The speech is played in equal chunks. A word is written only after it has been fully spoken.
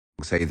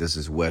Hey, this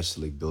is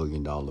Wesley, $1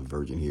 billion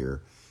virgin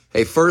here.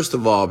 Hey, first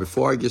of all,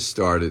 before I get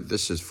started,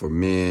 this is for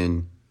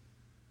men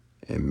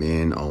and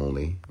men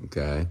only,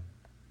 okay?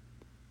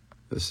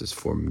 This is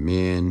for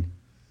men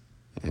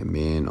and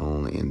men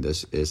only, and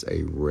this is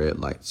a red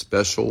light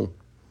special.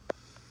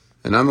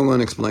 And I'm going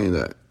to explain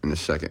that in a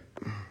second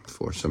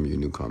for some of you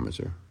newcomers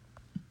here,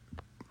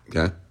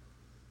 okay?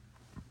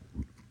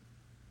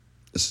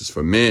 This is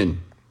for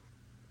men.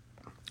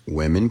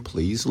 Women,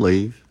 please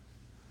leave.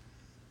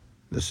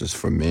 This is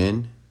for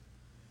men,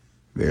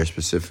 very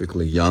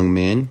specifically young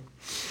men.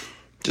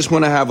 Just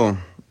want to have a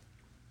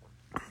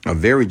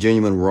very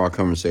genuine, raw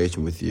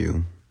conversation with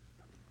you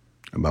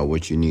about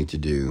what you need to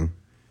do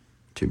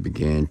to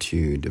begin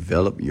to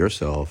develop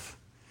yourself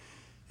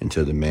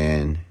into the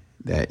man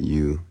that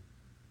you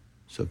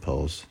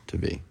supposed to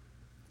be.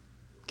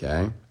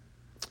 Okay?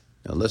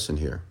 Now listen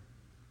here.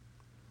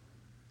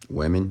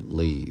 Women,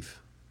 leave.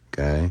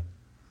 Okay?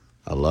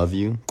 I love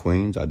you,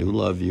 queens. I do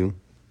love you.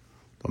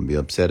 Don't be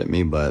upset at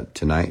me, but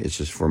tonight it's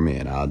just for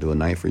men. I'll do a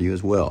night for you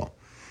as well.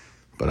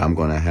 But I'm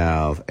going to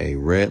have a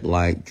red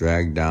light,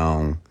 drag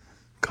down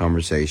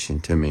conversation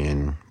to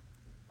men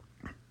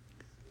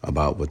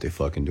about what they're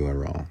fucking doing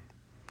wrong.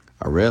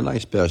 A red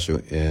light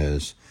special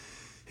is,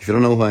 if you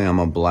don't know who I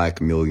am, I'm a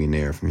black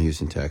millionaire from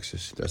Houston,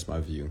 Texas. That's my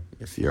view.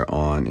 If you're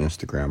on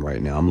Instagram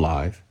right now, I'm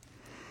live.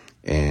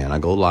 And I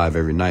go live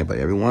every night, but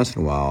every once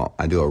in a while,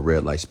 I do a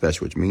red light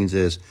special, which means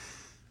is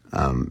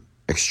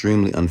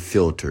extremely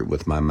unfiltered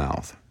with my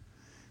mouth,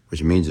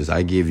 which means is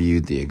I give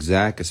you the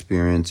exact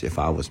experience. If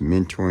I was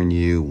mentoring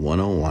you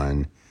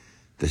one-on-one,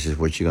 this is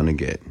what you're going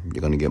to get.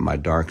 You're going to get my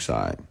dark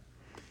side.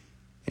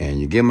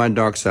 And you get my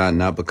dark side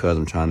not because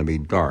I'm trying to be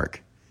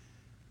dark.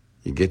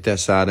 You get that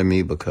side of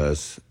me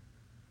because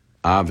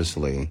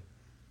obviously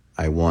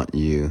I want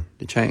you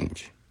to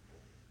change.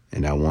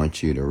 And I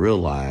want you to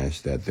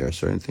realize that there are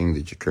certain things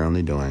that you're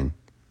currently doing,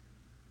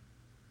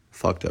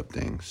 fucked up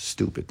things,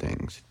 stupid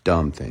things,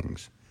 dumb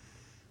things,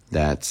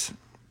 that's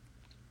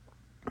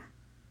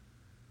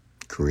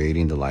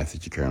creating the life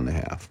that you currently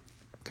have,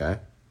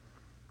 okay?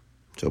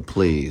 So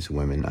please,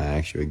 women, I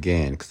ask you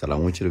again, because I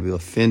don't want you to be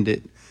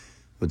offended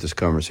with this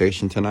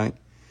conversation tonight.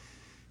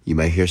 You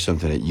may hear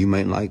something that you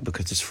might like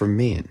because it's for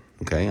men,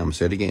 okay? I'm going to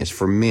say it again. It's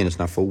for men. It's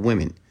not for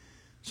women.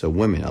 So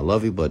women, I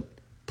love you, but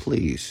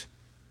please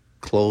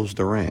close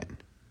the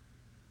rant.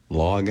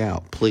 Log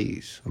out,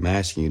 please. I'm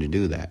asking you to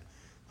do that.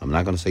 I'm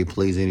not going to say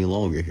please any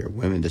longer here.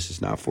 Women, this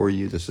is not for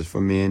you. This is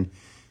for men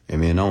and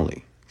men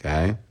only,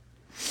 okay?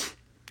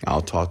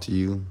 I'll talk to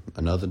you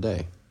another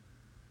day.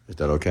 Is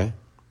that okay?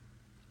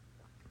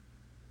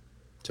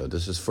 So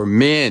this is for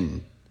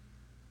men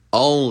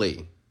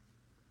only,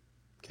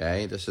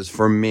 okay? This is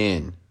for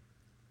men,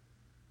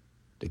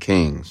 the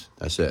kings.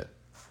 That's it.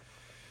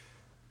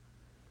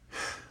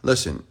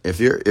 Listen,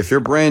 if you're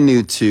brand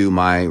new to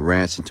my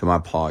rants and to my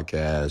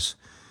podcast,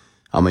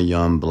 I'm a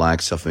young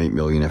black self-made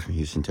millionaire from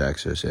Houston,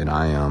 Texas, and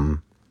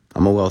I'm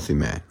a wealthy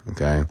man,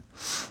 okay?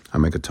 I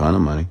make a ton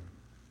of money.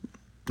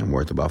 I'm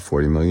worth about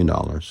 $40 million.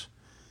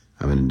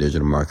 I'm in the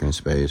digital marketing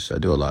space. I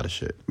do a lot of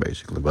shit,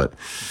 basically. But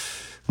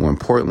more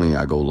importantly,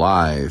 I go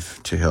live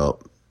to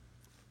help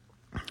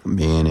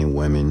men and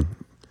women,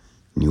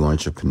 new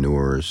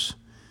entrepreneurs,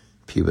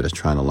 people that's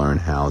trying to learn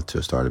how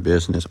to start a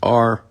business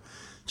or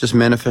just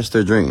manifest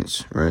their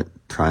dreams, right?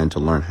 Trying to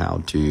learn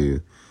how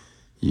to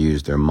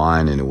use their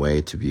mind in a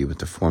way to be able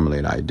to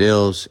formulate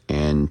ideals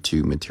and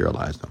to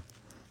materialize them.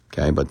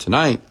 Okay, but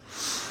tonight,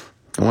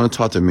 I want to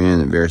talk to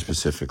men very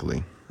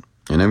specifically.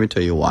 And let me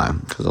tell you why.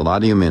 Because a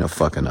lot of you men are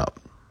fucking up.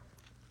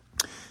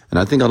 And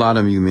I think a lot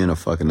of you men are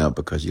fucking up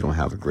because you don't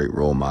have a great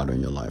role model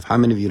in your life. How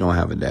many of you don't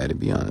have a dad, to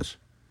be honest?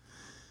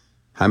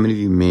 How many of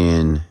you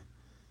men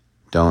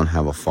don't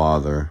have a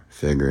father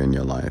figure in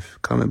your life?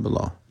 Comment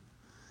below.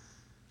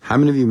 How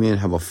many of you men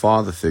have a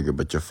father figure,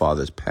 but your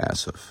father's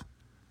passive?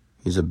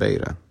 He's a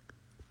beta,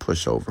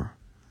 pushover,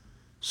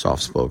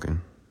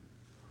 soft-spoken,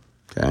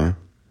 okay?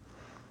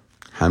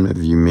 How many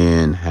of you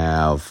men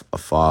have a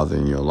father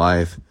in your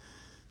life,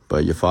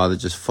 but your father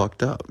just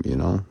fucked up, you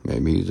know?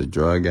 Maybe he's a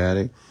drug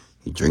addict,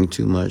 he drink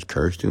too much,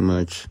 curse too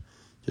much,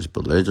 just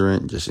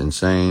belligerent, just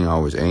insane,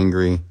 always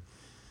angry,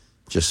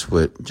 just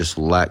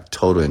lack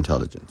total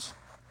intelligence,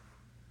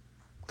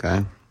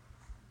 okay?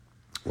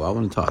 Well, I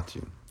want to talk to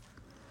you,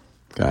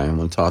 okay? I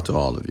want to talk to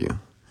all of you.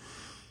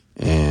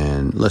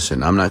 And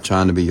listen, I'm not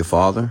trying to be your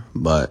father,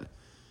 but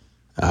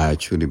I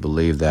truly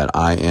believe that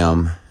I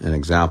am an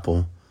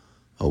example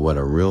of what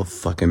a real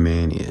fucking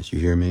man is. You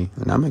hear me?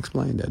 And I'm going to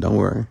explain that. Don't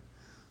worry.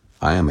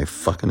 I am a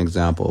fucking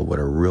example of what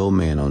a real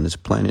man on this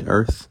planet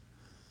Earth,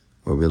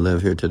 where we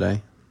live here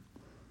today,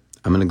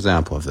 I'm an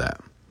example of that.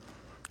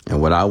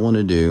 And what I want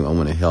to do, I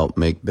want to help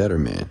make better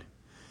men.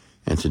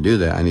 And to do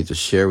that, I need to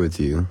share with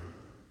you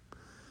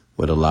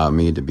what allowed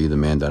me to be the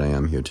man that I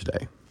am here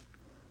today.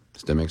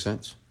 Does that make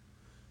sense?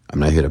 I'm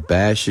not here to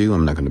bash you.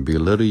 I'm not going to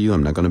belittle you.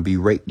 I'm not going to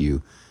berate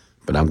you.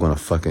 But I'm going to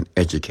fucking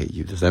educate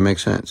you. Does that make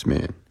sense,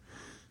 man?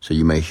 So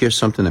you may hear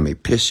something that may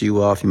piss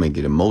you off. You may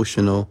get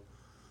emotional.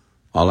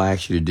 All I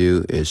ask you to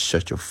do is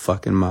shut your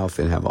fucking mouth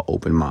and have an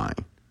open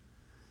mind.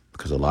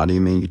 Because a lot of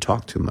you men, you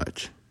talk too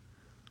much.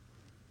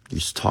 You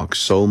talk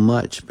so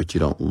much, but you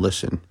don't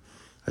listen.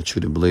 I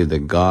truly believe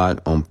that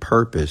God, on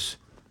purpose,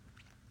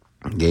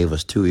 gave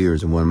us 2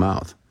 ears and 1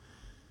 mouth.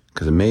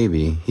 Because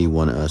maybe he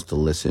wanted us to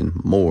listen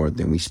more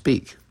than we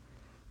speak.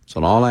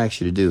 So all I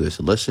ask you to do is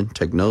listen,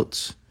 take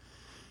notes,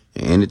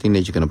 and anything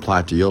that you can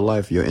apply to your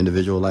life, your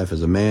individual life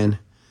as a man,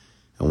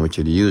 I want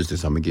you to use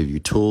this. I'm going to give you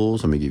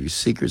tools. I'm going to give you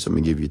secrets. I'm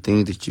going to give you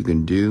things that you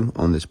can do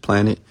on this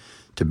planet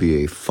to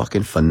be a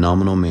fucking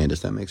phenomenal man.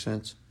 Does that make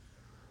sense?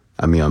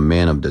 I mean, a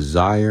man of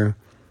desire,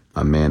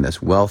 a man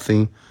that's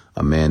wealthy,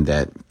 a man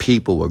that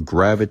people will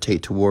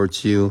gravitate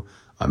towards you,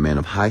 a man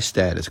of high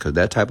status. Because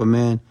that type of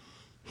man,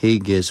 he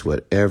gets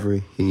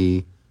whatever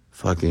he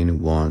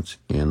fucking wants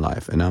in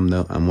life. And I'm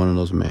one of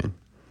those men.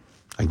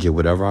 I get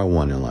whatever I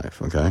want in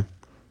life, okay?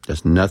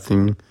 There's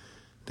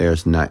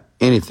not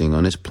anything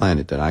on this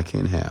planet that I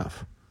can't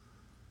have.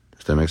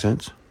 Does that make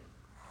sense?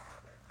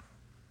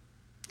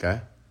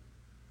 Okay?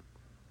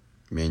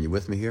 Man, you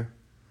with me here?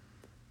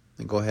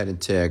 Then go ahead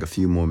and tag a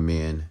few more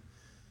men.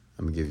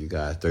 I'm going to give you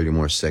guys 30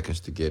 more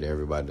seconds to get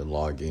everybody to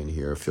log in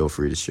here. Feel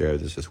free to share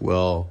this as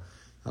well.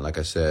 And like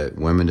I said,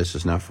 women, this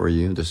is not for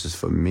you. This is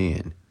for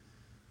men.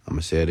 I'm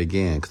going to say it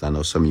again because I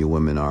know some of you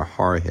women are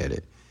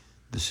hard-headed.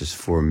 This is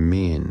for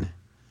men.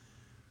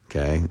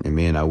 Okay? And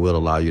men, I will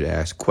allow you to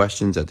ask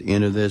questions at the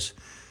end of this.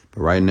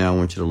 But right now, I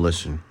want you to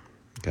listen.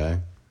 Okay?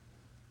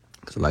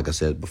 Because like I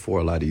said before,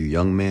 a lot of you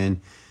young men,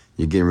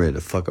 you're getting ready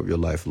to fuck up your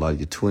life. A lot of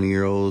you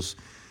 20-year-olds,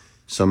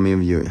 some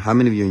of you, how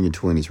many of you are in your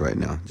 20s right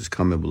now? Just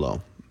comment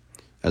below.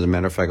 As a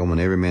matter of fact, I want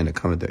every man to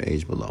comment their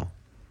age below.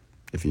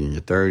 If you're in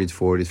your 30s,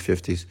 40s,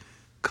 50s,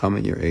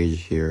 comment your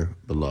age here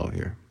below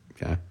here.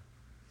 Okay?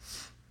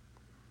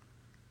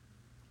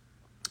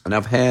 And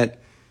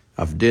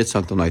I've did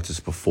something like this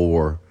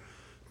before,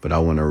 but I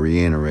want to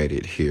reiterate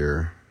it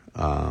here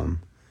on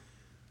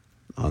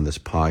this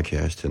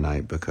podcast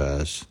tonight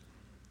because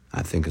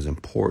I think it's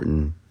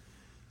important.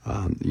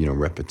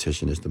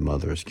 Repetition is the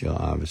mother of skill.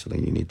 Obviously,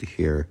 you need to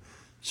hear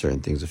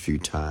certain things a few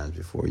times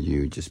before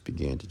you just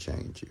begin to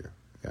change here.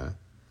 Okay?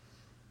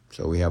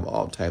 So we have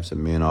all types of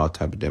men, all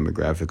type of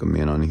demographic of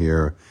men on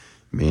here,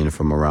 men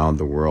from around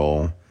the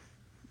world,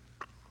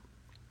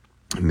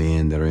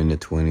 men that are in their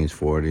 20s,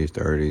 40s,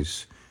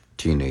 30s,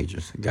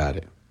 teenagers. Got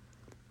it.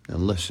 Now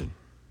listen.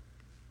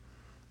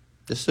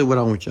 This is what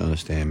I want you to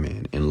understand,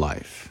 man, in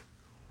life.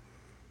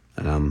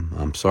 And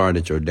I'm sorry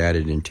that your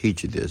daddy didn't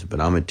teach you this, but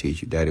I'm going to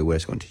teach you. Daddy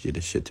West going to teach you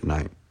this shit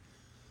tonight.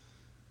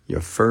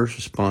 Your first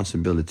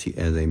responsibility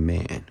as a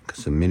man,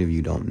 because so many of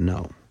you don't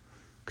know,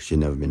 because you've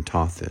never been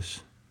taught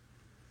this,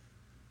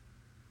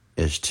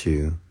 is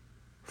to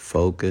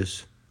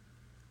focus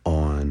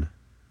on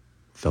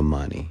the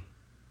money,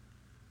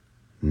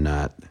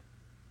 not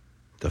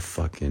the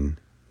fucking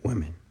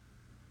women.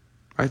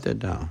 Write that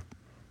down.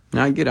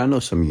 Now, I know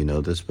some of you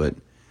know this, but,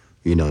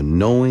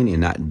 knowing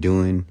and not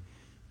doing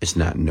is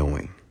not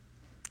knowing.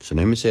 So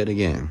let me say it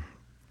again.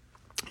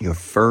 Your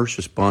first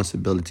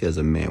responsibility as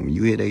a man, when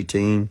you hit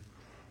 18,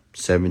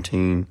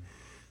 17,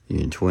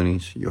 you're in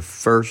 20s, your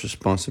first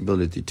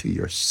responsibility to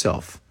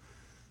yourself,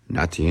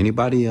 not to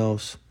anybody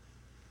else,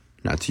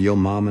 not to your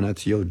mama, not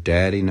to your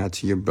daddy, not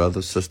to your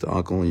brother, sister,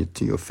 uncle, and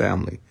to your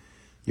family.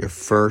 Your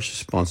first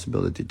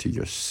responsibility to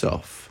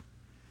yourself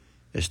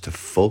is to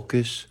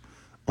focus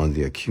on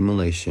the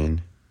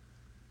accumulation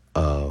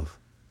of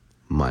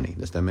money.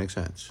 Does that make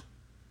sense?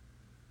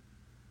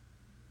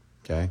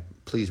 Okay?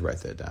 Please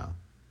write that down.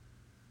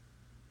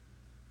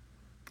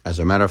 As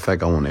a matter of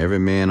fact, I want every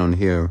man on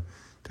here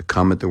to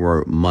comment the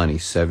word money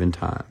 7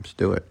 times.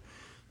 Do it.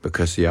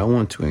 Because, see, I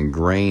want to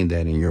ingrain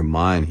that in your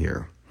mind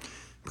here.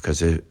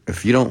 Because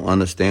if you don't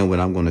understand what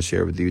I'm going to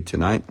share with you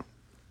tonight,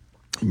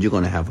 you're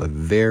going to have a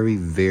very,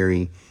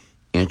 very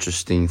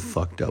interesting,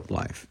 fucked up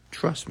life.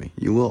 Trust me,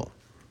 you will.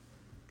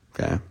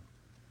 Okay?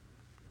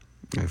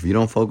 If you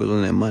don't focus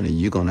on that money,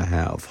 you're going to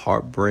have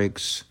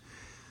heartbreaks.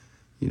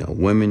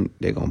 Women,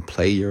 they're going to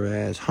play your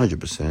ass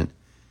 100%.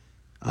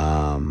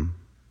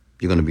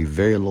 You're going to be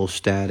very low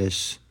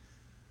status.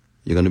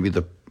 You're going to be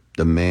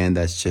the man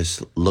that's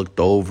just looked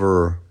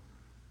over,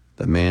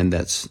 the man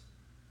that's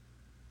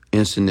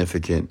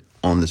insignificant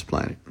on this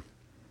planet.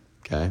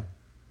 Okay?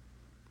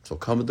 So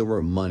come with the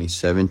word money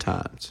 7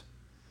 times.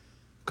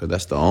 Because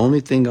that's the only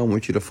thing I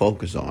want you to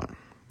focus on.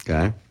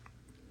 Okay?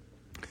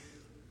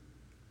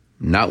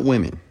 Not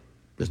women.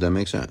 Does that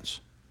make sense?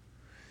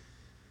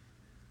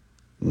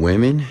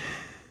 Women,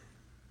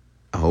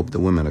 I hope the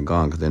women are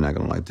gone because they're not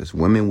going to like this.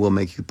 Women will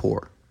make you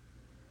poor.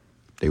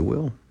 They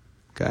will.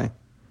 Okay?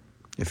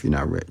 If you're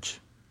not rich.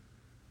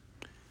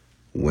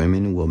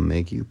 Women will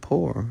make you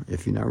poor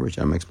if you're not rich.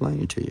 I'm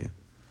explaining it to you.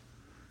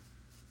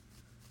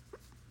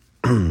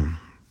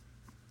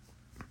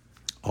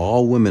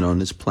 All women on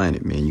this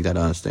planet, man, you got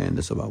to understand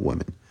this about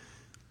women.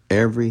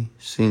 Every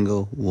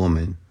single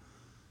woman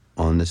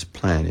on this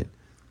planet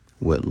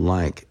would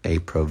like a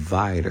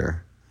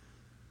provider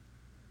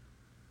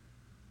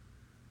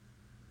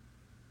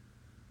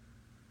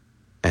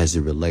as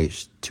it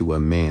relates to a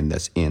man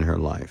that's in her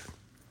life.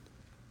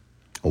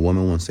 A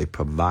woman wants a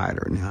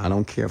provider. Now, I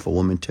don't care if a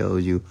woman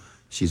tells you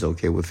she's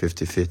okay with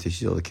 50-50,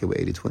 she's okay with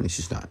 80-20,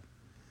 she's not.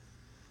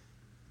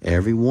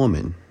 Every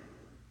woman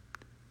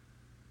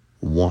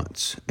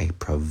wants a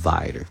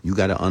provider. You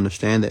got to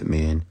understand that,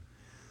 man.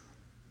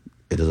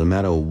 It doesn't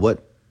matter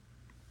what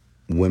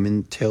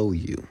women tell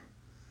you.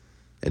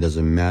 It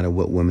doesn't matter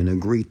what women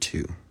agree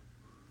to.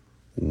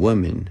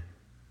 Women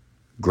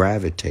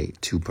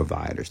gravitate to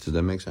providers. Does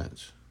that make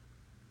sense?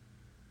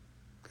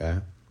 Okay?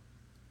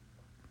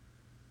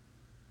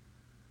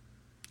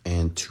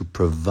 And to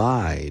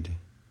provide,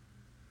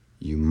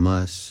 you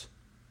must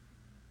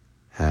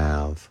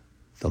have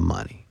the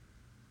money.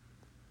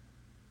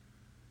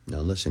 Now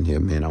listen here,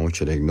 man. I want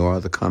you to ignore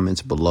the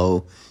comments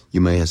below.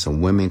 You may have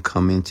some women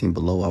commenting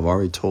below. I've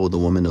already told the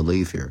woman to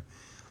leave here.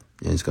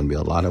 And it's going to be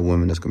a lot of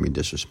women that's going to be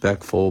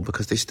disrespectful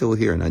because they're still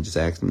here and I just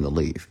asked them to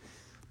leave.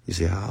 You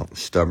see how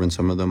stubborn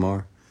some of them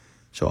are?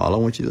 So all I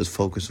want you to do is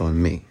focus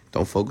on me.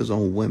 Don't focus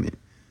on women.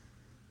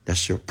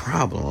 That's your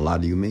problem. A lot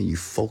of you men, you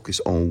focus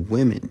on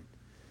women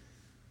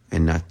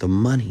and not the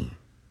money.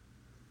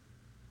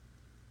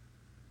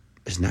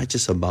 It's not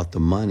just about the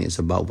money. It's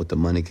about what the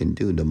money can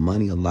do. The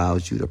money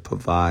allows you to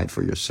provide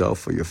for yourself,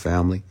 for your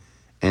family,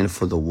 and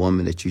for the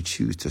woman that you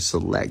choose to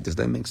select. Does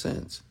that make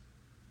sense?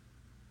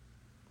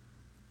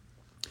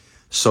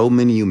 So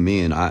many of you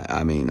men,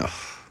 I mean,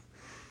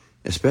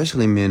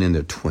 especially men in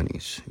their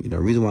 20s. You know,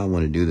 the reason why I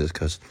want to do this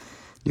because,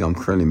 you know, I'm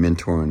currently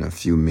mentoring a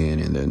few men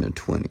in their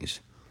 20s.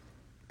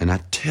 And I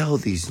tell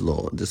this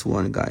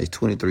one guy, he's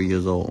 23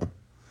 years old.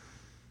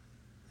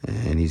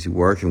 And he's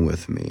working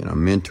with me, and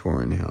I'm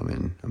mentoring him,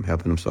 and I'm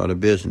helping him start a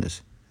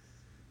business.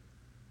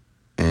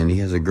 And he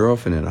has a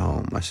girlfriend at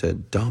home. I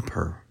said, dump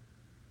her.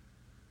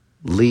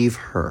 Leave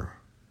her.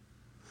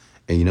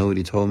 And you know what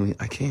he told me?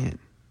 I can't.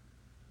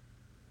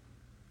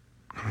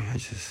 I mean,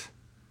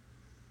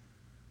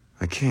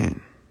 I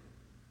can't.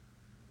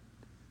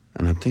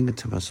 And I'm thinking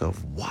to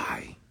myself,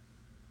 why?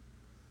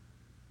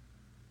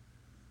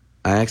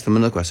 I asked him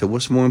another question. I said,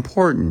 what's more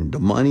important, the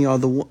money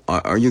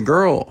or your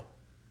girl?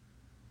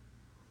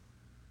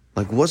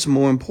 Like, what's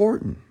more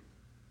important?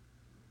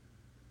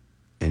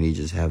 And he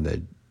just have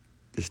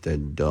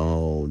that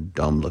dull,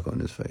 dumb look on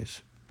his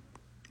face.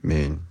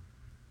 Man,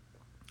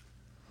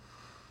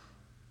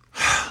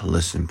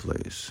 listen,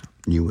 please.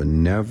 You will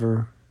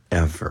never,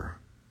 ever,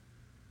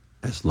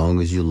 as long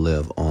as you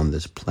live on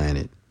this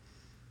planet,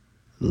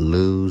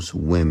 lose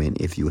women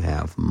if you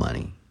have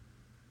money.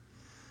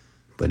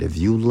 But if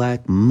you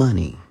lack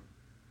money,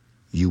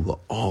 you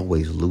will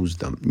always lose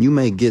them. You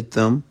may get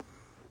them.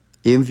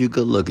 Even if you're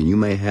good looking, you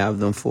may have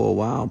them for a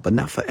while, but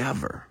not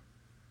forever.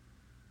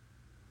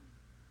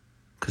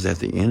 Because at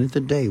the end of the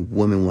day,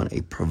 women want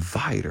a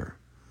provider.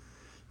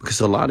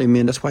 Because a lot of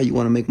men, that's why you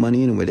want to make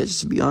money anyway. Let's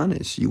just be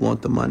honest. You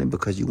want the money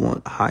because you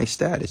want high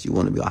status. You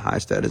want to be a high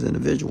status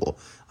individual,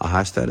 a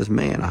high status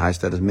man. A high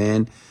status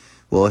man,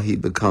 well, he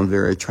becomes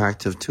very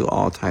attractive to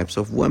all types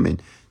of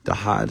women. The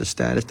higher the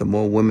status, the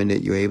more women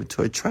that you're able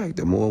to attract,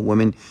 the more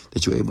women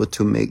that you're able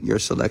to make your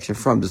selection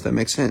from. Does that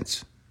make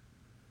sense?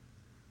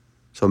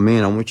 So,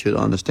 man, I want you to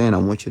understand, I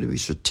want you to be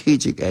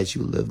strategic as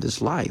you live this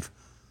life.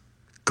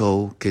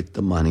 Go get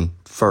the money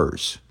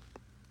first.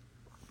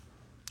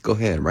 Go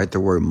ahead, write the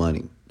word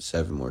money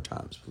 7 more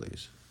times,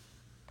 please.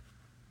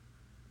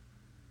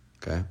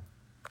 Okay?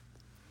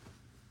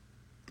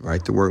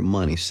 Write the word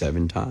money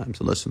 7 times.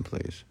 Listen,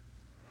 please.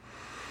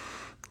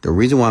 The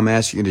reason why I'm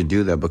asking you to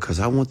do that, because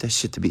I want that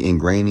shit to be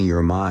ingrained in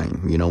your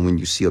mind. You know, when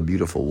you see a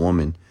beautiful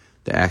woman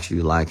that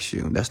actually likes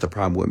you. That's the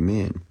problem with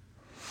men.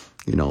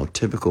 You know,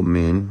 typical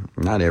men,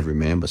 not every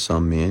man, but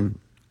some men,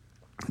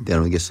 they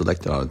don't get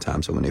selected all the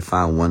time. So when they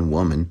find one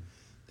woman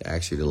that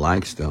actually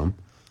likes them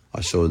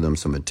or shows them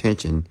some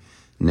attention,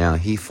 now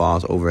he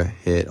falls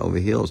head over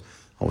heels.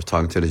 I was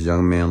talking to this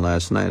young man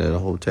last night at a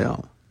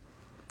hotel,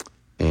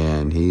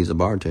 and he's a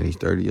bartender. He's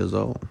 30 years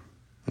old,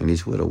 and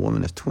he's with a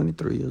woman that's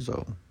 23 years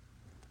old.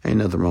 Ain't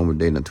nothing wrong with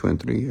dating a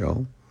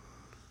 23-year-old,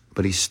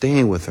 but he's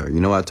staying with her. You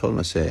know what I told him?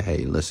 I said, hey,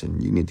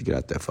 listen, you need to get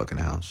out that fucking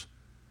house.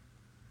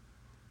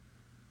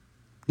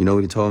 You know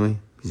what he told me?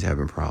 He's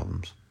having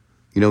problems.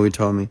 You know what he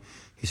told me?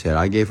 He said,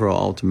 I gave her an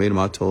ultimatum.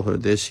 I told her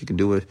this. She can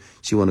do it.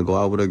 She want to go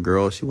out with a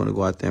girl. She want to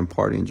go out there and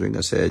party and drink.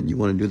 I said, you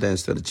want to do that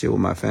instead of chill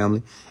with my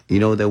family? You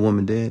know what that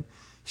woman did?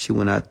 She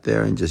went out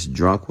there and just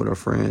drunk with her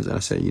friends. And I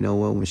said, you know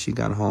what? When she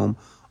got home,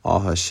 all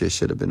her shit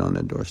should have been on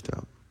that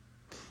doorstep.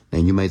 Now,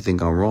 you may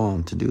think I'm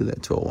wrong to do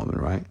that to a woman,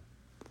 right?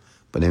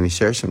 But let me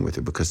share something with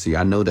you. Because, see,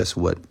 I know that's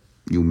what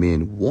you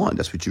men want.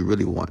 That's what you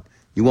really want.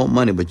 You want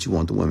money, but you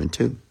want the women,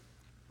 too.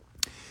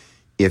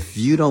 If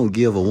you don't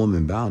give a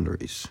woman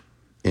boundaries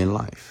in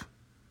life,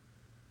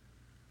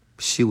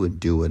 she would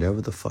do whatever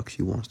the fuck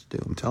she wants to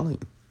do. I'm telling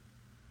you.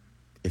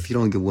 If you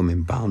don't give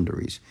women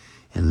boundaries,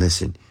 and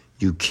listen,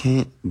 you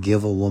can't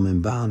give a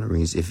woman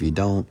boundaries if you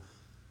don't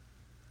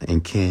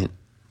and can't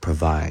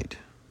provide.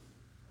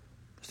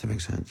 Does that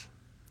make sense?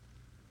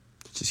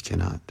 You just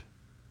cannot.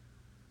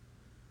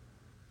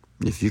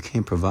 If you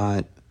can't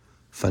provide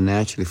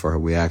financially for her,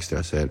 we asked her,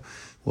 I said,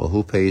 Well,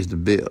 who pays the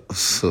bill?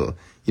 So,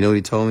 you know what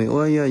he told me?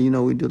 Well, yeah,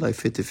 we do like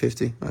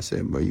 50-50. I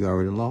said, bro, you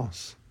already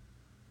lost.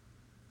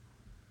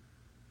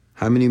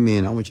 How many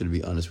men, I want you to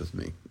be honest with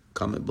me.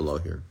 Comment below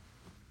here.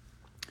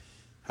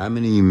 How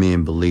many of you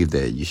men believe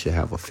that you should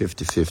have a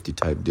 50-50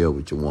 type deal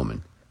with your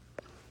woman?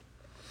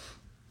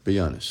 Be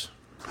honest.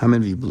 How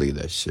many of you believe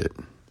that shit?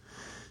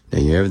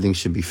 That everything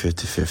should be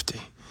 50-50.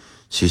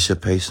 She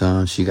should pay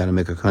some. She got to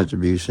make a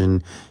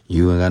contribution.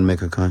 You got to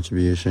make a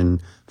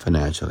contribution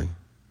financially.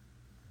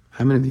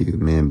 How many of you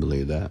men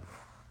believe that?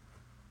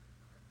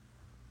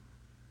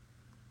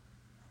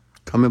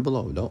 Comment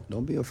below.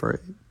 Don't be afraid.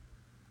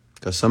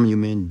 Because some of you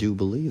men do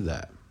believe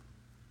that.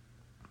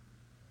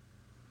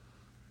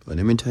 But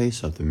let me tell you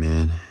something,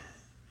 man.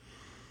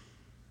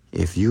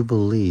 If you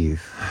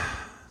believe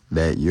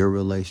that your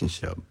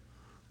relationship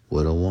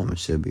with a woman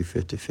should be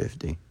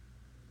 50-50,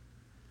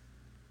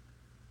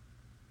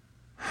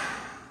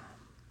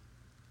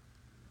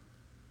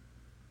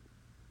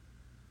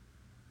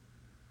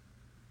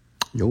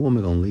 your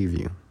woman gonna leave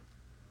you.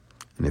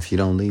 And if she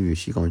don't leave you,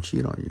 she gonna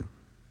cheat on you.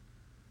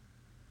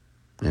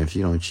 And if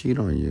she don't cheat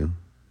on you,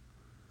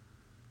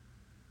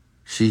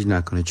 she's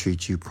not gonna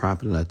treat you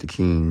properly like the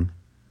king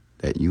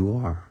that you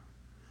are.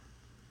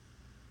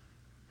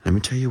 Let me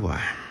tell you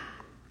why.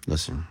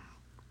 Listen,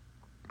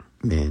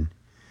 man,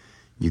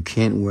 you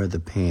can't wear the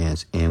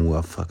pants and wear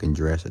a fucking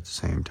dress at the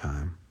same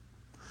time.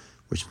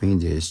 Which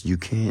means is you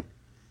can't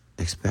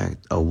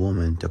expect a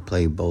woman to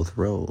play both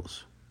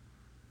roles.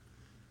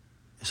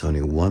 It's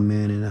only one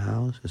man in the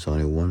house. It's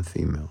only one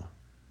female.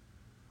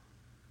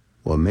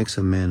 What makes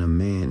a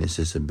man is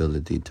his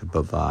ability to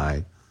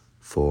provide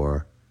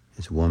for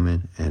his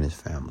woman and his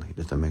family.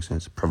 Does that make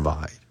sense?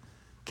 Provide.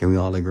 Can we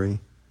all agree?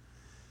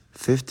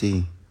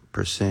 50%,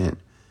 60%,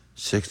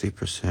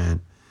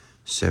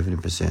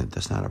 70%,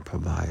 that's not a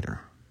provider.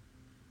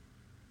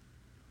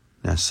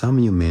 Now, some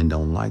of you men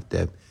don't like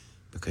that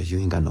because you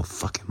ain't got no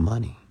fucking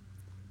money.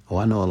 Oh,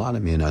 I know a lot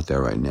of men out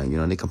there right now,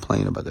 they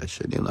complain about that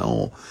shit. They're like,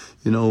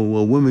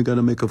 well, women got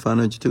to make a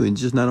financial too.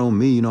 It's just not on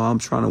me. I'm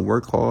trying to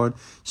work hard.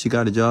 She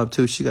got a job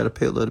too. She got to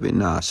pay a little bit.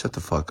 Nah, shut the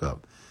fuck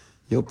up.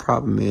 Your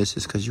problem is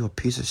because you're a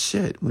piece of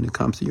shit when it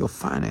comes to your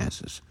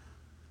finances.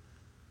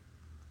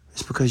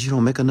 It's because you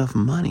don't make enough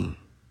money.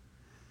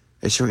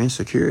 It's your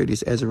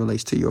insecurities as it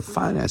relates to your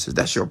finances.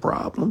 That's your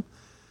problem.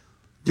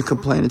 You're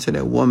complaining to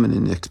that woman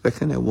and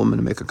expecting that woman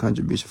to make a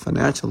contribution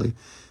financially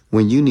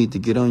when you need to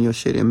get on your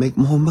shit and make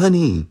more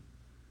money.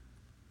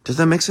 Does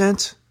that make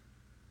sense?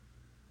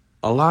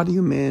 A lot of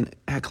you men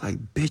act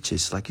like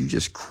bitches, like you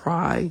just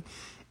cry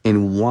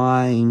and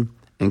whine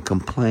and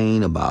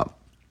complain about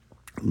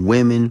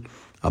women,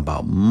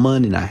 about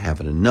money, not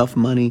having enough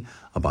money,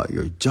 about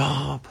your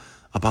job,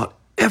 about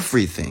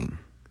everything.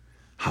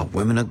 How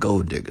women are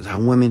gold diggers, how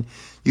women,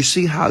 you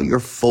see how your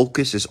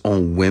focus is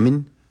on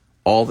women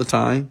all the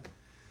time?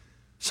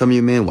 Some of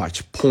you men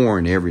watch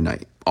porn every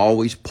night,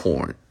 always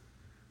porn.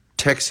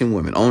 Texting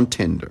women on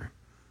Tinder,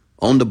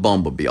 on the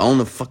Bumblebee, on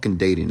the fucking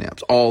dating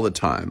apps all the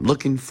time,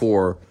 looking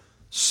for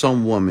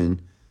some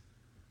woman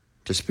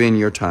to spend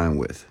your time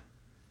with.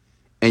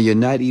 And you're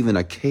not even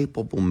a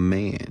capable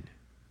man.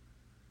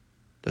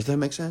 Does that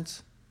make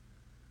sense?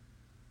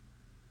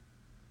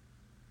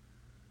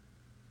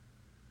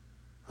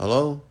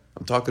 Hello?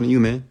 I'm talking to you,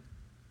 man.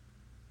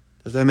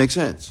 Does that make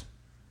sense?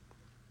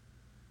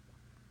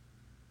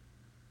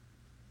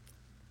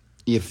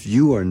 If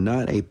you are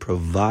not a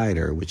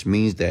provider, which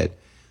means that,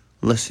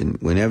 listen,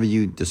 whenever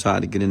you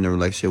decide to get in a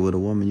relationship with a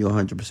woman, you're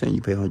 100%,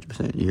 you pay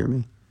 100%. You hear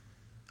me?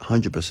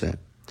 100%.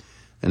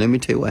 And let me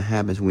tell you what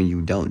happens when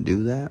you don't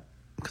do that.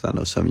 Because I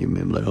know some of you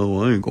men are like,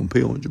 oh, I ain't going to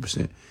pay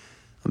 100%.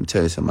 I'm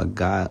telling you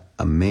something,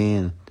 a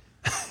man,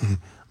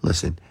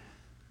 listen,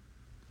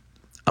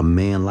 a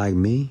man like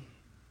me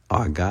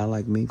or a guy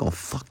like me going to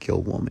fuck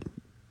your woman.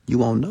 You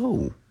won't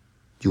know.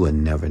 You will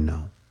never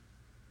know.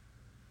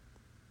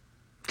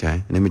 Okay?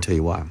 And let me tell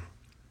you why.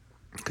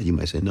 Because you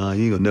might say, no,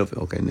 you ain't going to never.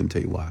 Okay, let me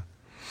tell you why.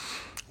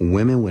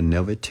 Women will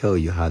never tell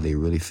you how they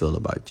really feel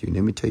about you.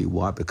 Let me tell you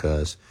why.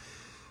 Because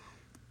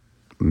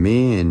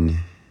men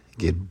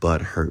get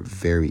butt hurt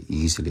very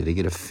easily. They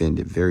get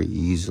offended very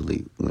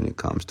easily when it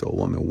comes to a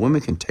woman.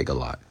 Women can take a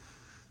lot.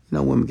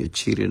 Women get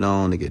cheated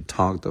on. They get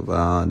talked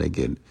about. They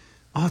get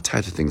all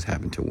types of things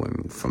happen to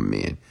women from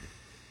men.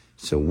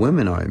 So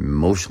women are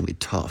emotionally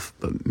tough,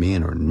 but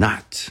men are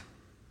not.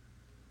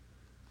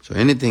 So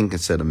anything can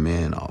set a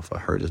man off or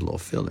hurt his little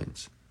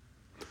feelings.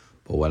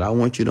 But what I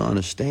want you to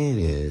understand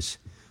is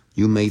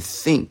you may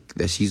think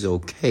that she's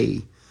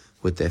okay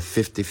with that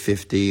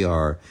 50-50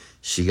 or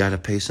she got to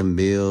pay some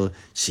bill.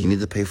 She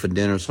needs to pay for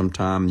dinner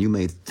sometime. You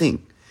may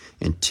think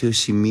until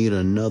she meet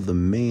another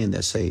man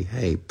that say,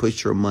 hey,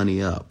 put your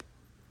money up.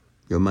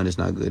 Your money's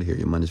not good here.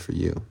 Your money's for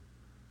you.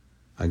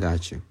 I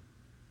got you.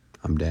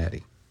 I'm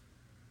daddy.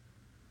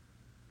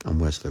 I'm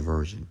Wesley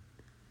Virgin.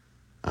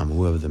 I'm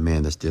whoever the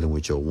man that's dealing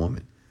with your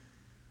woman.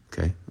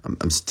 Okay? I'm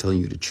just telling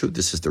you the truth.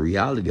 This is the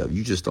reality of it.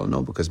 You just don't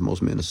know because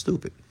most men are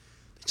stupid.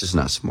 They're just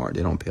not smart.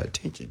 They don't pay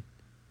attention.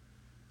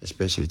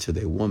 Especially to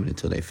their woman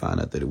until they find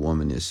out that a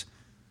woman is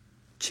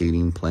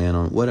cheating, playing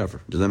on,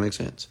 whatever. Does that make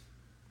sense?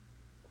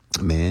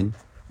 Man,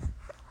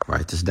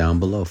 write this down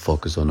below.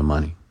 Focus on the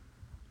money.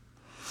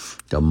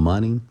 The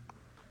money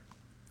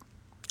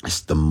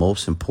is the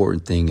most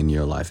important thing in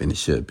your life, and it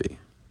should be.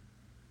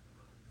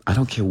 I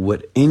don't care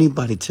what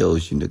anybody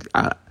tells you.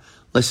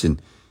 Listen,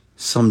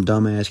 some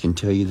dumbass can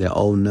tell you that,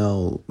 oh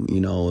no,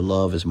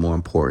 love is more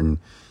important.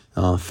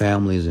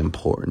 Family is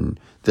important.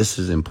 This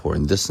is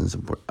important. This is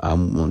important. I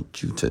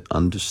want you to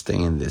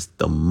understand this.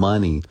 The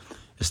money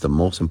is the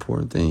most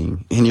important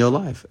thing in your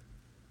life.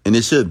 And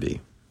it should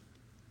be.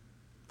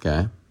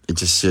 Okay? It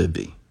just should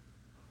be.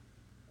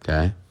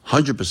 Okay?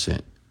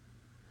 100%.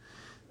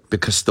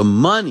 Because the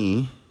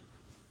money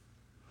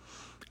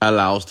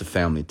allows the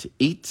family to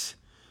eat.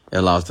 It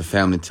allows the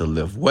family to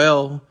live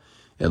well.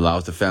 It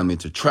allows the family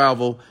to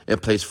travel.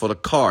 It pays for the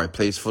car. It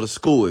pays for the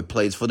school. It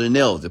pays for the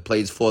nails. It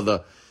pays for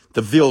the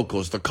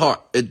vehicles, the car.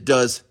 It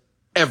does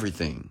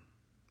everything.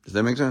 Does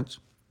that make sense?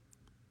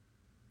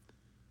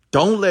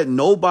 Don't let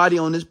nobody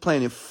on this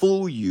planet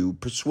fool you,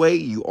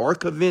 persuade you, or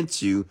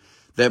convince you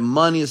that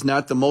money is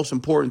not the most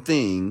important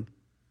thing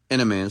in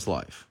a man's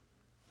life.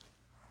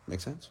 Make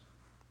sense?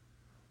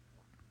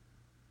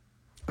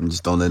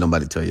 Just don't let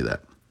nobody tell you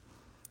that.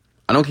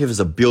 I don't care if it's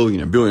a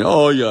billionaire.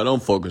 Oh, yeah,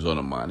 don't focus on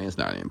the money. It's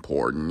not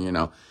important,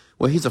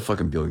 Well, he's a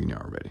fucking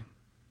billionaire already.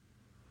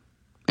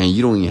 And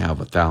you don't even have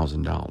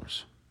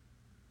 $1,000.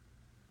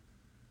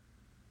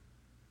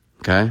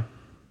 Okay?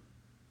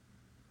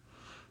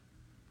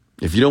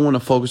 If you don't want to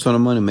focus on the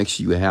money, make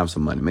sure you have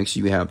some money. Make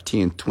sure you have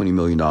 $10, $20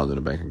 million in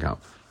a bank account.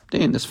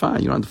 Then that's fine.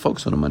 You don't have to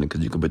focus on the money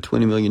because you can put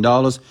 $20 million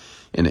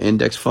in an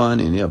index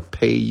fund and it'll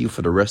pay you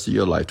for the rest of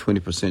your life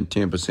 20%,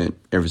 10%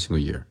 every single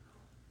year.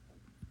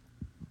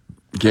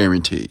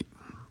 Guaranteed.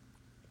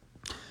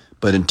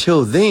 But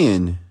until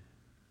then,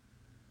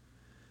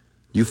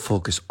 you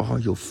focus all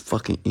your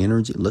fucking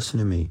energy. Listen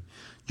to me.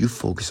 You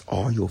focus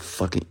all your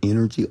fucking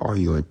energy, all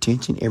your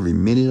attention, every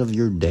minute of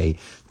your day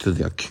to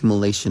the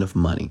accumulation of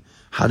money.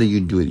 How do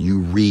you do it? You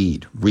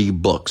read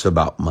books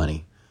about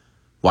money.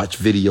 Watch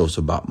videos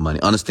about money.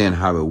 Understand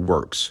how it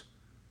works.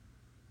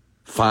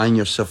 Find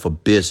yourself a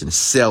business.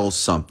 Sell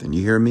something.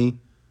 You hear me?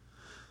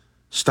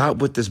 Stop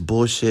with this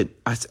bullshit.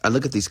 I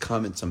look at these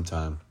comments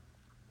sometimes,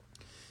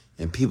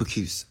 and people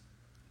keep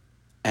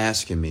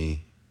asking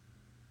me,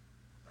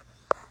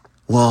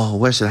 well,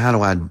 Wesley, how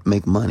do I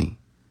make money?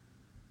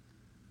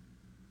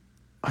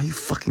 Are you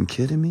fucking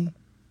kidding me?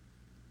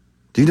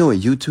 Do you know what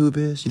YouTube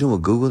is? You know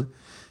what Google is?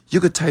 You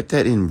could type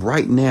that in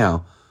right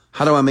now.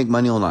 How do I make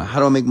money online? How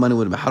do I make money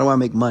with it? How do I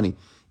make money?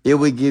 It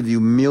would give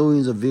you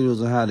millions of videos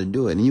on how to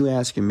do it. And you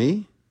asking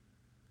me?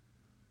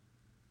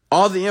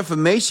 All the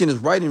information is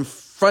right in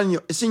front of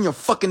you. It's in your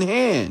fucking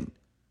hand.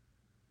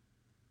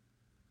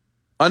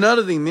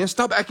 Another thing, man,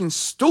 stop acting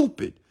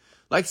stupid.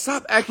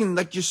 Stop acting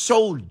like you're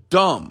so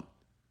dumb.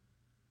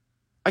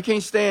 I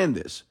can't stand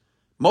this.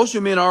 Most of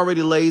you men are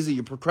already lazy.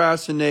 You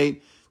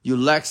procrastinate. You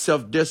lack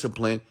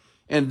self-discipline.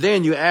 And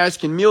then you're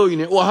asking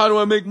millionaire, well, how do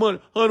I make money?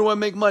 How do I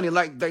make money?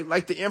 Like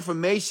the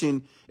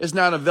information is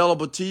not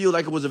available to you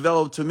like it was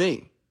available to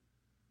me.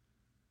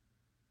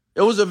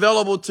 It was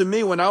available to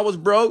me when I was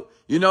broke.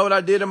 You know what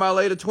I did in my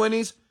later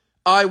 20s?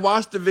 I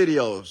watched the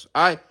videos.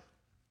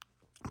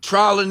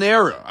 Trial and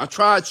error. I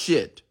tried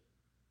shit.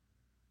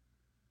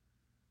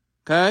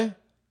 Okay?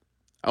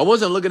 I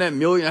wasn't looking at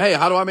hey,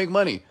 how do I make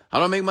money? How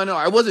do I make money?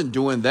 I wasn't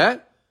doing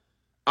that.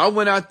 I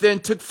went out there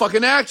and took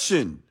fucking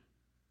action.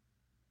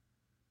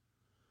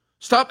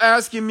 Stop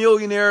asking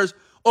millionaires,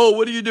 oh,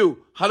 what do you do?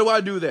 How do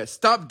I do that?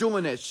 Stop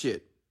doing that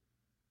shit.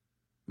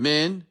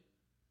 Men.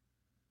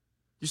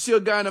 You see a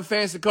guy in a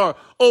fancy car.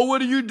 Oh, what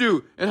do you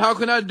do? And how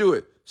can I do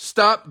it?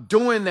 Stop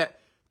doing that.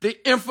 The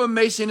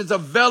information is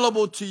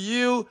available to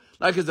you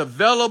like it's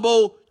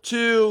available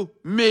to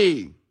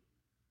me.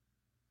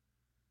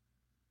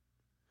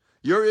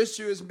 Your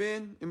issue is,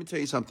 men, let me tell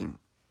you something.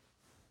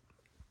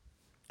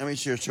 Let me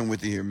share something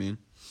with you here, man.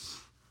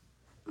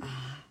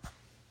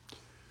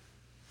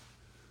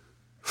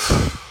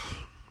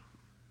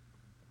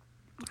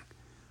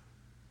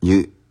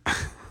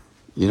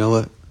 You know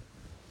what?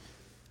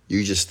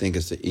 You just think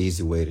it's the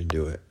easy way to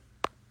do it,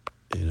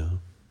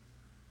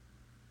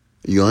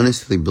 You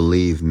honestly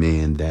believe,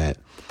 man, that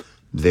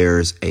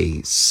there's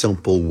a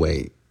simple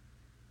way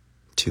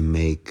to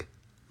make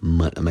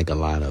money, make a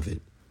lot of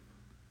it.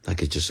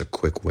 Like it's just a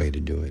quick way to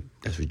do it.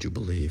 That's what you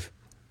believe.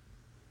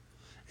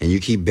 And you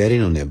keep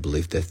betting on that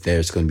belief that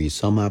there's going to be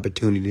some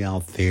opportunity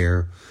out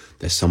there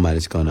that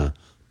somebody's going to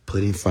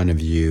put in front of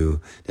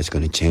you, that's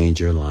going to change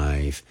your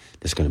life,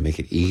 that's going to make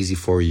it easy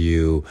for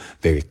you,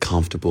 very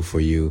comfortable for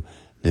you.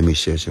 Let me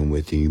share something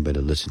with you. You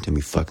better listen to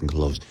me fucking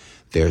close.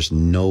 There's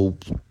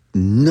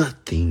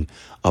nothing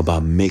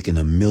about making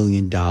 $1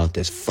 million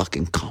that's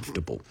fucking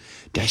comfortable.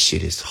 That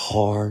shit is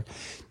hard.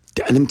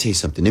 Let me tell you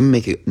something. Let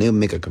me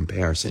make a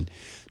comparison.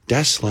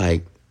 That's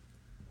like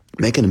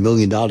making $1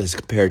 million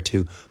compared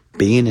to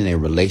being in a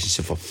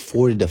relationship for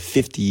 40 to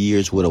 50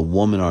 years with a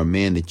woman or a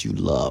man that you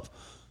love.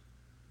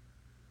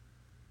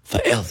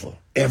 Forever,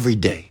 every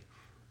day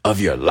of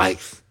your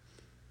life.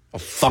 A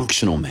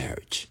functional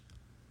marriage.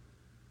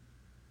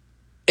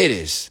 It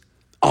is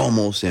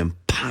almost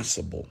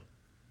impossible.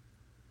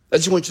 I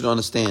just want you to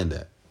understand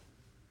that.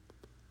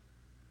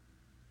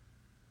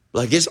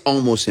 Like, it's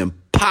almost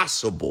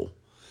impossible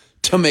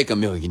to make $1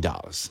 million.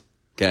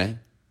 Okay?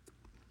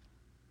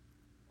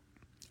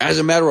 As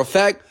a matter of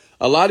fact,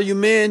 a lot of you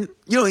men,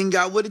 you don't even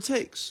got what it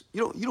takes.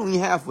 You don't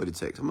even have what it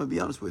takes. I'm going to be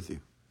honest with you.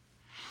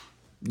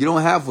 You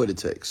don't have what it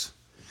takes.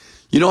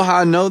 You know how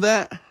I know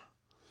that?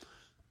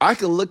 I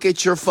can look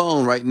at your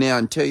phone right now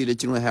and tell you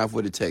that you don't have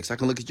what it takes. I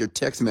can look at your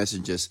text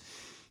messages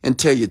and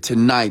tell you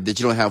tonight that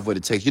you don't have what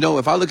it takes. You know,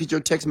 if I look at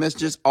your text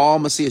messages, all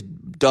I'm going to see is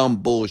dumb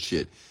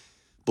bullshit.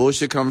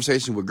 Bullshit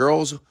conversations with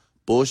girls,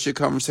 bullshit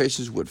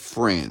conversations with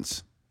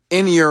friends.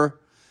 In your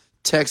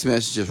text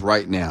messages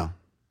right now.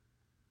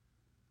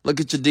 Look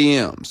at your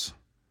DMs.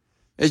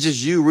 It's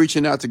just you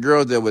reaching out to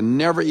girls that would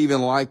never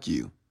even like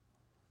you.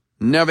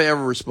 Never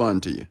ever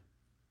respond to you.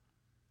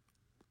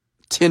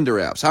 Tinder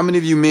apps. How many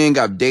of you men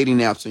got dating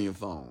apps on your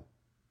phone?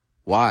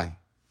 Why?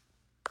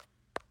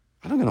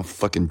 I don't got no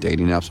fucking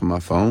dating apps on my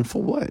phone.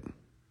 For what?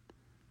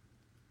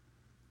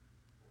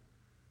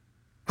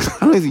 I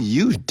don't even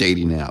use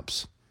dating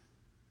apps.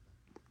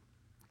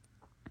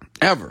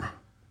 Ever.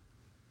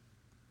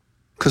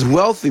 Because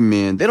wealthy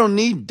men, they don't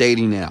need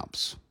dating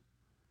apps.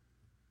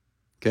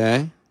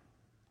 Okay?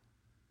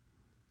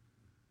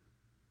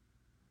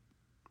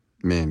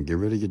 Man, get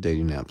rid of your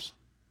dating apps.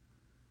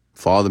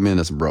 For all the men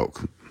that's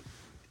broke.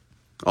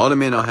 All the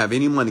men don't have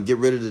any money, get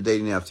rid of the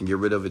dating apps and get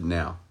rid of it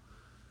now.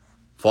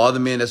 For all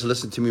the men that's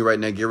listening to me right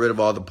now, get rid of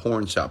all the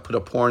porn shop. Put a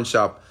porn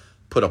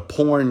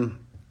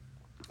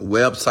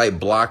website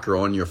blocker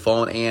on your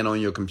phone and on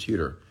your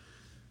computer.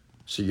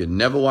 So you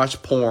never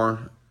watch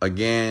porn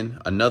again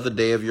another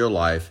day of your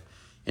life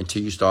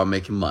until you start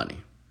making money.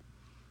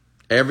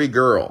 Every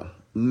girl,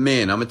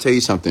 man, I'm going to tell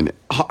you something.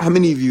 How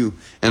many of you,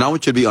 and I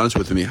want you to be honest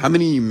with me, how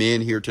many of you men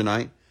here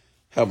tonight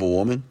have a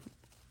woman,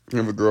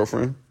 have a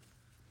girlfriend?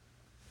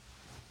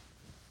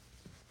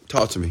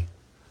 Talk to me.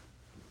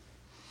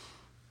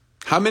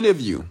 How many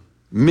of you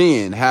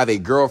men have a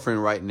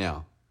girlfriend right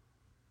now?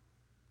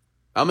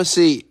 I'm going to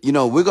see,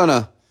 we're going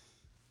to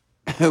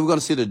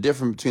see the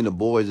difference between the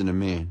boys and the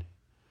men.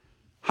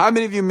 How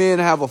many of you men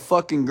have a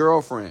fucking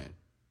girlfriend?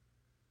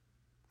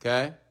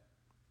 Okay?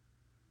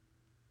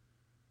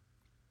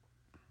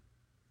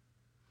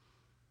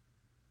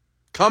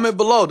 Comment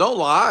below. Don't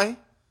lie.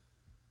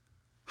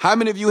 How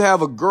many of you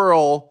have a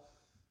girl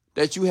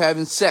that you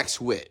having sex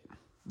with?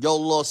 Your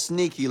little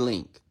sneaky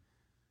link.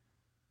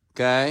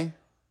 Okay?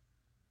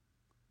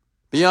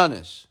 Be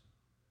honest.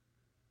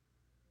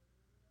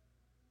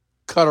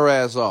 Cut her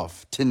ass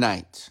off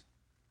tonight.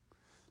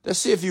 Let's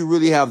see if you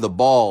really have the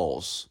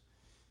balls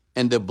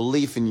and the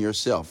belief in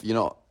yourself.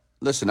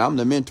 Listen, I'm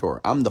the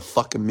mentor. I'm the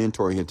fucking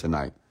mentor here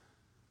tonight.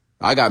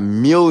 I got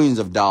millions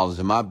of dollars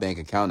in my bank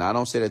account. Now, I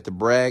don't say that to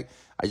brag.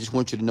 I just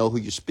want you to know who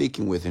you're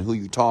speaking with and who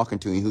you're talking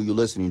to and who you're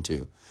listening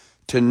to.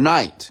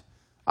 Tonight,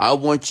 I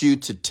want you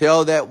to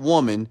tell that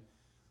woman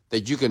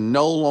that you can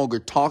no longer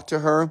talk to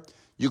her.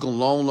 You can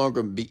no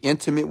longer be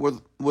intimate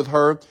with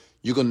her.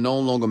 You can no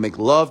longer make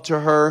love to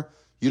her.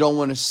 You don't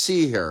want to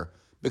see her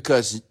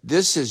because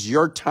this is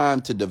your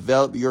time to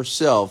develop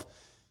yourself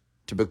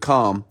to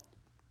become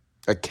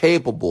a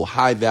capable,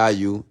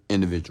 high-value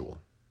individual.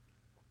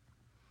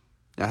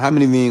 Now, how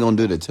many of you ain't going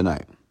to do that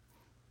tonight?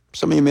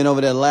 Some of you men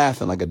over there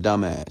laughing like a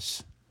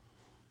dumbass.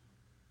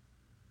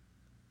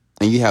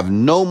 And you have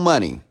no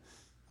money.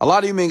 A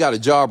lot of you men got a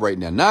job right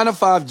now,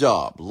 9-to-5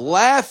 job,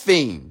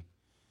 laughing.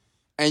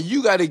 And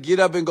you got to get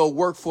up and go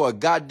work for a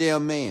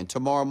goddamn man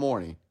tomorrow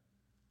morning.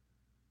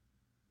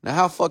 Now,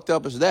 how fucked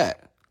up is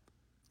that?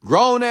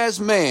 Grown-ass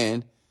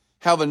man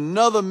have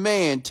another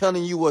man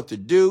telling you what to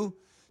do,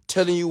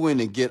 telling you when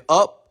to get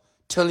up,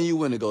 telling you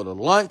when to go to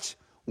lunch,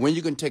 when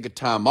you can take a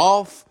time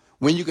off,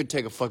 when you can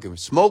take a fucking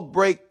smoke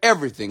break,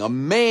 everything. A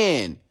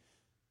man,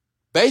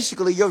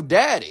 basically your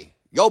daddy,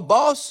 your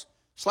boss,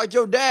 it's like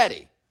your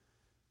daddy.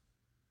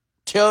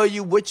 Tell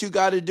you what you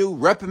got to do,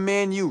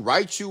 reprimand you,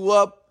 write you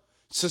up,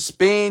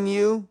 suspend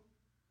you,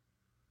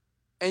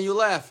 and you're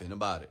laughing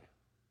about it.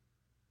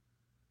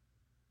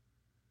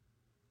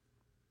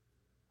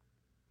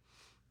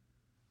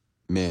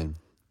 Men,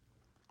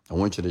 I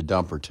want you to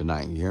dump her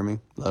tonight. You hear me?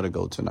 Let her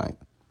go tonight.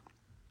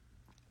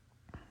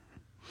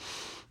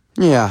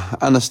 Yeah,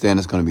 I understand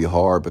it's going to be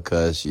hard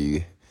because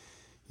you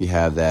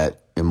have that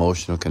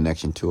emotional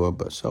connection to her,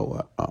 but so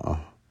what?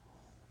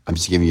 I'm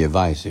just giving you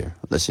advice here.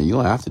 Listen, you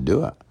don't have to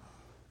do it.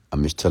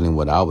 I'm just telling you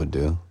what I would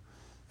do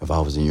if I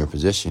was in your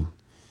position.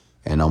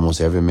 And almost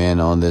every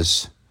man on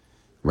this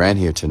rant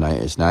here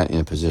tonight is not in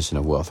a position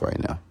of wealth right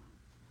now.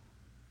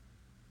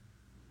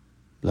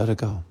 Let her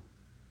go.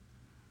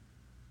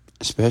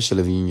 Especially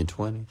if you're in your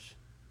 20s.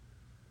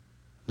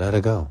 Let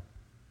her go.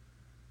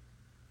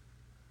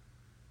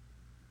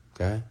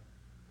 Okay?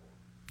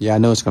 Yeah, I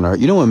know it's going to hurt.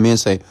 You know when men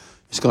say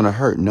it's going to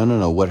hurt?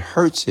 No. What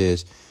hurts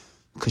is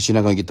because you're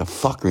not going to get to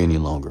fuck her any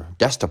longer.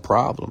 That's the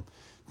problem.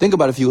 Think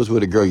about if you was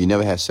with a girl, you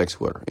never had sex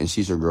with her, and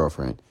she's your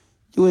girlfriend.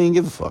 You wouldn't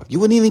give a fuck. You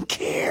wouldn't even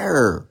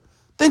care.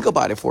 Think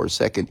about it for a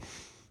second.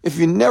 If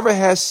you never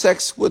had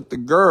sex with the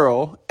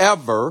girl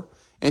ever,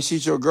 and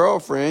she's your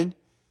girlfriend,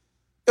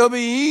 it'll be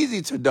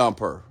easy to dump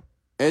her.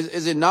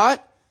 Is it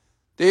not?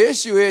 The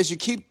issue is you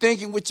keep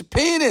thinking with your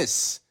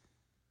penis.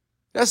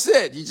 That's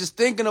it. You're just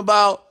thinking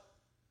about,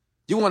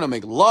 you want to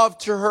make love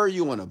to her,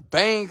 you want to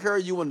bang her,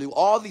 you want to do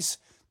all these.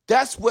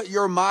 That's what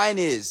your mind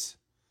is.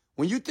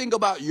 When you think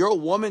about your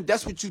woman,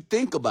 that's what you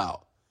think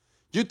about.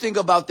 You think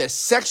about that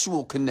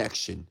sexual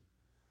connection,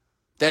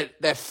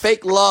 that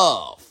fake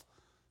love,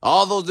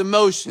 all those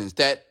emotions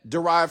that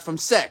derive from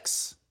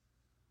sex.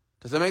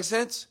 Does that make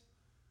sense?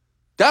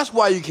 That's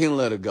why you can't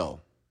let her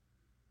go.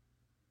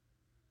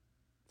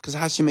 Because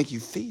how she make you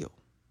feel?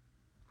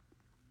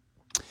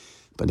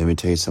 But let me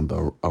tell you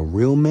something. A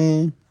real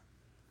man,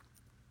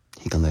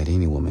 he can let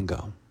any woman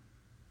go.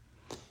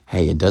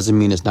 Hey, it doesn't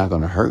mean it's not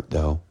going to hurt,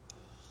 though.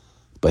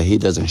 But he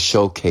doesn't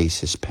showcase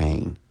his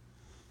pain.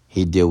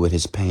 He deal with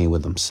his pain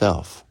with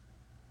himself.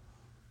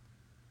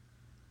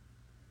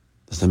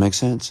 Does that make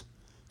sense?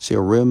 See, a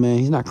real man,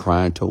 he's not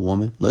crying to a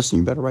woman. Listen,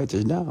 you better write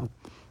this down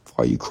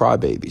for all you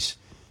crybabies.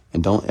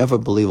 And don't ever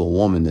believe a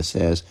woman that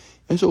says,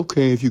 it's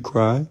okay if you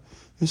cry.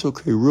 It's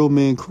okay. Real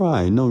men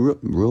cry. No,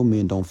 real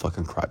men don't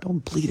fucking cry.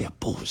 Don't believe that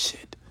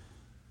bullshit.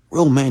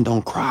 Real men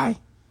don't cry.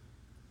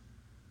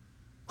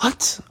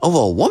 What? Over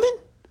a woman?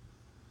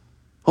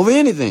 Over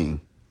anything.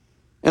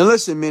 And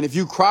listen, man, if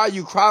you cry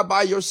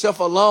by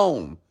yourself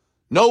alone.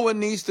 No one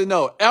needs to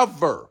know.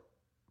 Ever.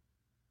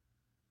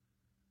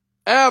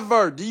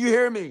 Ever. Do you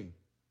hear me?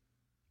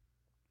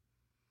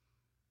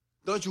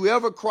 Don't you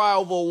ever cry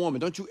over a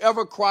woman. Don't you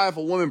ever cry if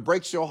a woman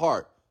breaks your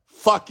heart.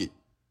 Fuck it.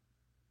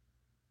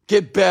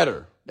 Get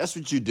better. That's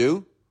what you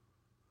do.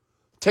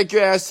 Take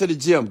your ass to the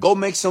gym. Go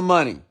make some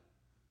money.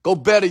 Go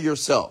better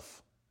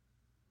yourself.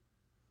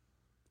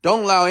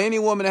 Don't allow any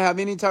woman to have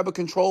any type of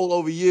control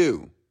over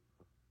you.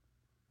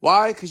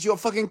 Why? Because you're a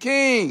fucking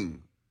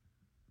king.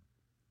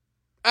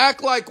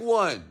 Act like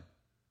one.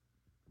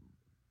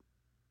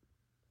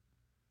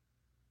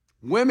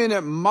 Women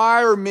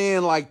admire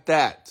men like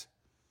that.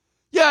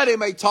 Yeah, they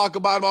may talk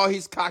about him, oh,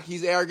 he's cocky,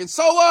 he's arrogant.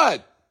 So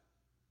what?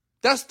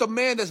 That's the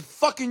man that's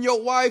fucking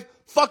your wife,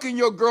 fucking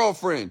your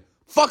girlfriend,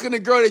 fucking the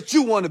girl that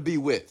you want to be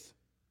with.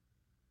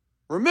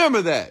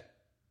 Remember that.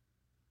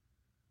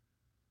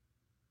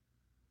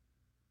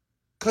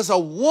 Because a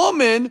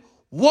woman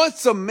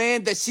wants a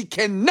man that she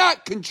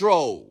cannot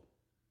control.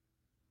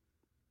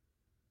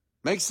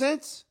 Make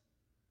sense?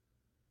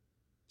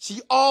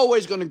 She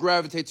always going to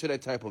gravitate to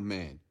that type of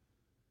man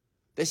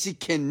that she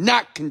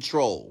cannot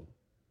control.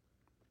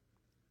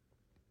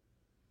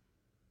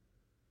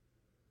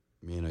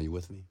 Men, are you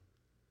with me?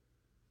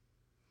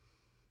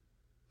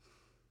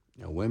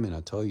 Now, women, I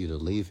told you to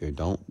leave here.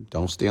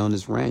 Don't stay on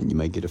this rant. You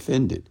may get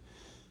offended.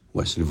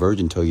 Wesley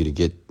Virgin told you to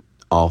get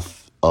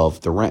off of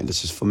the rant.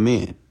 This is for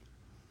men.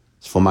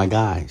 It's for my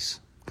guys,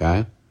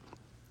 okay?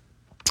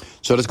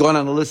 So let's go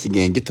down the list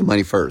again. Get the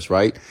money first,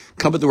 right?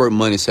 Come with the word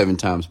money 7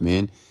 times,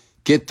 men.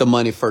 Get the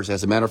money first.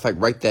 As a matter of fact,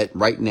 write that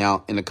right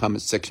now in the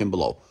comment section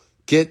below.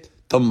 Get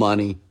the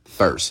money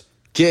first.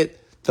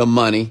 Get the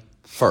money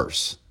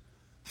first.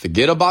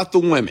 Forget about the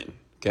women,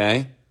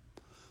 okay?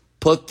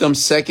 Put them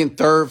 2nd,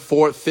 3rd,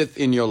 4th, 5th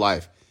in your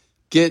life.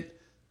 Get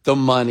the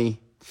money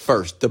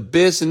first. The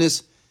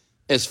business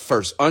is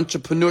first.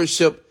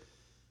 Entrepreneurship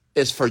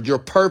is for your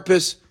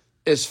purpose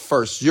is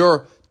first.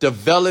 Your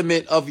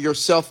development of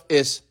yourself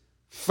is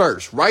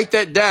first. Write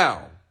that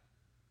down,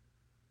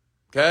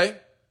 okay?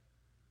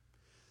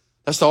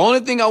 That's the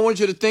only thing I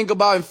want you to think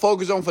about and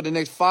focus on for the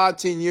next 5,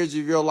 10 years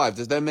of your life.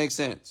 Does that make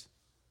sense?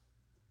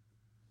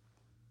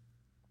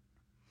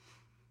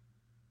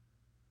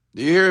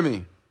 Do you hear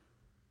me?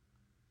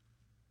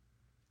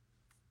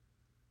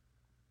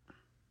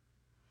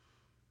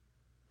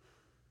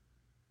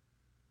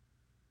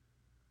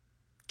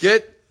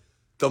 Get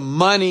the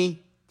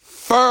money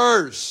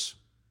first.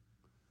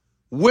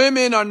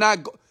 Women are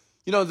not,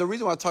 the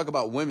reason why I talk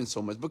about women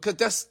so much, because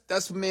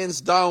that's men's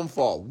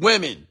downfall.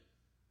 Women.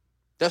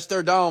 That's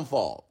their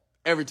downfall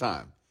every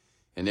time.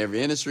 In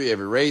every industry,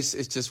 every race,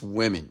 it's just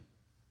women.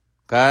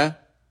 Okay?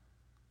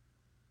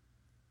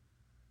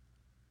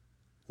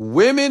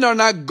 Women are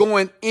not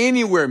going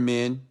anywhere,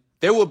 men.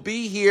 They will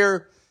be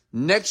here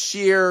next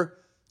year,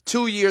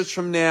 2 years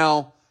from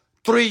now,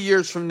 3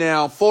 years from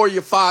now, 4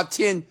 years, 5,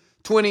 10,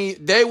 20.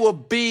 They will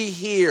be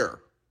here.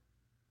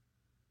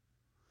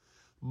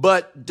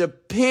 But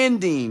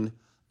depending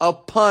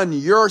upon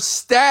your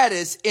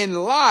status in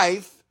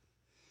life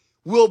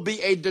will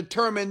be a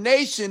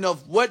determination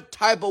of what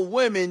type of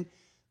women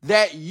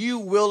that you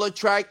will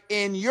attract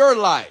in your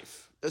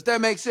life. Does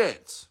that make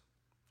sense?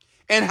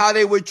 And how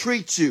they would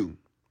treat you.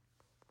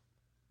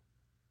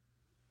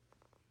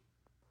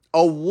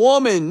 A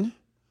woman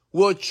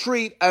will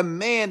treat a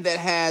man that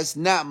has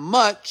not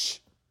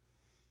much,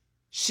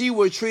 she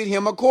will treat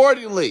him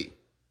accordingly.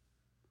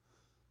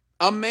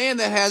 A man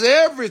that has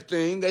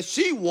everything that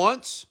she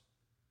wants,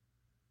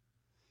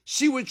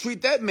 she would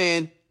treat that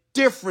man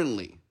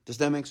differently. Does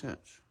that make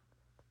sense?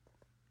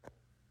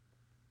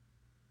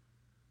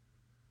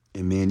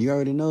 And man, you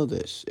already know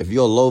this. If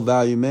you're a low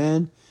value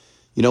man,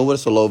 You know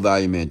what's a low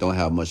value man? Don't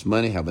have much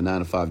money, have a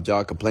 9-to-5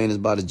 job, complaining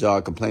about his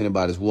job, complaining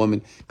about his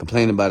woman,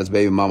 complaining about his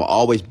baby mama,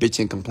 always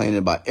bitching, complaining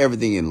about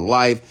everything in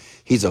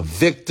life. He's a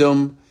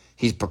victim.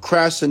 He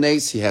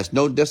procrastinates. He has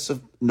no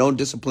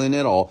discipline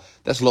at all.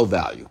 That's low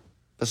value.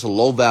 That's a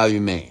low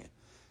value man.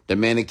 The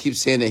man that keeps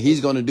saying that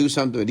he's going to do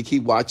something, and he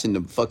keep watching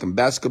the fucking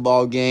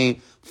basketball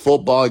game,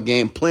 football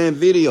game, playing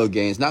video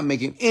games, not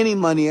making any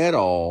money at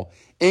all.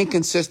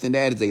 Inconsistent.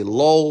 That is a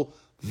low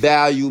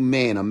value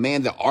man, a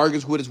man that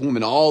argues with his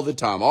woman all the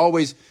time,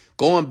 always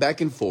going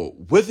back and forth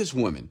with his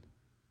woman,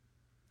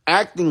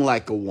 acting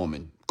like a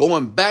woman,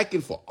 going back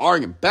and forth,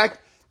 arguing back.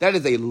 That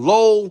is a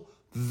low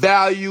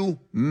value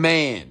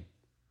man.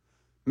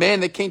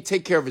 Man that can't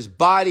take care of his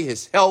body,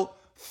 his health,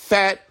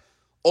 fat,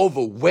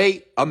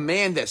 overweight, a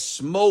man that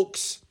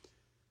smokes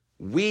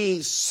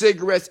weed,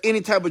 cigarettes,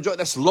 any type of drug.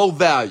 That's low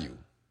value.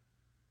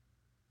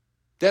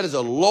 That is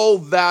a low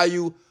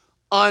value,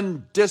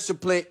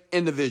 undisciplined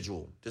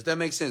individual. Does that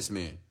make sense,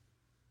 man?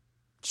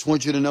 Just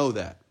want you to know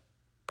that.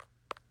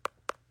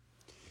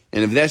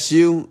 And if that's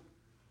you,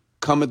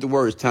 come at the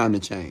word, it's time to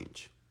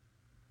change.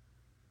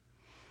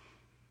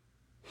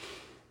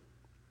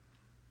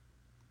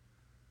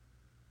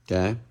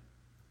 Okay?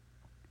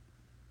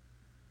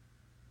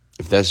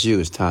 If that's you,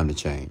 it's time to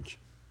change.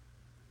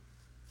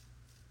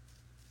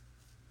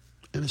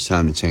 And it's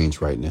time to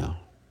change right now.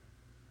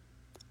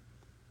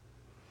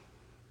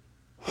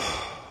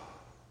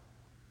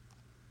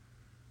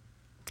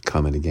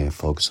 Comment again,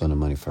 focus on the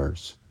money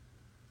first.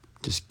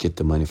 Just get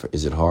the money first.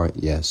 Is it hard?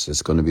 Yes,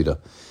 it's going to be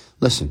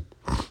listen,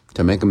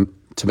 to make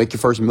your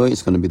first million,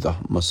 it's going to be the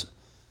most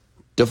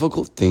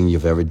difficult thing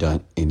you've ever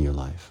done in your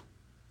life.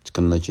 It's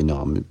going to let you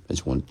know,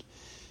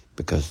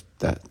 because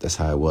that's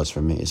how it was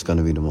for me. It's going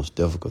to be the most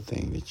difficult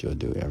thing that you'll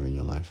do ever in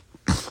your life.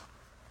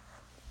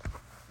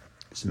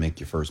 Is to make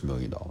your first $1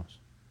 million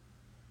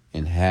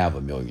and have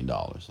 $1 million,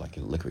 like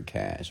in liquid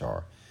cash,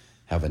 or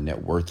have a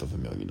net worth of $1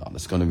 million.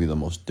 It's going to be the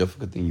most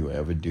difficult thing you'll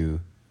ever do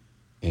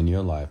in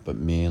your life. But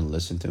men,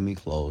 listen to me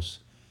close.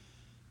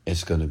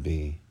 It's going to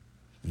be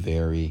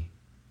very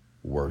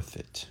worth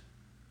it.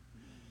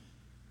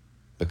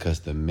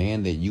 Because the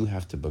man that you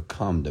have to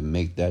become to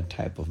make that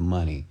type of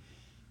money,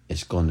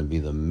 it's going to be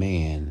the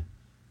man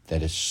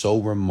that is so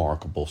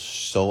remarkable,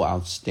 so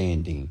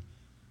outstanding.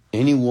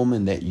 Any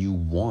woman that you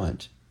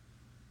want,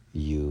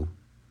 you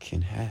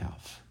can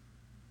have.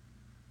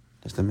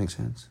 Does that make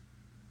sense?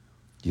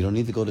 You don't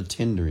need to go to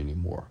Tinder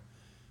anymore.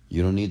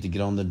 You don't need to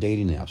get on the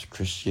dating apps,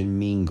 Christian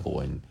Mingle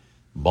and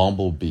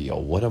Bumblebee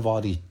or whatever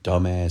all these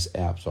dumbass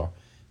apps are.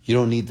 You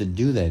don't need to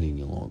do that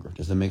any longer.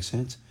 Does that make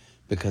sense?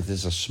 Because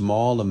there's a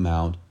small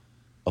amount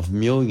of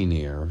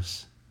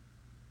millionaires,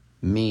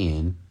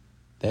 men,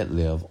 that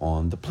live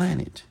on the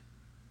planet.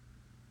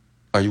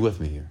 Are you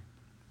with me here?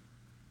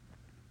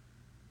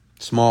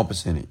 Small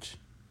percentage.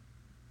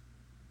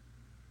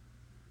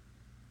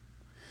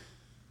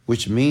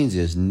 Which means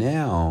is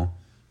now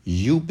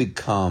you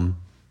become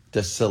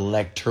the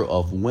selector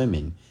of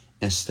women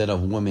instead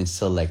of women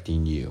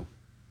selecting you.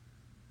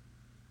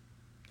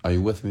 Are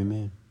you with me,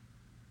 man?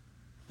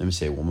 Let me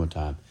say it one more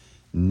time.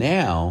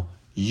 Now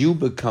you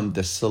become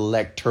the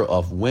selector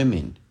of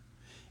women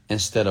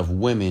instead of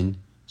women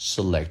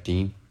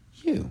selecting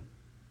you.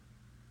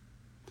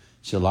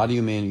 See, a lot of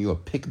you, man, you're a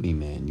pick-me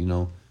man. You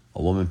know,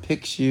 a woman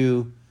picks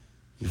you,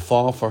 you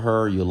fall for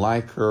her, you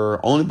like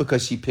her, only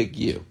because she picked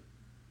you.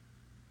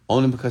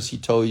 Only because she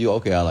told you,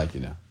 okay, I like you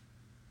now.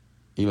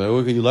 You're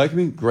like, okay, you like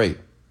me? Great.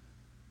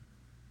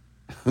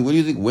 What do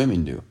you think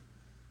women do?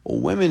 Well,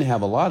 women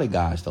have a lot of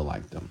guys that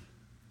like them.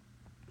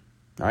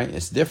 All right?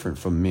 It's different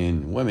from men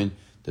and women,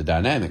 the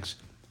dynamics.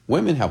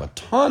 Women have a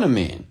ton of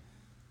men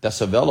that's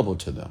available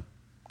to them.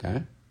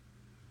 Okay?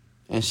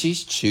 And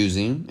she's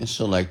choosing and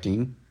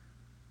selecting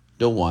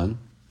the one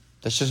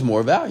that's just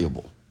more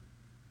valuable.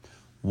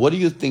 What do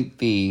you think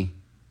the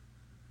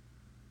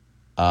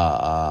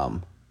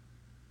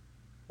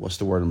what's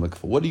the word I'm looking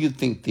for? What do you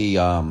think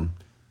the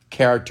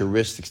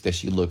characteristics that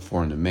she look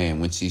for in a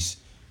man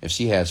if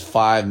she has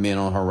 5 men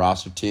on her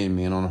roster, 10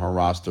 men on her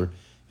roster?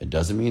 It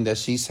doesn't mean that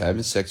she's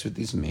having sex with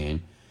these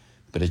men,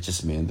 but it's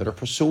just men that are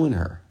pursuing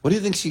her. What do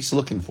you think she's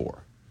looking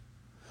for?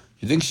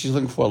 You think she's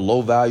looking for a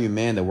low-value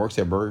man that works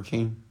at Burger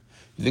King?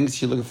 You think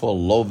she's looking for a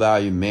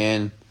low-value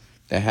man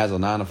that has a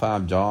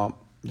 9-to-5 job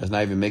that's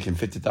not even making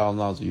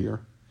 $50,000 a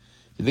year?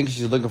 You think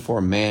she's looking for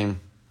a man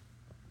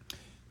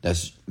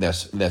that's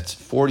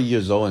 40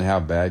 years old and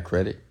have bad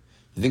credit?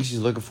 You think she's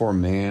looking for a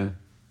man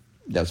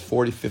that's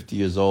 40, 50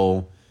 years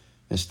old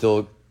and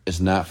still is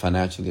not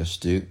financially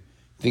astute? You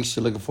think she's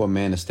looking for a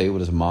man to stay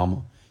with his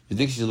mama? You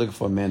think she's looking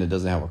for a man that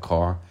doesn't have a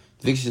car?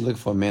 You think she's looking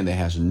for a man that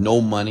has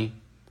no money,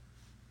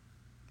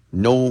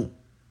 no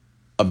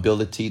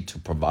ability to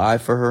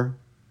provide for her?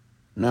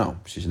 No,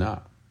 she's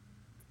not.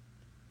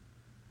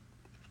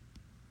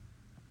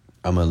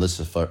 I'm going to list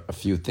a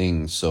few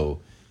things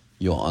so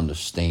you'll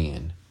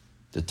understand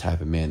the type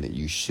of man that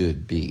you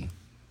should be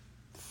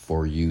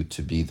for you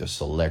to be the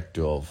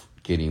selector of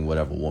getting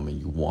whatever woman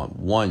you want.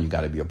 One, you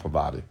got to be a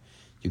provider.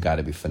 You got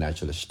to be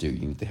financially astute.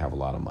 You need to have a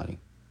lot of money.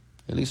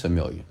 At least 1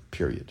 million,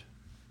 period.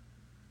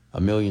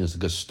 1 million is a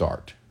good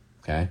start,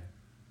 okay?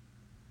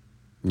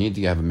 You need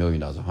to have $1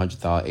 million, $100,000,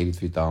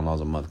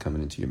 $83,000 a month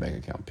coming into your bank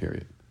account,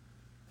 period.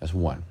 That's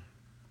one.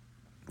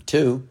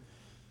 Two,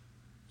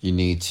 you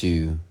need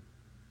to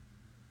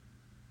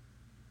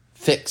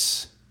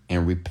fix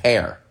and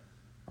repair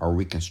or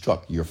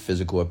reconstruct your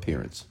physical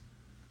appearance.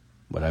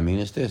 What I mean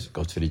is this: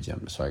 go to the gym.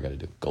 That's all I got to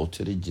do. Go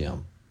to the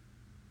gym.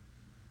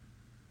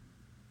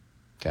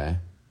 Okay?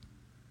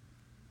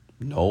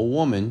 No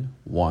woman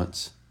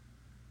wants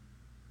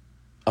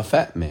a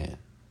fat man.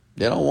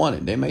 They don't want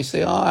it. They may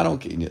say, oh, I don't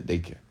care. They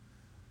care.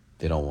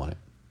 They don't want it.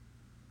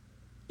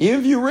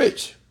 Even if you're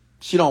rich,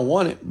 she don't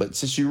want it. But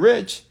since you're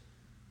rich,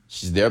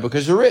 she's there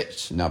because you're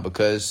rich, not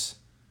because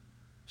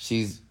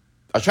she's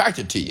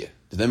attracted to you.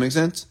 Does that make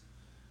sense?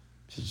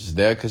 She's just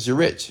there because you're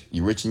rich.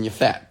 You're rich and you're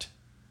fat.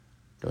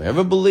 Don't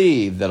ever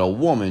believe that a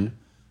woman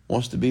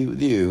wants to be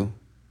with you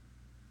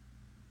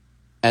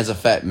as a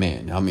fat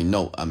man.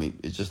 No.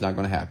 It's just not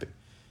going to happen.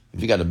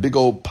 If you got a big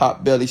old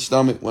pot belly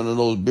stomach, one of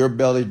those beer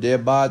belly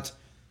dead bods,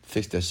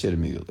 fix that shit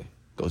immediately.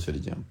 Go to the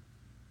gym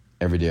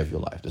every day of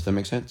your life. Does that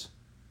make sense?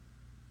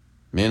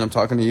 Man, I'm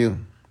talking to you.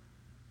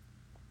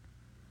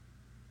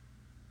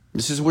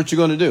 This is what you're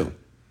going to do.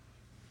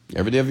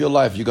 Every day of your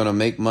life, you're going to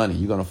make money.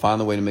 You're going to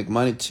find a way to make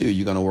money. Two,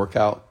 you're going to work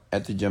out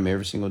at the gym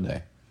every single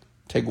day.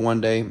 Take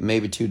 1 day,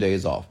 maybe 2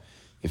 days off.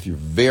 If you're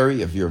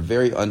a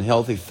very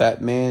unhealthy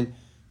fat man,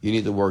 you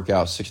need to work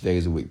out 6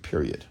 days a week,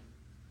 period.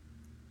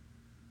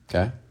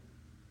 Okay?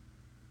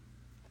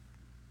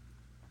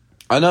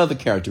 Another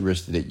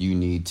characteristic that you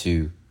need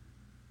to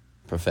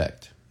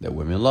perfect that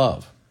women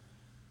love.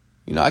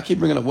 I keep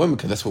bringing up women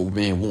because that's what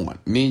men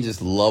want. Men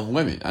just love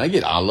women. I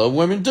love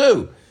women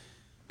too.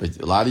 But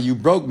a lot of you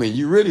broke men,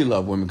 you really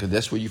love women because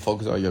that's where you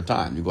focus all your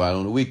time. You go out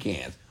on the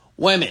weekends.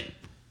 Women.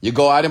 You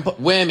go out and put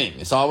women.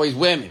 It's always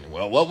women.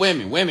 Well, what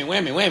women? Women.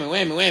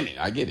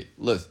 I get it.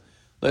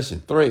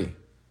 Listen. 3,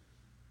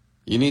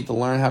 you need to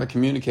learn how to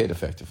communicate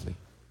effectively.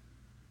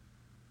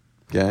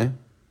 Okay?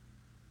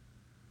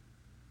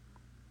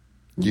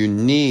 You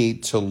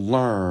need to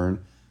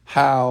learn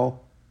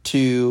how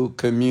to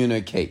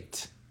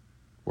communicate.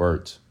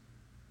 Words.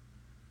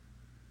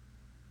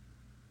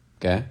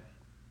 Okay?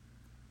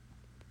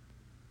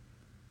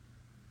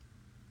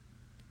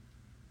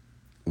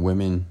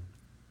 Women,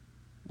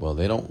 well,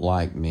 they don't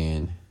like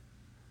men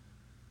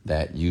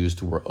that use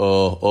the word,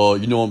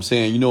 you know what I'm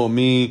saying? You know what I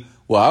mean?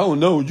 Well, I don't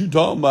know what you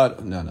talking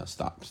about. No,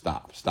 stop.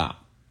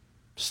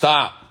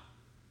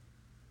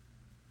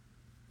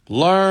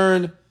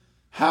 Learn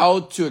how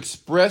to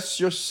express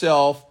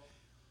yourself.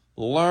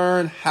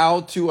 Learn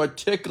how to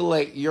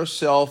articulate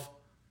yourself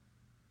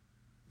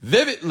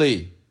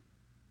vividly.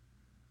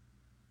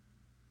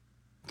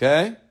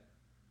 Okay?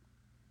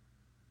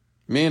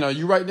 Men, are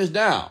you writing this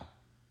down?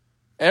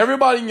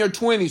 Everybody in your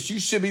 20s, you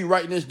should be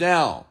writing this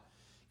down.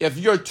 If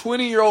you're a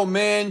 20-year-old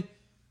man,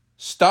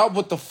 stop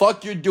what the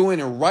fuck you're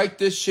doing and write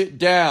this shit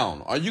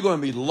down. Are you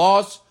going to be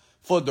lost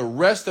for the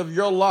rest of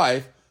your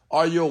life,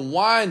 or you'll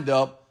wind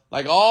up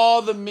like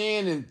all the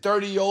men and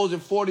 30-year-olds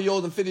and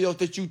 40-year-olds and 50-year-olds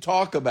that you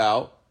talk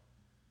about?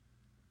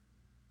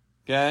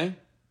 Okay?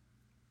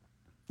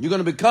 You're going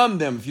to become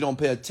them if you don't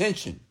pay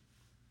attention.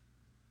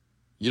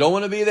 You don't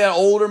want to be that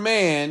older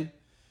man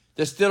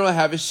that still don't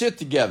have his shit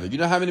together. You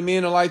know how many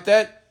men are like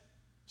that?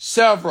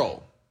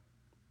 Several.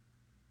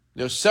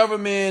 There's several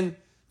men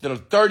that are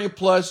 30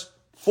 plus,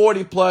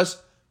 40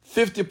 plus,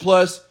 50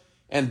 plus,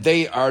 and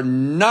they are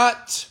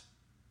not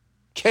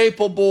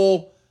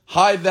capable,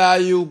 high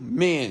value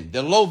men.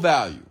 They're low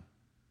value.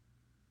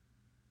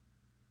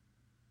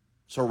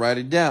 So write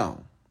it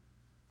down.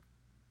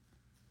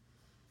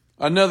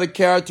 Another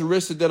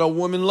characteristic that a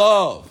woman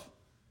loves.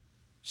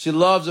 She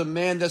loves a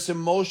man that's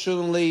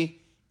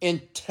emotionally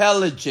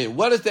intelligent.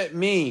 What does that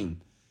mean?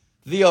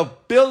 The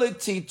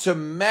ability to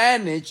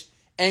manage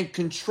and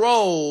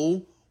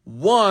control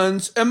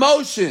one's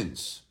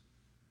emotions.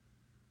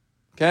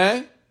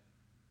 Okay?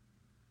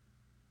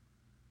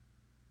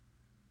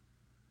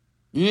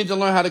 You need to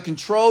learn how to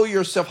control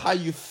yourself, how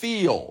you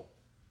feel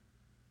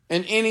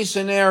in any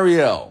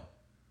scenario.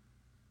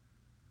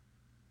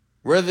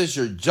 Whether it's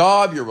your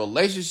job, your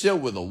relationship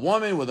with a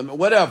woman,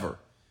 whatever.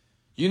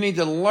 You need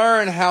to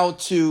learn how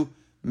to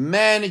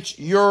manage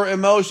your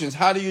emotions.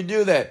 How do you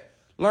do that?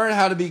 Learn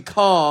how to be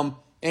calm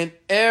in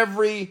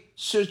every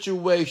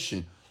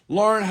situation.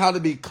 Learn how to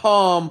be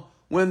calm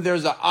when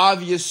there's an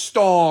obvious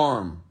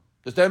storm.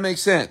 Does that make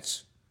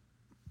sense?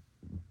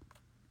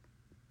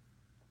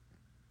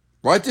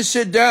 Write this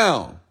shit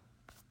down.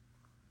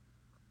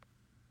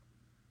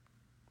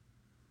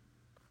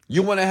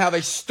 You want to have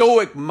a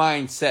stoic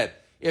mindset.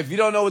 If you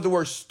don't know what the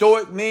word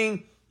stoic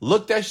means,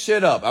 look that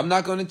shit up. I'm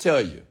not going to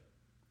tell you.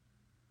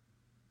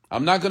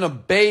 I'm not going to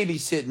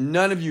babysit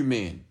none of you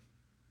men.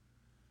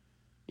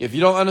 If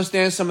you don't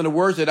understand some of the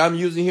words that I'm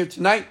using here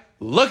tonight,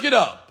 look it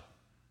up.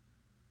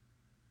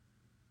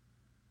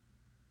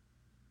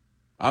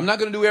 I'm not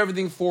going to do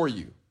everything for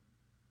you.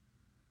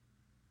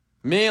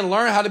 Men,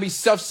 learn how to be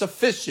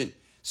self-sufficient,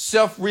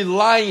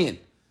 self-reliant.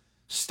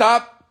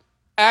 Stop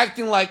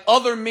acting like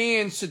other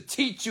men should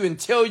teach you and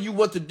tell you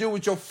what to do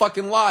with your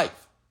fucking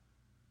life.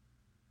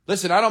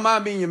 Listen, I don't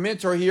mind being your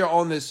mentor here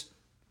on this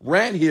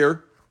rant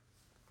here,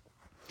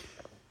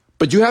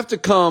 but you have to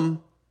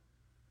come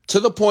to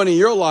the point in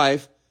your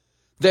life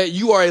that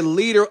you are a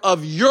leader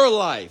of your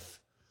life,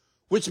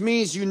 which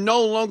means you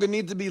no longer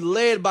need to be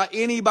led by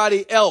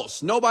anybody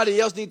else. Nobody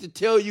else needs to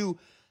tell you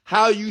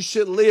how you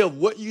should live,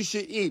 what you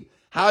should eat,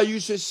 how you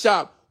should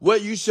shop,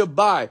 what you should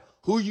buy,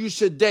 who you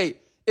should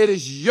date. It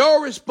is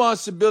your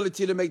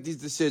responsibility to make these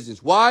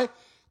decisions. Why?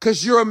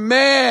 Because you're a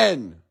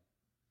man.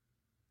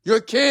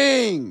 You're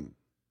king.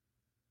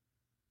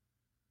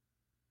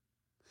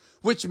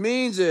 Which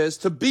means is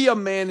to be a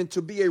man and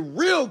to be a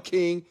real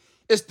king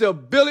is the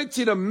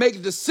ability to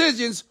make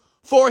decisions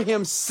for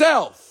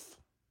himself.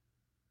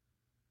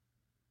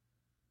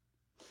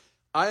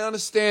 I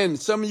understand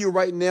some of you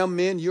right now,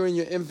 men, you're in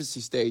your infancy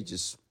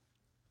stages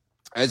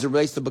as it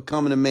relates to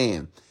becoming a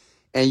man.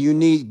 And you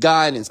need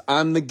guidance.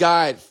 I'm the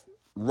guide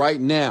right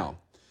now.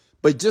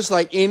 But just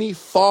like any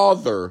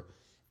father,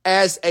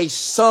 as a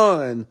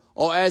son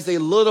or as a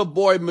little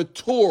boy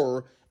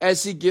mature,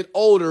 as he get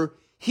older,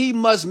 he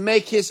must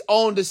make his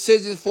own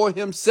decisions for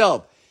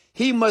himself.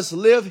 He must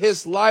live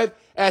his life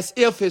as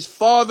if his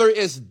father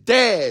is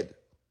dead.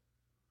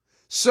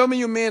 Some of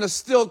you men are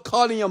still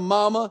calling your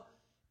mama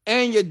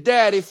and your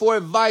daddy for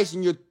advice,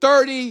 and you're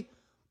 30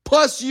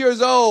 plus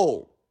years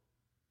old.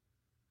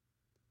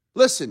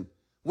 Listen,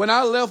 when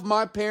I left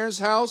my parents'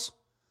 house,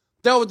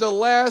 that was the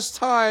last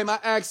time I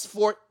asked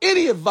for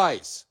any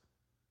advice.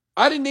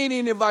 I didn't need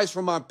any advice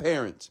from my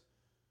parents.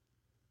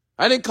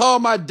 I didn't call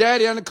my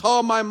daddy. I didn't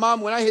call my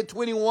mom. When I hit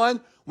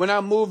 21, when I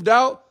moved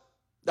out,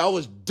 I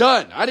was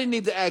done. I didn't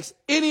need to ask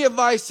any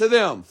advice to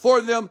them, for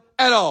them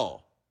at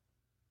all.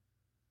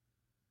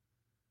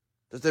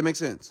 Does that make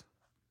sense?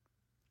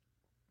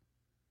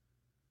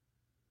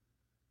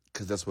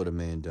 Because that's what a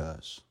man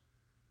does.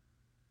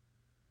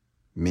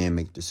 Men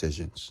make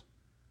decisions.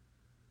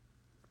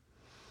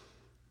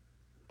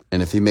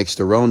 And if he makes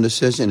the wrong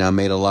decision, I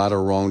made a lot of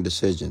wrong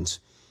decisions,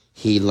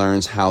 he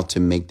learns how to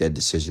make that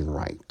decision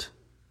right.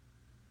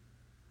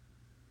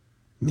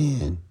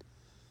 Men,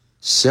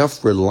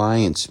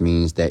 self-reliance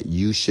means that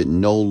you should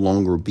no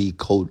longer be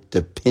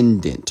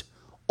codependent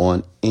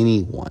on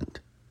anyone,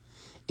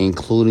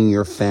 including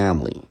your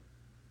family,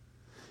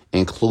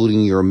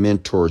 including your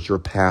mentors, your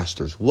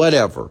pastors,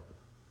 whatever,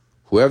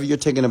 whoever you're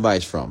taking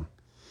advice from.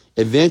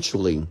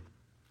 Eventually,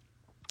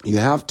 you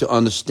have to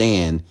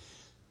understand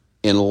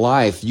in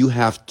life, you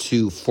have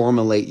to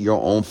formulate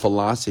your own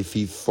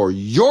philosophy for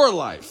your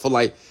life,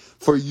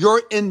 for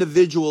your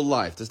individual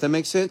life. Does that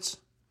make sense?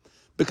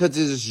 Because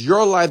it is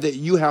your life that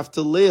you have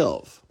to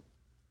live.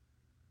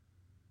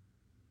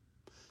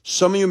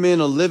 Some of you men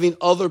are living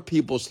other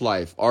people's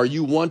life, or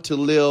you want to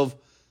live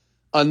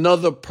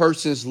another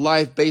person's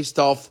life based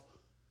off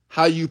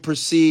how you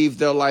perceive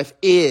their life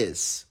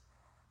is.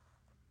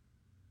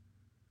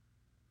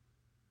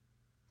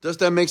 Does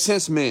that make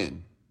sense,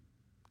 men?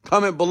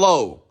 Comment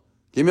below.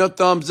 Give me a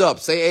thumbs up.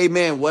 Say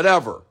amen,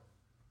 whatever.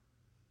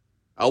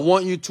 I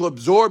want you to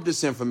absorb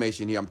this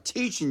information here. I'm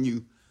teaching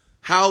you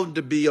how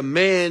to be a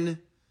man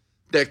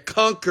that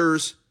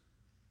conquers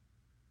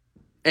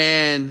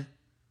and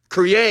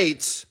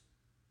creates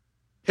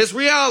his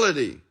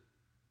reality.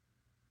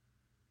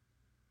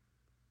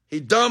 He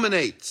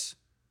dominates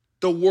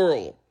the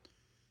world.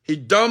 He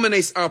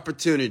dominates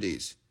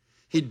opportunities.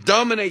 He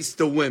dominates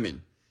the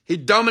women. He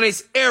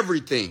dominates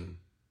everything.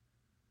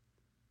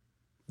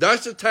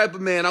 That's the type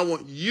of man I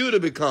want you to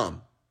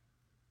become.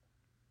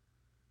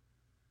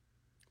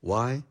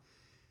 Why?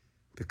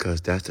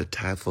 Because that's the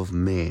type of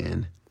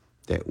man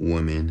that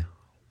women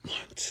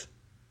want.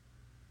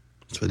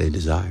 That's what they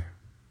desire.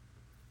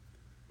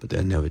 But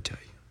they'll never tell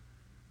you.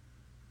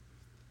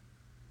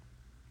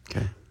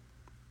 Okay?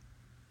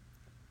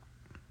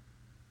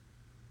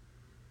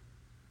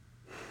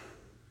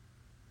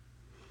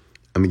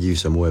 I'm going to give you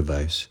some more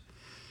advice.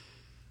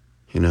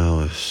 You know,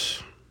 I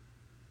was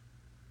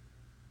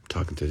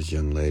talking to this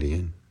young lady,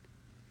 and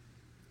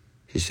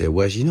she said,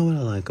 Wes, you know what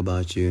I like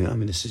about you? I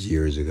mean, this is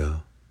years ago.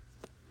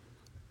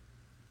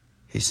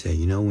 He said,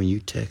 you know, when you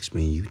text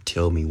me, you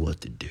tell me what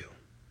to do.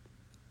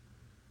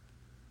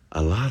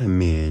 A lot of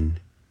men,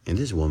 and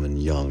this woman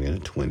young, in her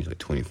 20s, like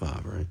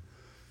 25, right?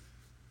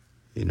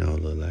 You know, a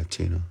little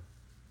Latino.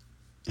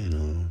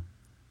 And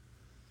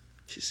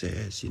she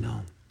says, you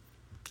know,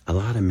 a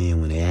lot of men,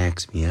 when they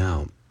ask me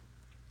out,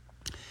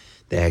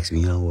 they ask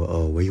me, you know,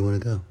 oh, where you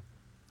want to go?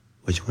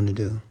 What you want to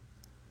do?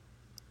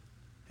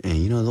 And,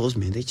 you know, those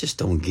men, they just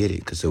don't get it.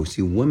 Because,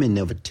 see, women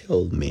never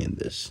tell men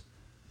this.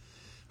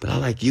 But I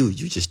like you.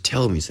 You just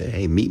tell me, say,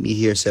 hey, meet me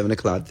here 7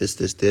 o'clock, this,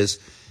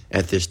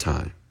 at this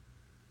time.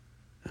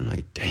 I'm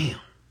like, damn.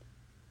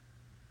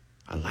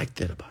 I like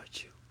that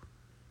about you.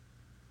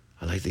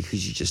 I like that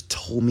because you just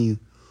told me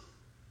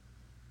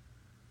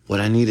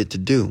what I needed to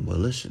do. Well,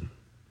 listen,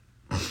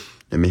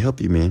 let me help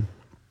you, man.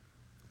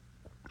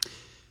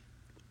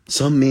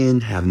 Some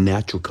men have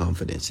natural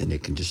confidence and they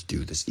can just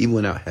do this, even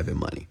without having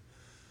money.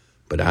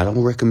 But I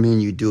don't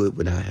recommend you do it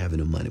without having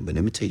the money. But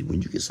let me tell you,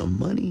 when you get some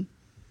money,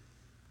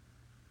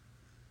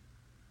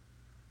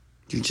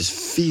 you just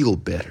feel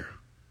better.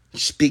 You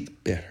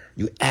speak better.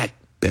 You act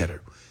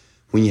better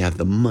when you have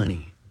the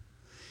money.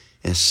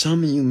 And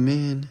some of you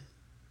men,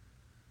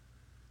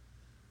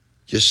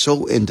 you're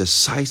so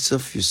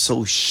indecisive. You're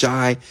so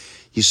shy.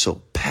 You're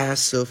so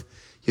passive.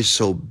 You're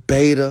so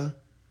beta.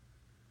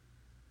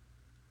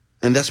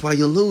 And that's why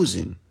you're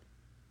losing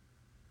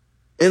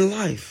in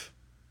life.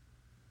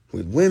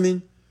 With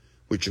women,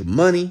 with your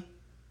money,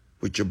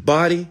 with your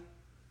body,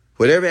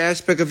 with every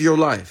aspect of your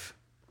life.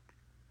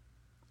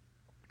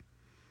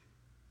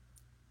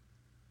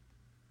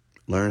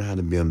 Learn how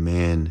to be a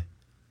man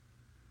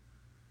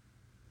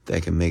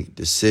that can make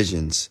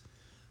decisions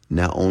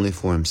not only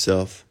for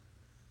himself,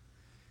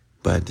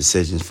 but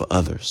decisions for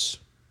others.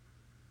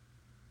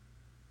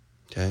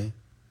 Okay?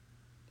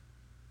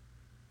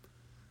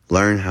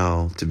 Learn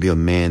how to be a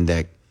man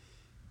that,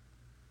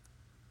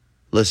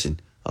 listen,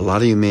 a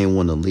lot of you men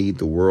want to lead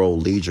the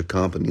world, lead your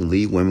company,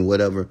 lead women,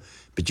 whatever,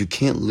 but you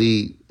can't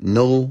lead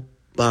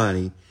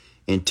nobody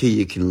until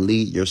you can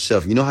lead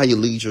yourself. You know how you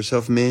lead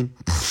yourself, man?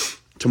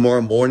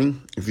 Tomorrow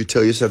morning, if you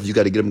tell yourself you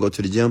got to get up and go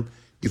to the gym,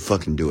 you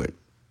fucking do it.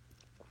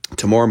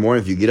 Tomorrow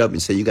morning, if you get up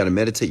and say you got to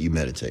meditate, you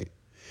meditate.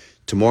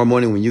 Tomorrow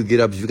morning, when you get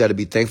up, if you got to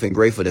be thankful and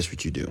grateful, that's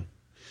what you do.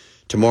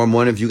 Tomorrow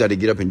morning, if you got to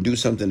get up and do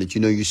something that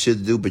you know you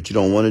should do, but you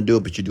don't want to do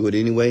it, but you do it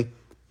anyway,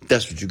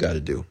 that's what you got to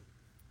do.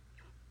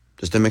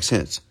 Does that make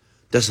sense?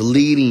 That's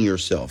leading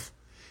yourself.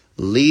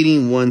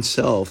 Leading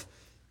oneself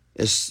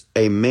is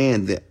a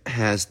man that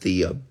has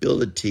the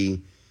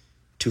ability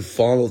to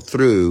follow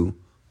through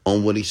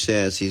on what he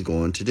says he's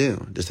going to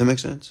do. Does that make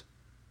sense?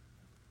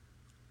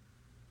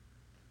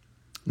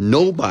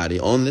 Nobody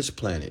on this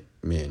planet,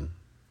 men,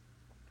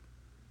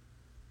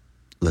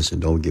 listen,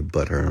 don't get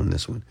butthurt on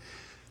this one.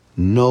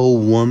 No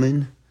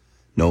woman,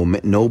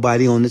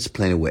 nobody on this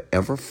planet will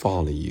ever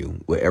follow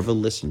you, will ever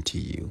listen to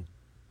you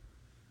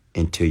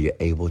until you're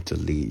able to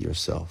lead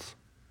yourself.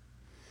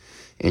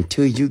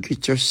 Until you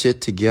get your shit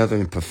together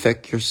and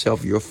perfect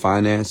yourself, your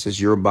finances,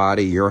 your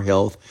body, your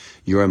health,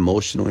 your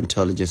emotional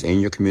intelligence, and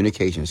your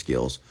communication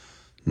skills,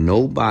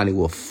 nobody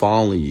will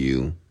follow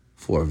you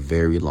for a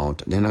very long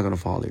time. They're not going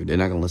to follow you. They're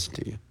not going to listen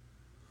to you.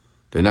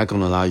 They're not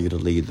going to allow you to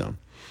lead them.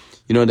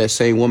 You know, that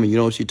same woman, you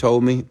know what she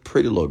told me?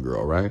 Pretty little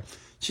girl, right?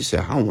 She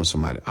said, I want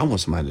somebody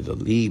to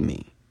lead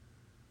me.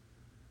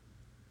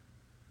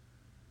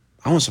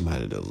 I want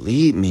somebody to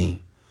lead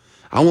me.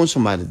 I want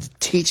somebody to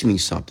teach me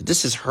something.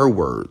 This is her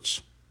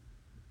words.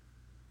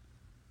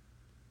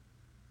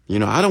 You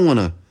know, I don't want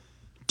to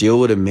deal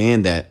with a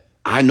man that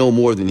I know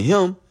more than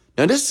him.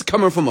 Now, this is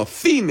coming from a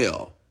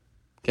female,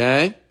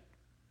 okay?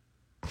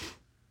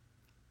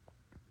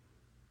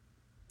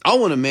 I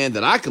want a man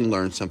that I can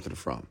learn something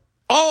from.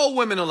 All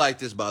women are like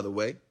this, by the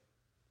way.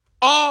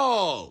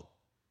 All.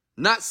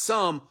 Not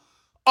some.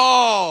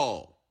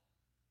 All.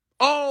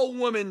 All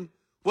women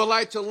would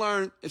like to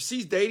learn. If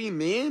she's dating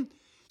men,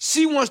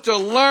 she wants to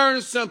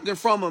learn something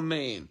from a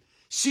man.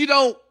 She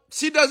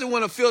doesn't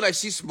want to feel like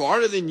she's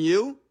smarter than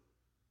you.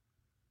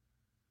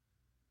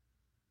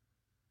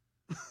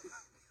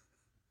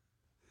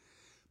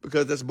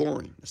 Because that's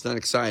boring. It's not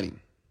exciting.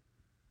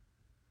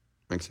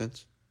 Make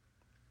sense?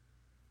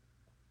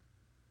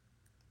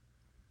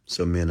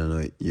 So, man, I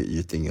know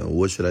you're thinking,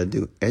 what should I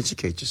do?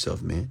 Educate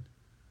yourself, man.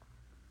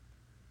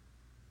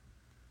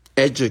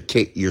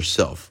 Educate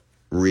yourself.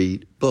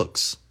 Read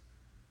books.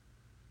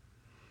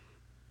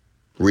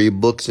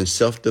 Read books in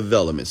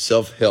self-development,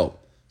 self-help,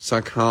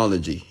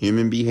 psychology,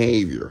 human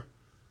behavior.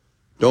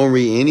 Don't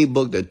read any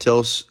book that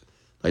tells,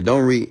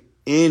 don't read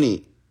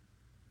any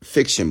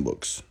fiction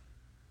books.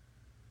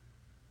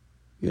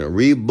 You know,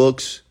 read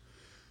books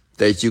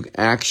that you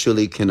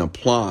actually can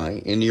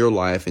apply in your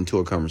life into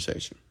a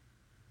conversation.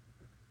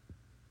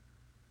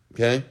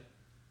 Okay?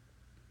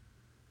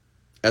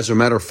 As a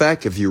matter of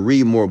fact, if you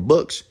read more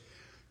books,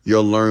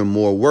 you'll learn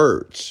more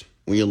words.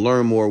 When you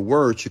learn more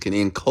words, you can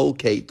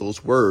inculcate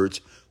those words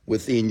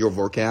within your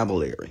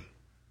vocabulary.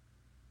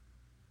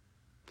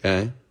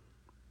 Okay?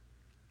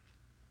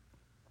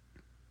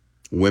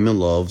 Women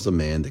loves a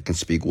man that can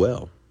speak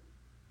well.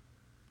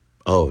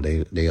 Oh,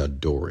 they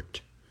adore it.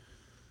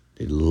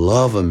 They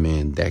love a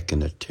man that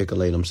can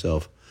articulate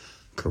himself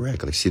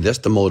correctly. See, that's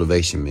the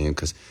motivation, man,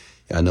 because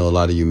I know a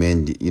lot of you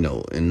men, you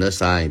know,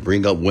 unless I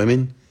bring up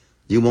women,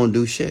 you won't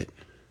do shit.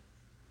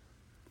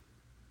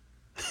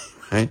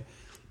 Right?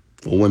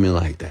 For women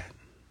like that.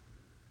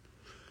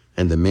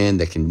 And the man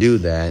that can do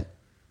that,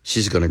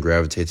 she's going to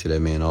gravitate to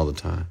that man all the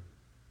time.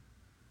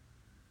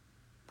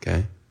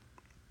 Okay?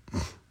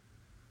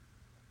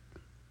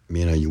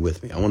 Man, are you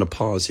with me? I want to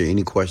pause here.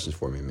 Any questions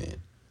for me,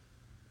 man?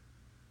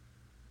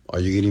 Are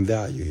you getting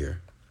value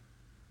here?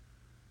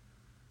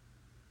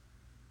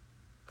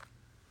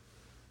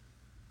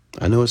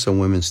 I know some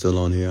women still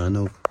on here. I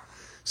know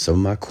some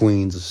of my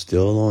queens are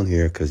still on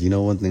here because you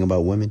know one thing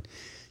about women?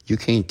 You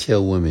can't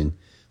tell women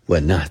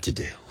what not to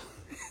do.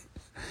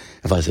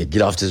 If I say,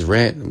 get off this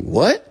rant,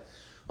 what?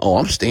 Oh,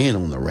 I'm staying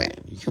on the rant.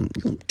 You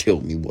can tell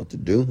me what to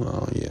do.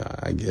 Oh, yeah,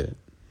 I get it.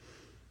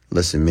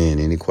 Listen, man,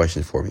 any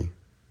questions for me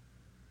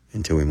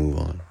until we move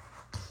on?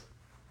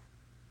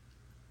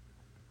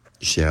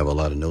 You should have a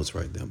lot of notes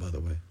right there, by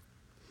the way.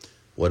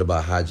 What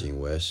about hygiene,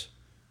 Wes?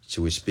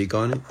 Should we speak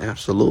on it?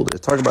 Absolutely.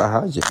 Let's talk about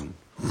hygiene.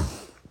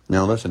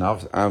 Now, listen,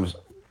 I've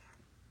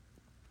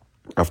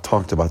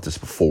talked about this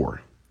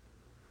before,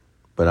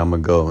 but I'm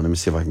going to go. Let me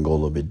see if I can go a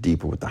little bit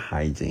deeper with the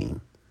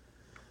hygiene.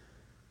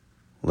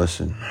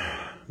 Listen,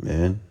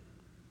 man.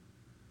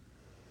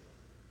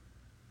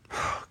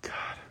 Oh,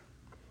 God.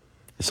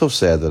 It's so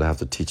sad that I have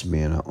to teach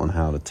men on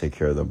how to take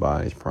care of their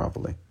bodies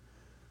properly.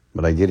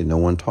 But I get it. No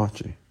one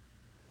taught you.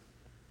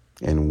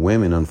 And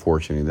women,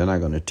 unfortunately, they're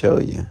not going to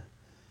tell you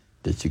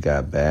that you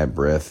got bad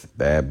breath,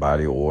 bad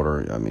body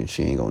odor. I mean,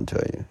 she ain't going to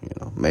tell you, you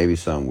know. Maybe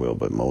some will,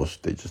 but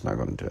most, they just not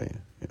going to tell you.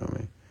 You know what I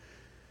mean?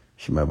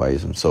 She might buy you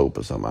some soap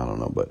or something. I don't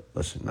know. But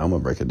listen, I'm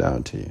going to break it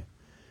down to you.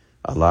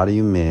 A lot of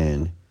you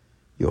men,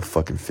 you're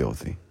fucking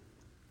filthy.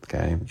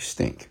 Okay? You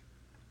stink.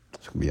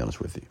 Just going to be honest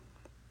with you.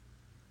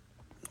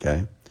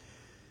 Okay?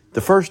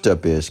 The first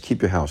step is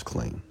keep your house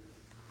clean.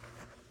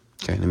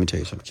 Okay? Let me tell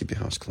you something. Keep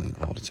your house clean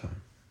all the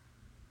time.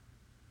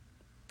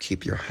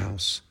 Keep your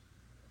house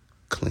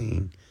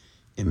clean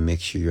and make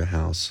sure your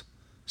house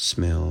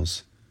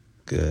smells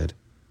good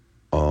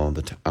all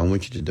the time. I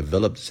want you to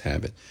develop this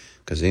habit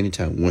because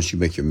anytime, once you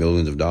make your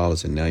millions of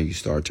dollars and now you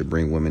start to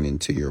bring women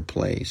into your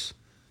place,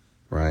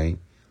 right?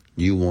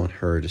 You want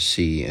her to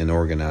see an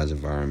organized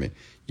environment.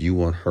 You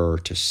want her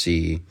to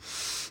see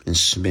and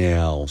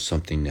smell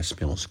something that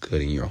smells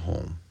good in your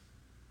home,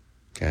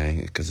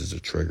 okay? Because it's a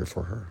trigger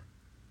for her.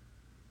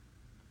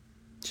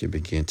 She'll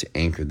begin to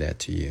anchor that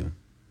to you.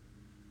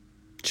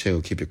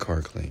 Chill, keep your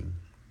car clean.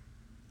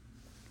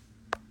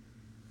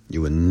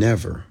 You would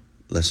never,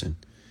 listen,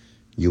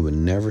 you would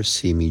never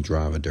see me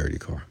drive a dirty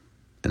car.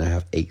 And I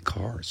have 8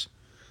 cars.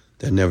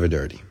 They're never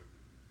dirty.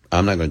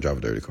 I'm not going to drive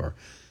a dirty car.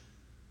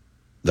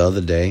 The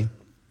other day,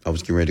 I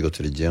was getting ready to go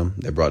to the gym.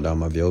 They brought down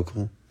my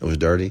vehicle. It was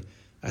dirty.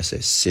 I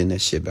said, send that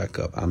shit back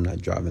up. I'm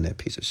not driving that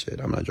piece of shit.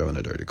 I'm not driving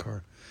a dirty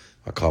car.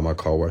 I called my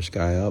car wash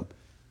guy up.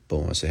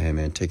 Boom. I said, hey,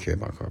 man, take care of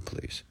my car,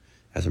 please.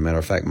 As a matter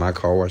of fact, my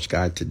car wash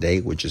guy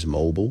today, which is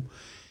mobile,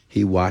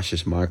 he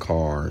washes my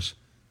cars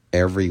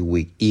every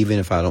week, even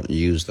if I don't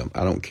use them.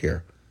 I don't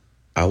care.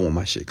 I want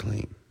my shit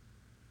clean.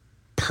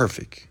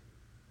 Perfect.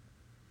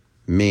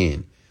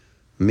 Man,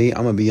 me,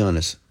 I'm going to be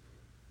honest.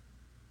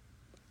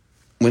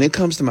 When it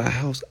comes to my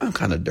house, I'm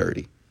kind of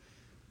dirty.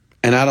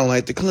 And I don't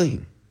like to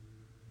clean.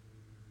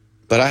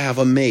 But I have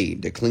a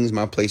maid that cleans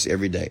my place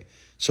every day.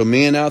 So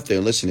men out there,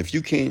 listen, if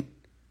you can't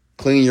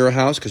clean your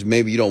house because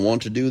maybe you don't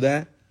want to do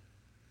that,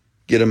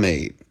 get a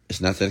maid.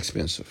 It's not that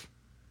expensive.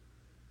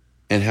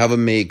 And have a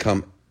maid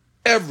come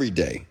every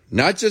day,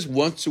 not just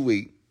once a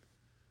week,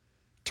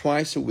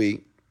 twice a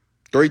week,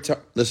 3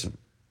 times. Listen,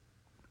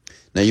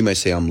 now you may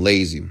say I'm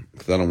lazy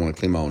because I don't want to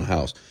clean my own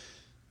house.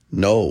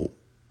 No,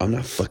 I'm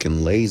not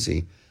fucking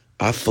lazy.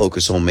 I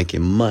focus on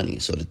making money.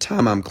 So the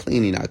time I'm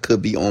cleaning, I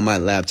could be on my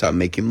laptop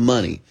making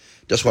money.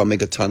 That's why I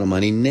make a ton of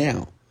money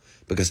now.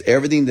 Because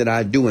everything that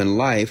I do in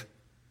life,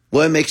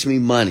 well, it makes me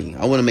money.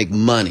 I want to make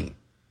money.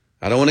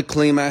 I don't want to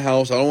clean my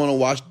house. I don't want to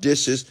wash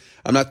dishes.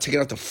 I'm not taking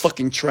out the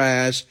fucking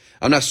trash.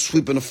 I'm not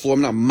sweeping the floor.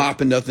 I'm not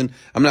mopping nothing.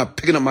 I'm not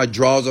picking up my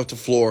drawers off the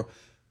floor.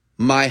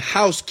 My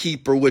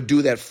housekeeper would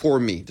do that for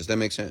me. Does that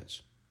make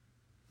sense?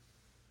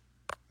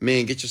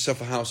 Man, get yourself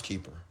a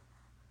housekeeper.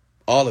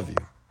 All of you.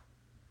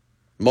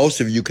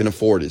 Most of you can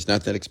afford it. It's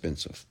not that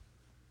expensive.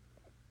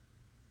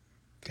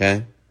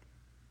 Okay?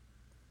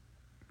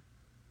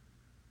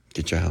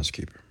 Get your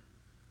housekeeper.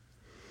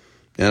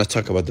 Now let's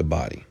talk about the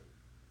body.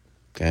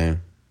 Okay?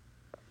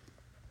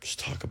 Let's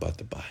talk about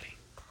the body.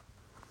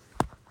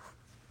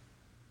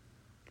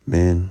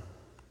 Man.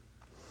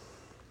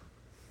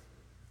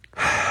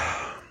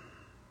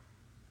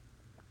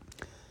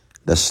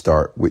 Let's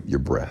start with your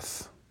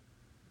breath.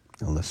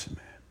 Now listen,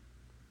 man.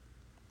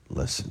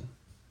 Listen.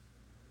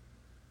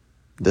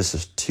 This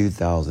is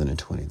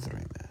 2023,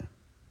 man.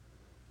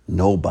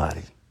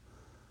 Nobody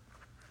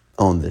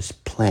on this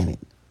planet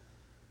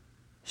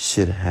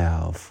should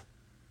have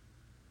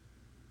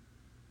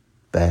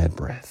bad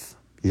breath.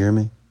 You hear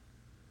me?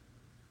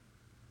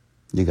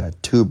 You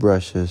got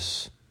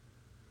toothbrushes.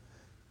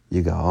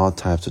 You got all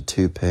types of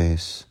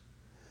toothpaste.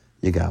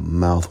 You got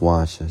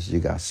mouthwashes. You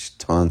got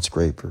tongue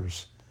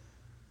scrapers.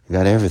 You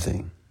got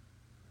everything.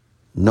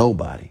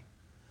 Nobody,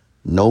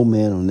 no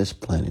man on this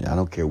planet, I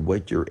don't care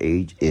what your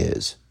age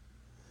is,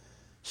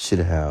 should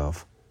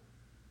have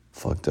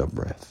fucked up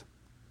breath.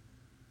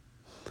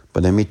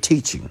 But let me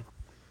teach you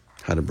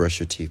how to brush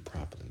your teeth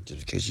properly,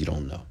 just in case you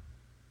don't know.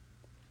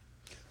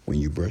 When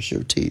you brush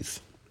your teeth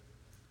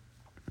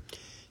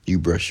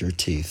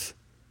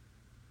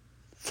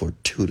for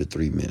 2 to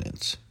 3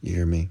 minutes. You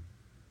hear me?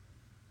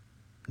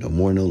 No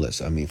more, no less.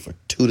 I mean, for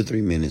 2 to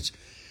 3 minutes,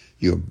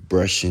 you're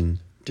brushing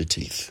the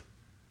teeth.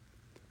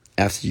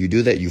 After you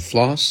do that, you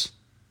floss,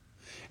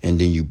 and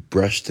then you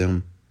brush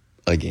them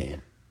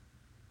again.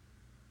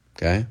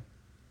 Okay?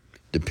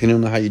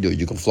 Depending on how you do it.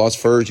 You can floss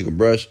first, you can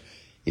brush.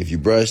 If you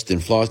brush, then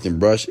floss, then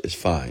brush, it's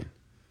fine.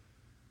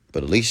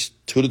 But at least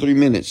 2 to 3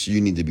 minutes,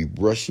 you need to be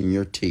brushing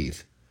your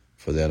teeth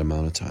for that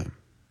amount of time.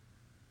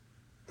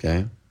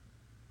 Okay?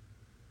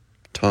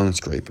 Tongue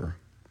scraper.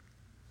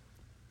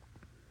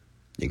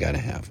 You got to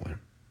have one.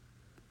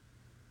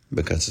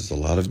 Because there's a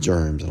lot of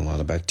germs and a lot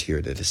of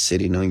bacteria that is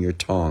sitting on your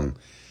tongue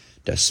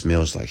that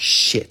smells like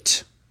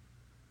shit.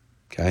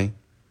 Okay?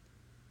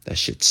 That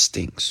shit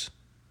stinks.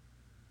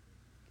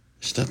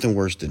 There's nothing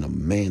worse than a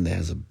man that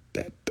has a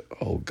bad,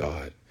 oh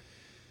God.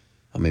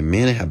 I mean,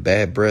 men that have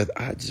bad breath,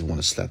 I just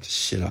want to slap the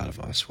shit out of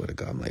them. I swear to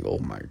God. I'm like, oh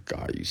my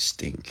God, you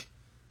stink.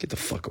 Get the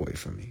fuck away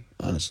from me.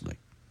 Honestly.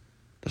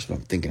 That's what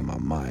I'm thinking in my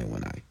mind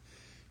when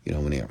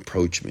when they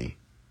approach me.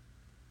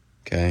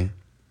 Okay?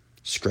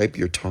 Scrape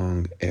your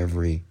tongue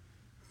every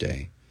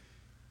day.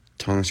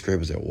 Tongue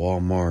scrapers at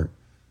Walmart,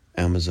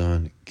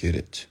 Amazon, get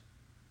it.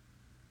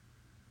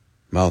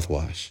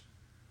 Mouthwash.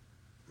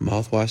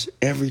 Mouthwash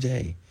every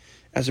day.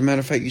 As a matter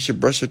of fact, you should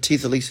brush your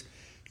teeth at least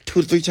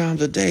 2 to 3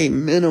 times a day,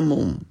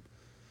 minimum.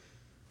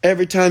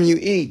 Every time you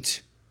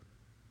eat.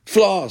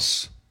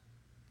 Floss.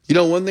 You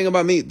know, one thing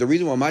about me, the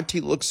reason why my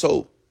teeth look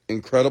so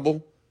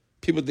incredible,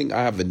 people think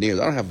I have veneers.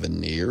 I don't have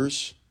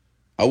veneers.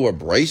 I wear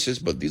braces,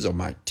 but these are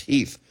my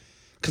teeth.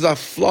 Because I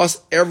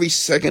floss every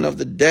second of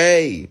the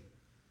day.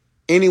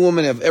 Any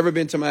woman that have ever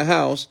been to my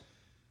house,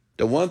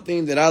 the one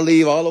thing that I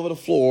leave all over the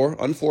floor,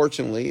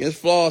 unfortunately, is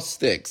floss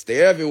sticks.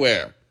 They're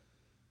everywhere.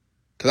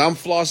 Because I'm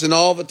flossing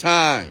all the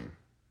time.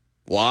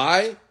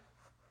 Why?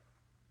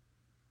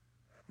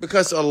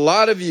 Because a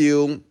lot of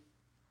you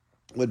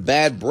with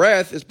bad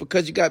breath is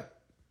because you got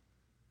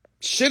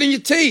shit in your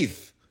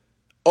teeth.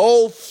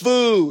 Old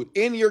food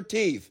in your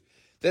teeth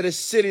that is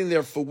sitting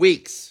there for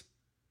weeks.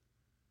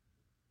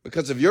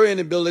 Because of your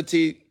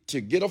inability to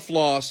get a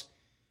floss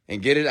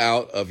and get it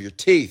out of your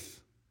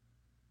teeth.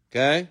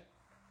 Okay?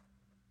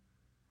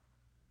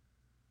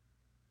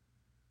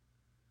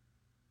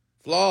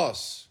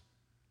 Floss.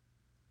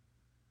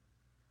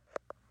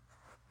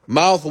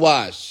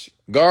 Mouthwash.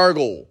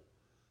 Gargle.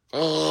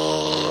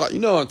 You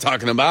know what I'm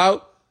talking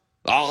about.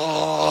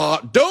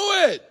 Do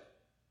it.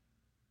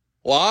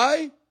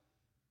 Why?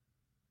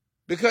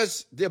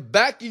 Because the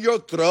back of your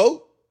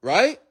throat,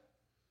 right?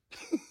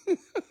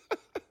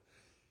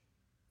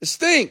 It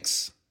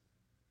stinks.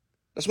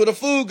 That's where the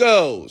food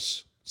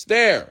goes. It's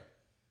there.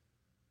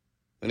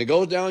 When it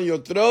goes down your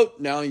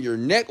throat, down your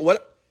neck,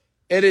 what?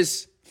 It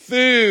is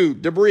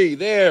food, debris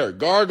there.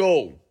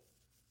 Gargle.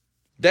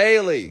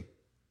 Daily.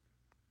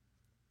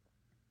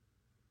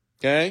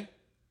 Okay?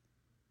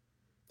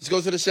 Let's go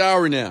to the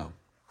shower now.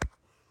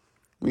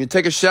 When you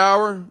take a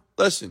shower,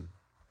 listen.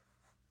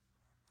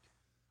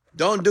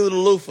 Don't do the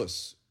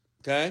loofahs.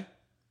 Okay?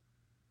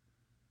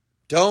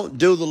 Don't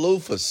do the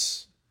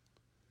loofahs.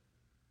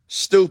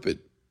 Stupid.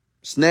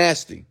 It's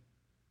nasty.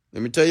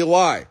 Let me tell you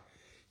why.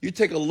 You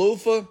take a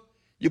loofah,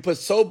 you put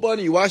soap on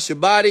it, you wash your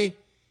body,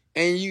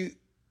 and you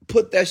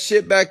put that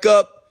shit back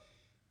up.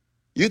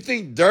 You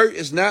think dirt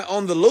is not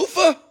on the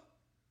loofah?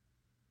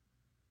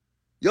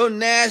 Your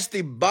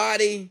nasty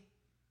body,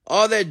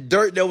 all that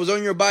dirt that was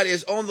on your body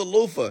is on the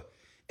loofah.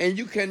 And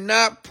you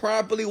cannot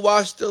properly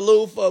wash the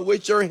loofah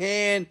with your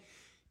hand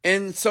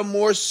and some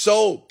more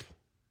soap.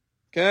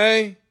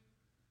 Okay?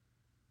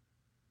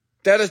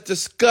 That is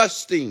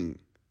disgusting.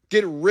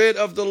 Get rid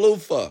of the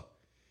loofah.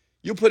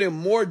 You're putting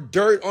more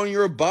dirt on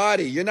your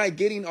body. You're not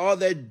getting all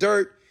that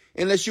dirt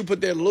unless you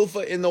put that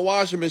loofah in the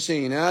washing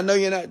machine. And I know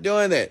you're not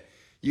doing that.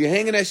 You're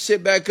hanging that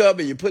shit back up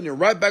and you're putting it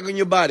right back on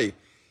your body.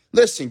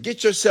 Listen,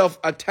 get yourself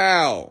a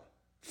towel,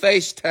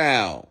 face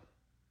towel.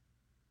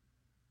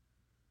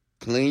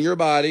 Clean your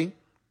body.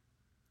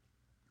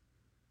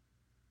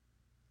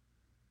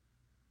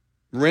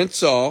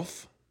 Rinse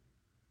off.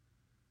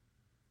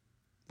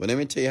 But let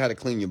me tell you how to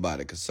clean your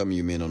body, because some of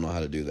you men don't know how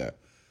to do that.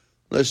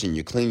 Listen,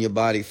 you clean your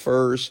body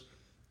first.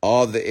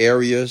 All the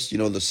areas,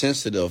 the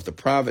sensitive, the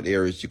private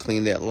areas, you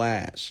clean that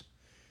last.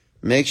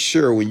 Make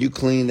sure when you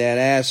clean that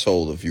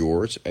asshole of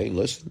yours, hey,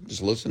 listen,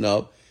 just listen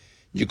up,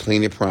 you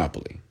clean it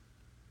properly.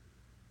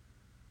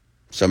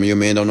 Some of your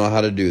men don't know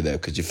how to do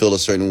that because you feel a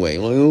certain way.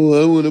 Like,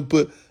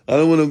 oh, I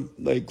don't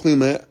want to clean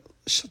my,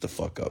 shut the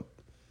fuck up.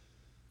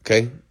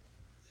 Okay?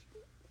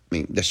 I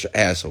mean, that's your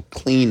asshole.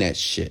 Clean that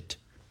shit.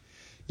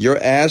 Your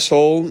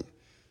asshole,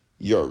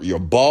 your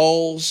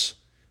balls,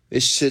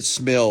 this shit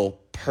smell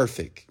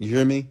perfect. You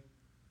hear me?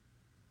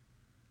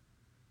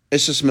 It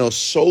should smell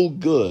so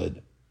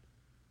good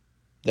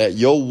that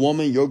your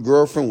woman, your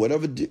girlfriend,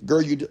 whatever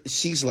girl you do,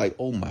 she's like,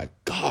 oh my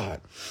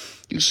God,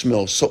 you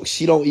smell so,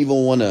 she don't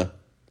even want to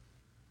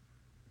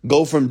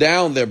go from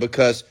down there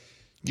because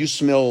you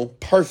smell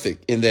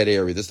perfect in that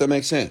area. Does that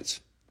make sense?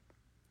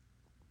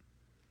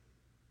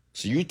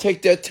 So you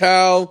take that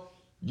towel,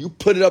 you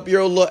put it up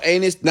your little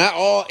anus, not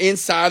all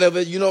inside of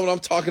it. You know what I'm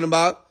talking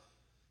about?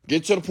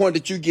 Get to the point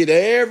that you get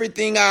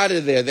everything out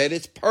of there, that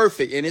it's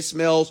perfect and it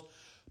smells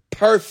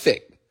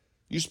perfect.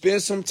 You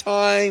spend some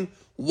time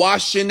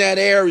washing that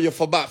area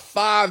for about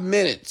 5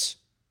 minutes.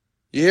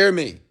 You hear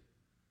me?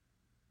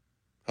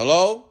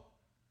 Hello?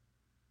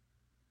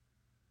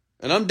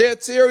 And I'm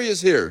dead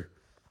serious here.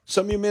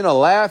 Some of you men are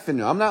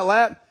laughing. I'm not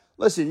laughing.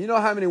 Listen, you know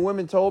how many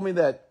women told me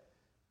that,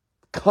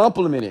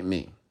 complimented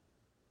me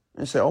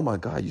and said, oh my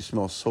God, you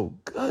smell so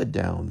good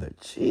down there.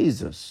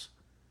 Jesus.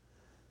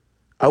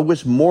 I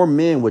wish more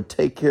men would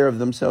take care of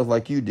themselves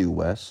like you do,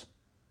 Wes.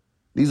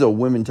 These are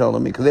women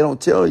telling me, because they don't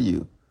tell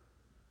you.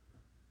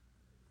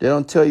 They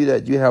don't tell you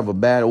that you have a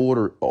bad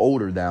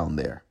odor down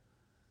there.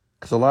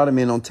 Because a lot of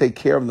men don't take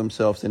care of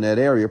themselves in that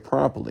area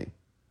properly.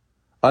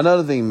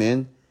 Another thing,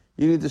 men,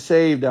 you need to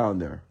shave down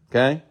there,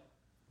 okay?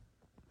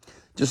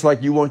 Just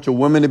like you want your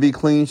women to be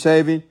clean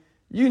shaven,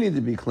 you need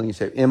to be clean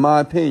shaven, in my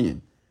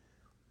opinion.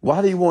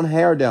 Why do you want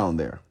hair down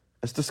there?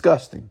 It's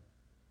disgusting.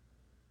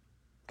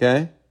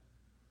 Okay?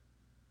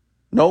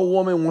 No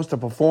woman wants to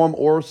perform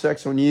oral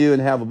sex on you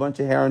and have a bunch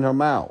of hair in her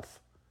mouth.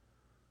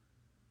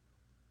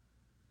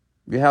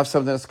 You have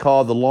something that's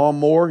called the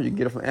lawnmower. You can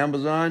get it from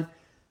Amazon.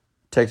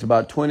 Takes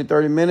about 20,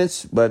 30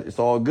 minutes, but it's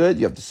all good.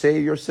 You have to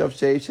shave yourself,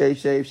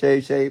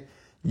 shave.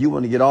 You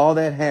want to get all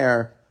that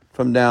hair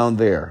from down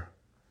there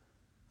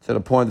to the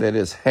point that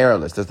it's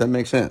hairless. Does that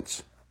make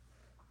sense?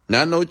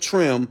 Not no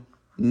trim,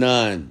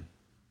 none.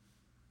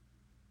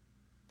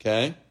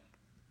 Okay?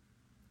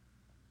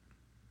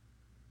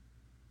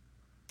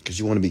 Because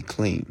you want to be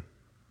clean.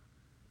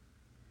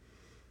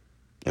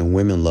 And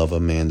women love a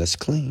man that's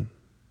clean.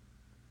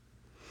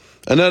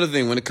 Another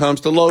thing, when it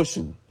comes to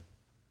lotion,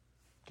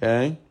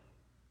 okay?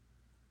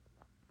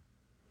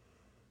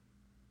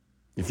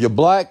 If you're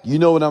black, you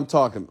know what I'm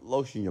talking about.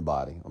 Lotion your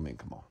body. I mean,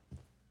 come on.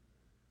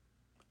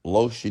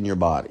 Lotion your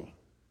body.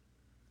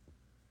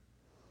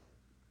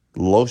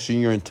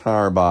 Lotion your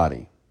entire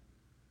body.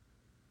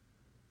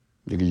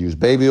 You can use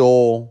baby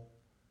oil.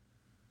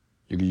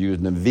 You can use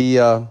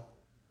Nivea.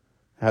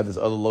 I have this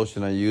other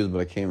lotion I use, but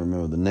I can't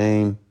remember the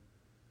name.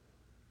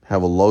 I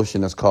have a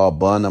lotion that's called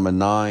Bun Number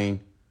 9.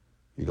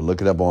 You can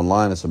look it up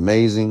online. It's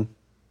amazing.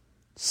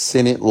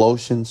 Scented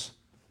lotions.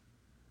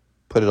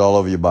 Put it all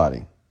over your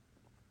body.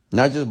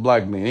 Not just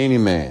black men, any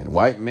man.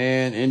 White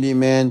man, Indian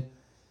man.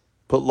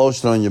 Put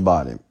lotion on your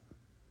body.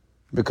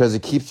 Because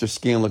it keeps your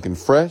skin looking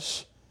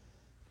fresh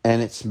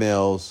and it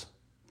smells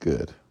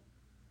good.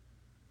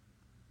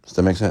 Does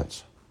that make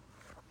sense?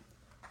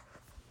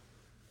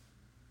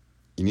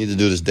 You need to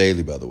do this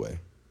daily, by the way.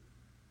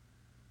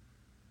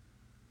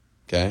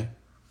 Okay?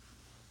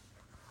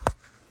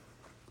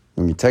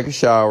 When you take a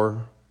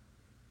shower,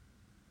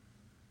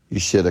 you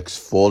should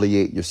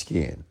exfoliate your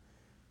skin.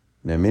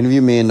 Now, many of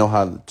you men know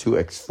how to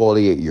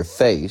exfoliate your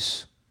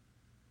face,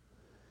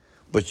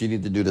 but you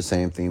need to do the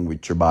same thing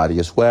with your body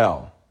as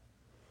well.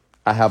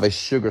 I have a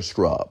sugar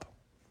scrub.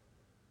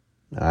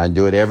 I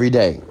do it every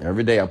day.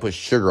 Every day I put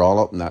sugar all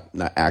up,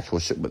 not actual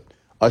sugar, but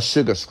a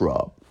sugar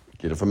scrub.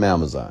 Get it from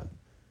Amazon.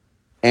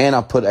 And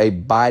I put a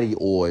body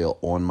oil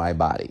on my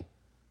body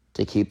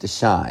to keep the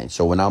shine.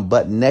 So when I'm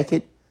butt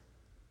naked,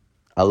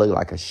 I look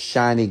like a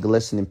shiny,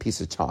 glistening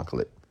piece of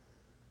chocolate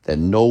that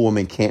no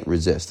woman can't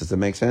resist. Does that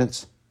make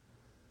sense?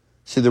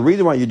 See, the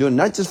reason why you're doing it,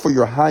 not just for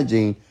your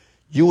hygiene,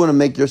 you want to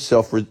make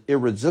yourself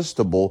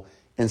irresistible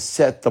and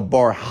set the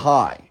bar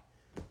high.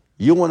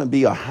 You want to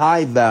be a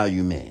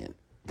high-value man.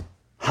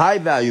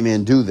 High-value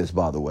men do this,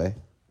 by the way.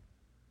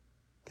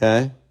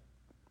 Okay?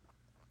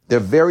 They're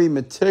very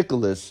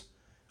meticulous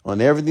on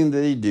everything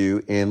that they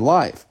do in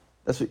life.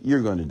 That's what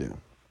you're going to do.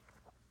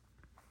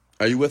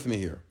 Are you with me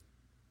here?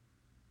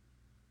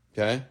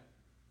 Okay?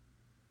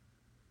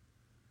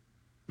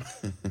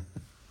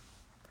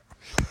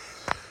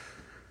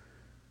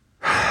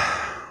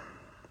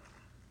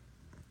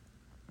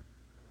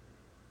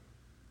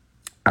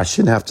 I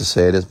shouldn't have to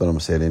say this, but I'm going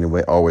to say it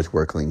anyway. Always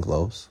wear clean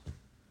clothes.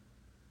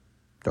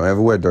 Don't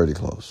ever wear dirty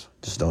clothes.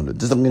 Just don't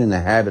get in the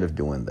habit of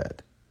doing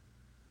that.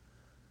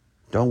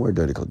 Don't wear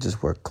dirty clothes.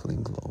 Just wear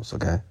clean clothes,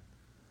 okay?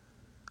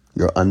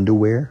 Your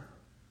underwear,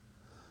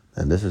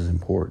 and this is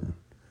important.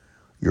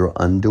 Your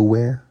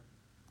underwear,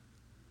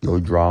 your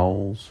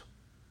drawers,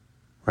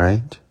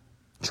 right?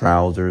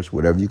 Trousers,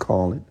 whatever you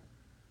call it.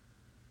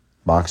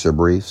 Boxer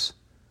briefs.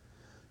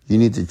 You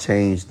need to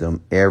change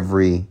them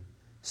every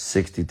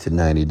 60 to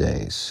 90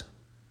 days.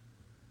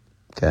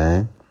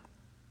 Okay?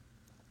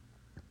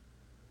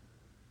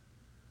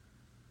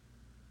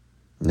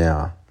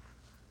 Now,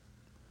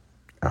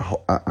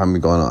 I'm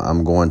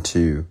going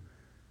to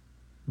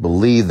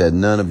believe that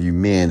none of you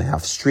men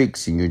have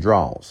streaks in your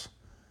drawers.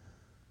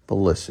 But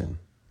listen,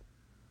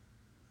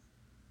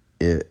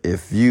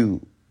 if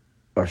you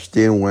are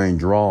still wearing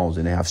drawers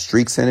and they have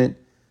streaks in it,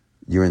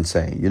 you're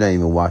insane. You're not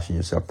even washing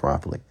yourself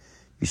properly.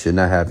 You should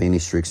not have any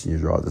streaks in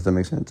your drawers. Does that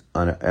make sense?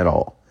 At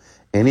all.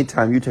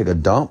 Anytime you take a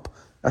dump,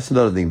 that's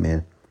another thing,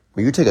 man.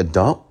 When you take a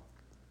dump,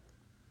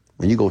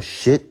 when you go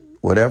shit,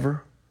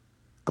 whatever,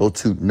 go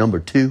to number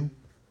 2,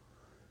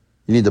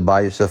 you need to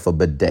buy yourself a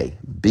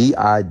bidet.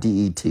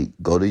 B-I-D-E-T.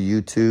 Go to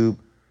YouTube,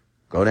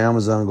 go to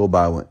Amazon, go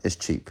buy one. It's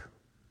cheap.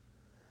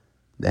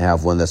 They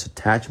have one that's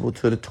attachable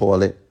to the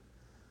toilet.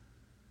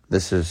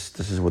 This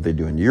is what they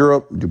do in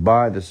Europe,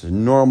 Dubai. This is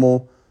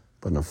normal.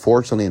 But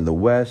unfortunately, in the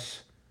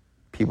West,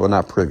 people are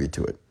not privy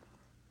to it.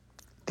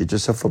 Get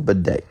yourself a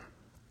bidet.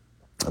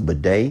 A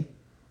bidet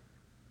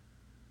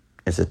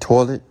is a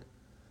toilet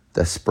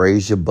that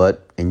sprays your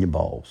butt and your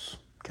balls.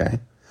 Okay?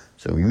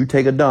 So when you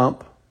take a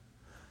dump,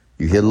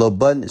 you hit a little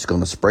button, it's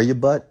going to spray your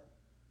butt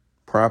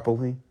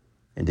properly,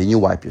 and then you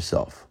wipe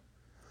yourself.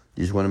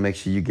 You just want to make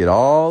sure you get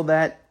all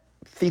that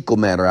fecal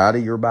matter out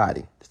of your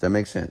body. Does that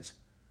make sense?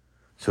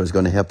 So it's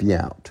going to help you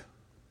out.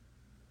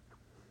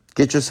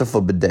 Get yourself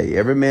a bidet.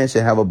 Every man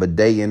should have a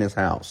bidet in his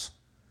house.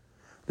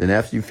 Then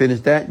after you finish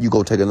that, you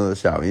go take another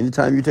shower.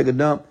 Anytime you take a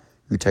dump,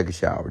 you take a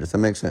shower. Does that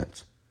make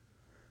sense?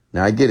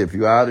 Now, I get it. If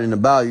you're out and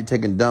about, you're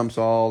taking dumps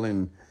all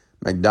in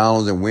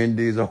McDonald's and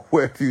Wendy's or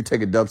wherever you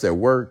taking dumps at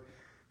work,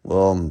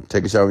 well,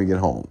 take a shower when you get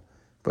home.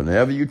 But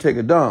whenever you take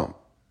a dump,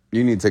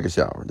 you need to take a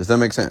shower. Does that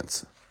make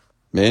sense?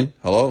 Men,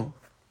 hello?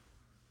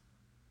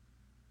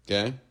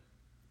 Okay.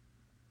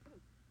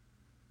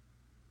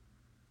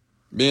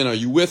 Men, are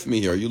you with me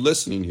here? Are you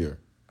listening here?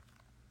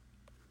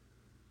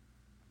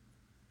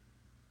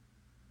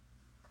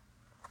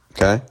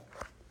 Okay.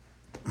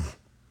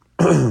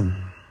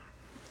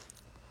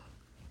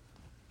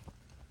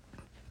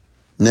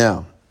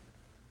 Now,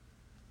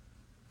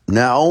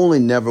 not only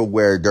never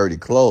wear dirty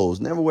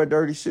clothes, never wear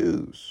dirty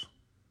shoes.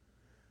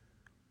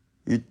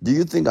 Do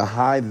you think a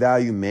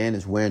high-value man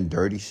is wearing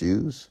dirty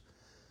shoes?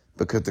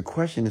 Because the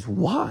question is,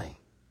 why?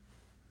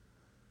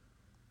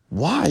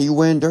 Why are you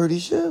wearing dirty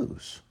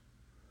shoes?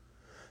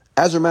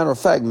 As a matter of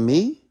fact,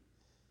 me,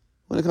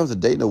 when it comes to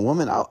dating a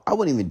woman, I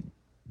wouldn't even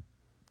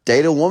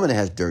date a woman that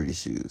has dirty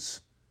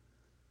shoes.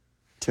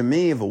 To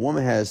me, if a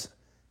woman has,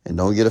 and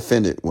don't get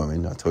offended,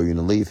 women, I told you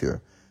to leave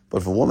here, but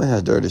if a woman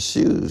has dirty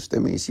shoes, that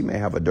means she may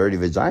have a dirty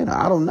vagina.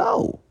 I don't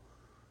know.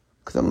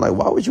 Because I'm like,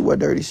 why would you wear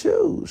dirty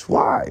shoes?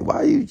 Why?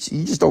 Why you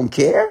just don't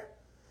care?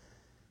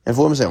 And if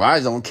a woman say, well, I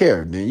just don't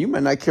care, then you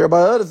might not care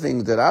about other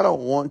things that I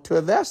don't want to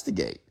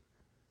investigate.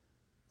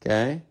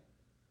 Okay?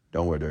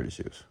 Don't wear dirty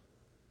shoes.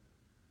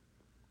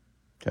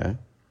 Okay?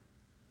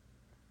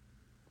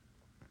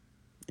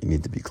 You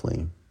need to be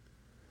clean.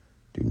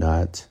 Do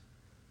not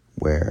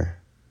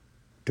wear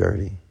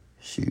dirty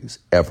shoes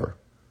ever.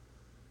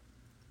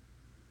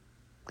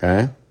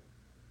 Okay?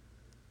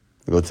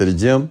 You go to the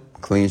gym,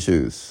 clean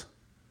shoes.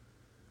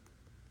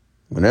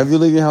 Whenever you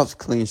leave your house,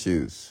 clean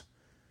shoes.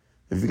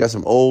 If you got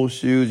some old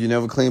shoes you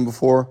never cleaned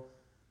before,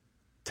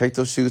 take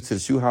those shoes to the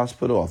shoe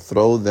hospital or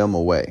throw them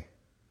away.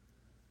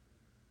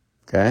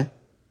 Okay?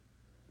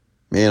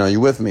 Man, are you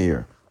with me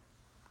here?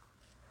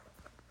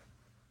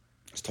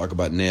 Let's talk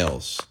about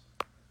nails.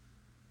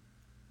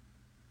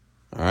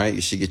 All right,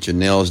 you should get your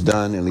nails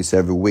done at least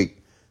every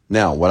week.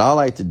 Now, what I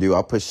like to do,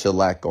 I put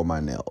shellac on my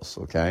nails,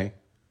 okay?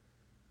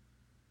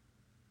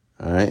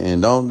 All right,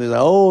 and don't be like,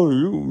 oh,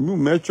 you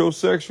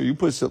metrosexual. You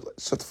put shut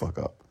the fuck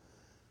up.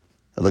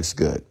 It looks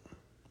good.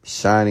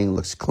 Shining,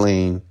 looks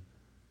clean.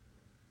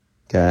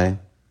 Okay?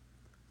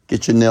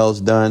 Get your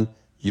nails done.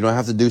 You don't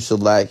have to do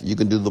shellac. You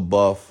can do the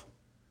buff.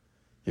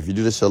 If you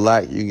do the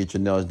shellac, you can get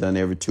your nails done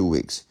every 2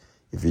 weeks.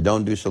 If you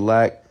don't do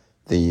shellac,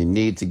 then you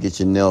need to get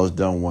your nails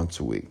done once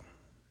a week.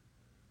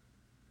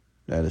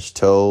 That is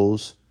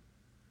toes,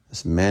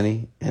 that's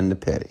mani, and the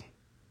pedi.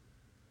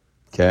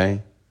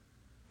 Okay?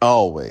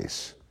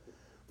 Always.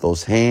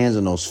 Those hands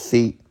and those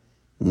feet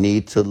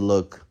need to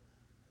look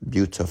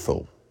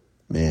beautiful,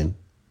 man.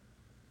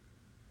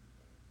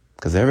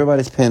 Because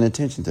everybody's paying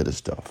attention to this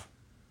stuff.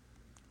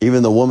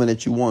 Even the woman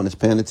that you want is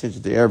paying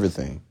attention to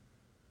everything.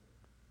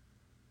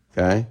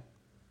 Okay?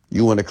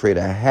 You want to create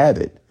a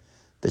habit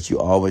that you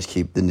always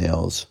keep the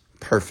nails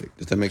perfect.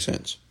 Does that make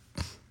sense?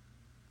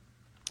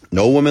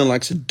 No woman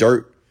likes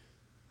dirt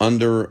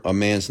under a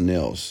man's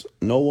nails.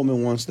 No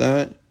woman wants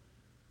that.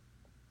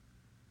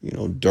 You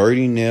know,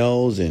 dirty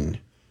nails and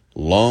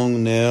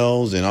long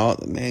nails and all.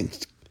 Man,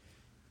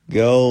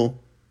 go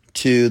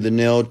to the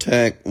nail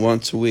tech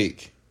once a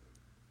week.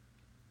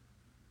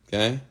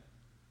 Okay?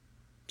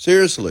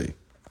 Seriously.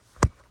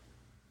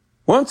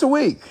 Once a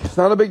week. It's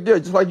not a big deal.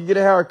 Just like you get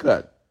a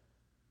haircut.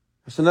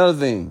 That's another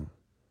thing.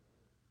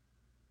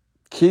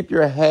 Keep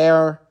your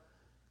hair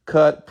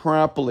cut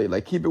properly.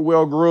 Like, keep it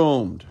well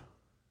groomed.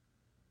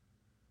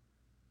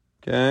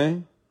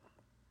 Okay?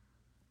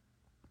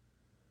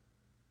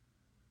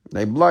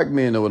 They black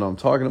men know what I'm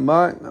talking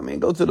about. I mean,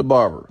 go to the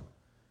barber.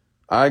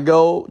 I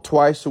go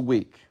twice a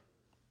week.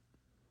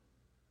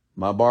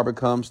 My barber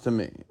comes to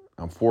me.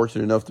 I'm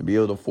fortunate enough to be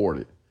able to afford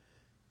it.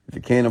 If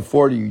you can't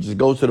afford it, you just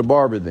go to the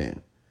barber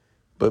then.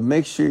 But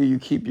make sure you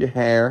keep your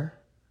hair,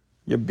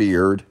 your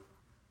beard,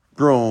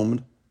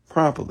 groomed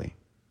properly.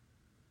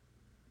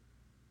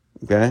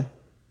 Okay?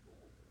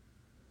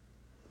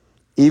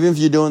 Even if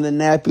you're doing the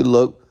nappy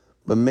look,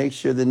 but make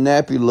sure the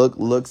nappy look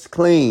looks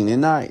clean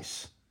and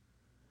nice.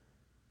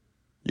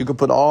 You can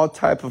put all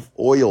type of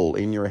oil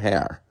in your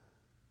hair.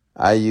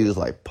 I use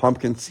like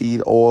pumpkin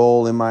seed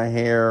oil in my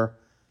hair.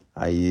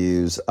 I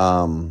use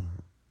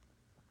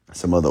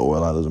some other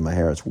oil I use in my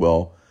hair as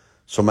well.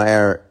 So my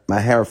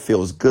hair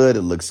feels good.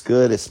 It looks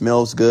good. It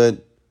smells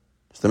good.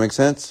 Does that make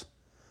sense?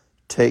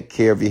 Take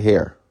care of your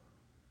hair.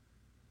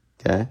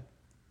 Okay?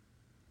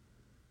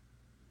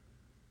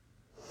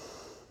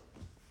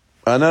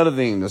 Another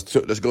thing,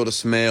 let's go to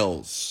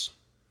smells.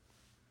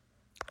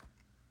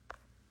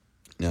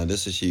 Now,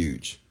 this is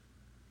huge.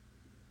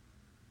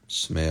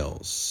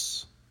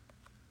 Smells.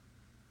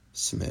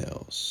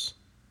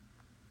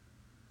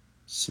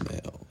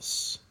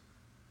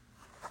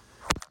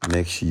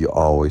 Make sure you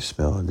always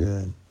smell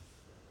good.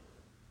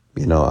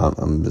 You know,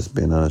 I'm just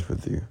being honest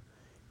with you.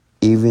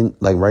 Even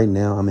like right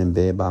now, I'm in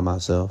bed by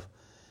myself.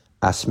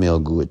 I smell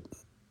good.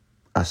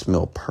 I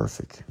smell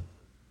perfect.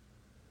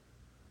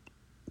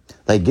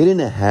 Like, get in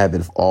the habit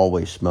of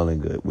always smelling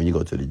good. When you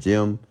go to the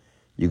gym,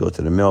 you go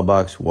to the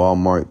mailbox,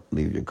 Walmart,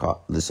 leave your car.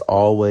 Let's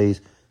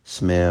always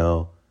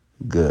smell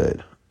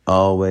good.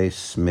 Always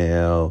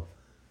smell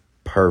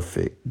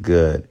perfect,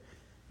 good.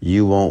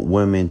 You want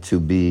women to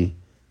be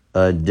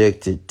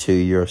addicted to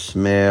your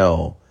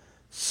smell.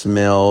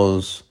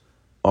 Smells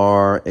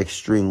are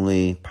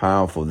extremely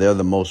powerful. They're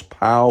the most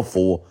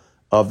powerful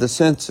of the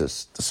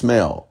senses, the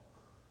smell.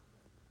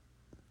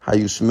 How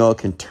you smell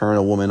can turn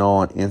a woman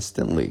on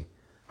instantly.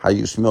 How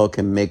you smell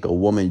can make a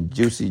woman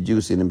juicy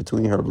in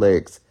between her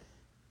legs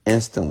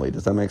instantly.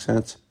 Does that make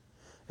sense?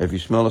 If you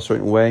smell a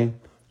certain way,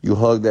 you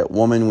hug that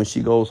woman when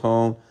she goes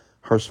home,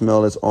 her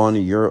smell is on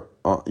your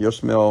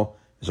smell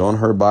is on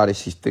her body.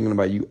 She's thinking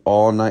about you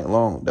all night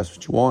long. That's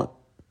what you want,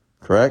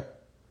 correct?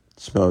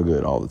 Smell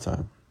good all the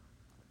time.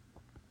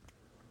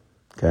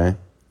 Okay?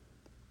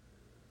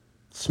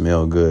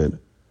 Smell good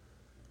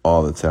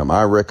all the time.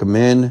 I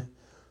recommend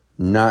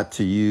not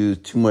to use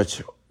too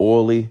much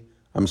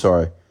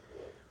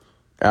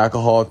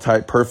alcohol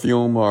type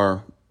perfume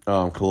or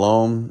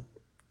cologne.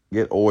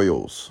 Get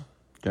oils,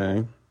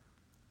 okay?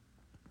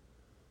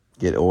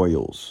 Get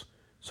oils.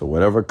 So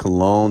whatever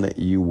cologne that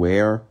you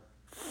wear,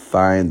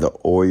 find the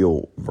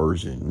oil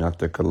version, not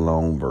the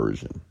cologne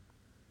version,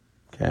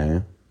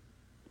 okay?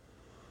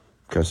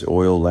 Because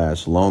oil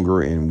lasts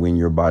longer, and when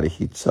your body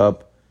heats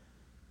up,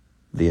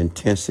 the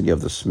intensity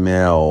of the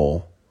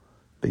smell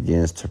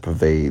begins to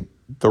pervade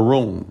the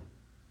room.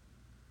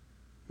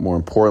 More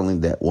importantly,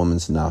 that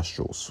woman's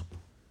nostrils,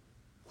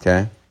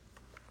 okay?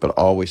 But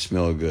always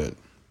smell good.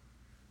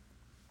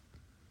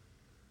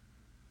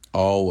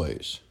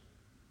 Always.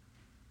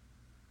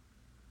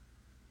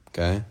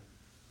 Okay?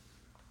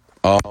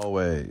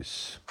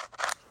 Always.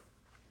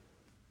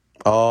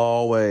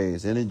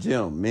 Always. In the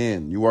gym.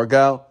 Men, you work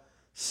out,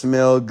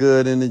 smell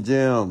good in the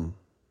gym.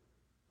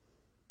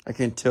 I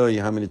can't tell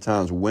you how many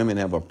times women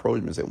have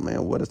approached me and said,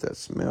 man, what is that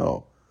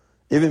smell?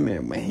 Even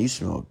men, man, you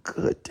smell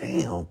good.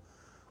 Damn.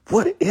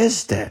 What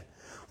is that?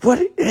 What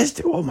is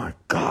that? Oh, my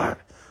God.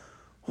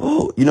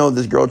 Oh, you know,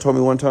 this girl told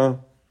me one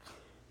time.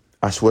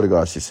 I swear to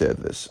God, she said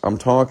this. I'm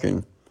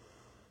talking.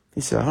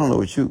 He said, I don't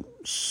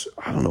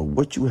know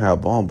what you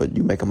have on, but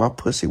you making my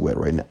pussy wet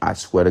right now. I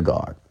swear to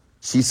God.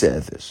 She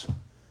said this.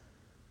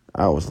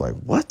 I was like,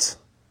 what?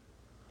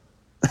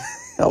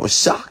 I was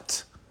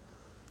shocked.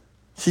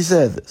 She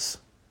said this.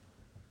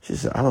 She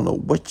said, I don't know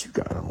what you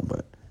got on,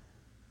 but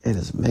it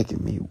is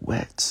making me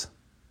wet.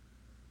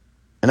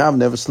 And I've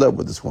never slept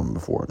with this woman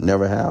before.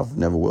 Never have,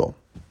 never will.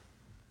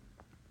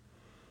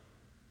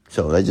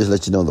 So they just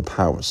let you know the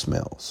power of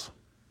smells.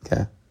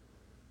 Okay?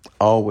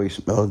 Always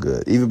smell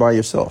good, even by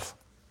yourself.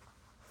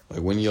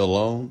 Like when you're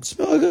alone,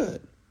 smell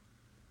good.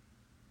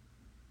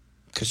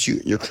 Because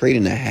you're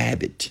creating a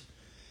habit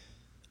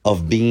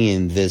of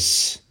being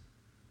this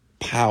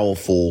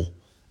powerful,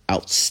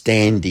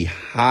 outstanding,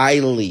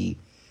 highly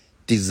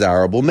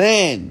desirable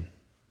man.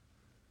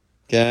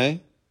 Okay?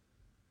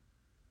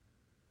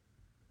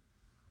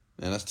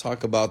 Now let's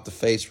talk about the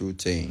face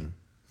routine.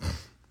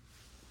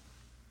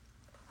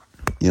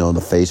 You know, the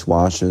face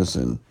washes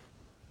and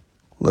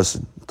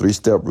listen,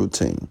 3-step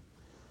routine.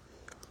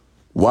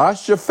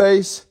 Wash your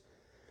face,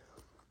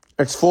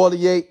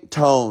 exfoliate,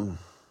 tone,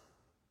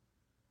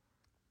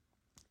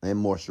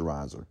 and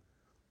moisturizer.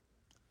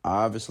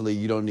 Obviously,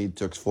 you don't need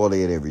to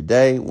exfoliate every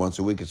day. Once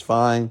a week is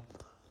fine.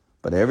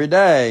 But every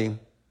day,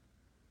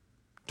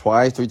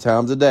 twice, 3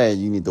 times a day,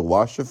 you need to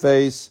wash your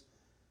face,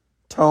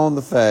 tone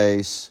the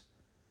face,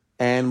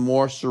 and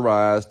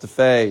moisturize the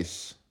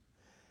face.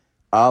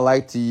 I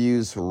like to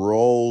use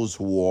rose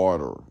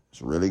water.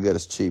 It's really good.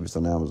 It's cheap. It's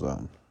on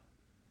Amazon.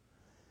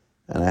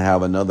 And I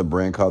have another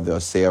brand called the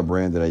Osea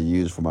brand that I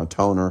use for my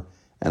toner.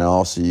 And I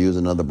also use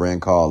another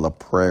brand called La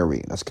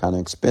Prairie. That's kind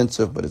of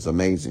expensive, but it's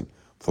amazing.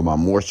 For my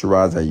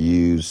moisturizer, I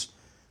use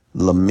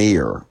La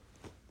Mer.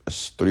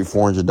 It's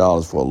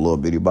 $300-$400 for a little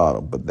bitty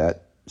bottle. But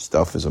that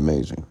stuff is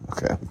amazing.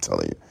 Okay, I'm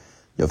telling you.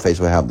 Your face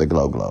will have the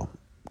glow.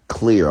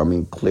 Clear,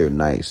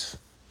 nice.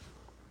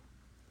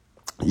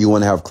 You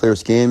want to have clear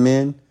skin,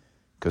 men?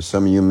 Because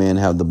some of you men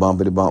have the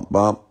bumpity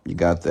bump. You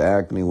got the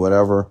acne,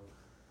 whatever.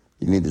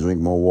 You need to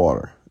drink more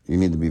water. You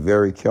need to be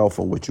very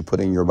careful what you put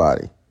in your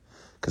body.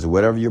 Because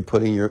whatever you're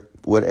putting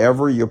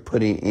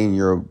in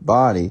your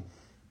body,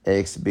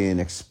 it's being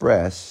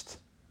expressed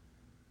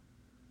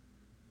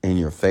in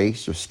your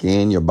face, your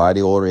skin, your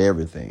body odor,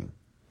 everything.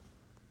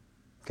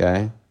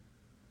 Okay?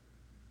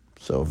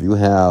 So if you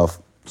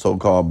have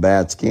so-called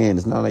bad skin,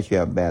 it's not like you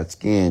have bad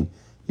skin.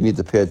 You need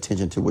to pay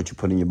attention to what you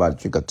put in your body.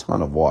 Drink a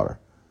ton of water.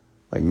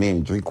 Like,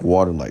 man, drink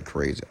water like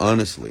crazy.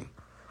 Honestly,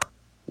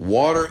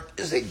 water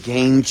is a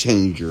game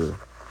changer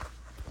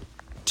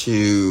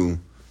to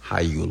how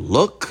you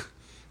look,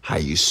 how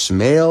you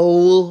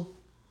smell,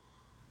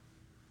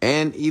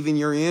 and even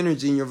your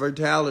energy and your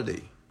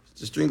vitality.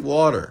 Just drink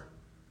water.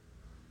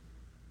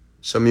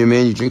 Some of you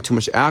men, you drink too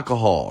much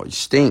alcohol. You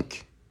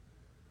stink.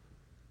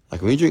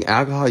 Like, when you drink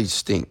alcohol, you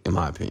stink, in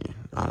my opinion.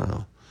 I don't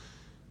know.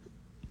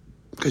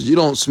 Because you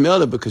don't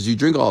smell it because you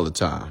drink all the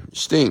time. You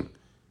stink.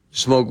 You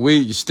smoke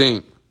weed, you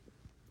stink.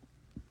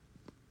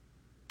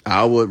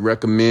 I would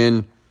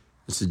recommend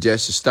and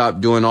suggest you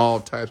stop doing all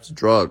types of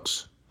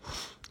drugs,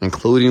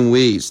 including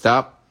weed.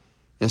 Stop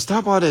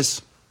all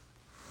this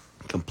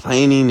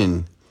complaining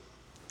and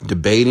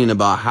debating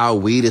about how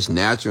weed is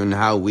natural and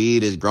how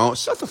weed is grown.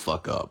 Shut the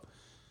fuck up.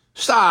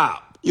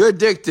 Stop. You're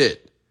addicted.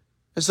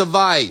 It's a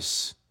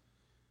vice.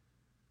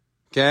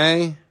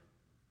 Okay?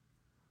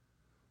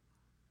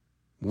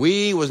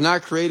 Weed was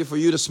not created for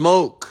you to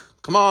smoke.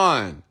 Come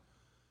on.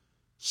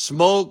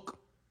 Smoke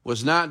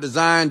was not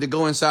designed to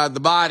go inside the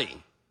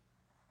body.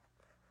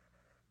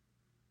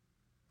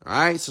 All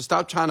right? So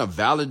stop trying to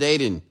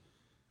validate and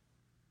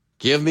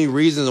give me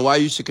reasons why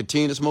you should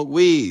continue to smoke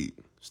weed.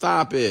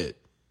 Stop it.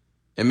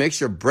 It makes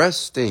your breath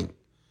stink.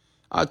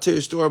 I'll tell you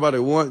a story about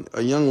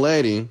a young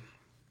lady.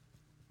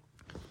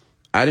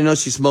 I didn't know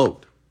she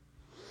smoked.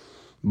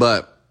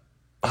 But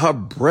her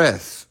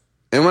breath,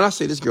 and when I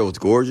say this girl was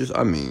gorgeous,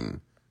 I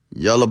mean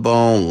yellow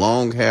bone,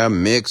 long hair,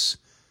 mix,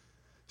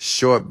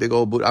 short, big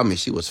old booty. I mean,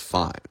 she was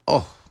fine.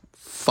 Oh,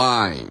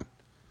 fine.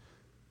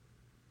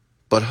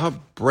 But her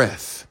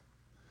breath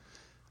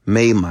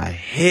made my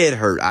head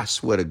hurt. I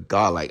swear to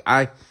God, like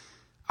I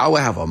would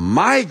have a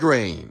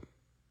migraine.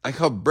 Like,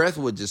 her breath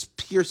would just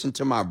pierce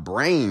into my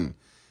brain.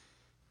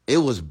 It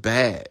was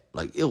bad.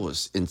 Like, it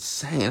was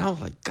insane. I was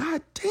like,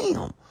 God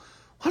damn,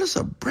 why does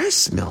her breath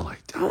smell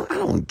like that? I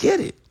don't get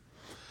it.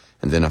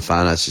 And then I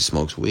found out she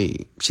smokes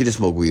weed. She didn't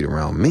smoke weed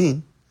around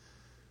me,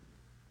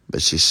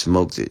 but she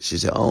smoked it. She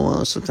said, oh,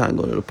 well, sometimes I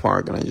go to the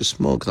park and I just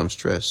smoke because I'm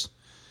stressed.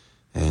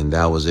 And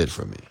that was it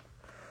for me.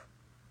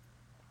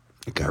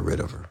 It got rid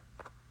of her.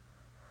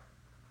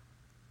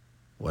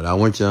 What I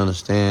want you to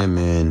understand,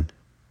 man,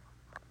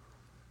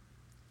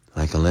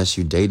 like, unless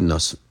you're dating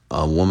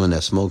a woman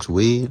that smokes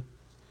weed,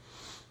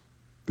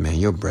 man,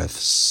 your breath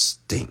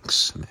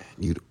stinks, man.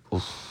 You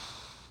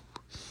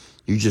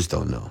just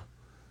don't know.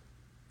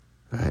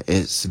 Right?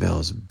 It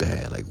smells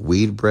bad. Like,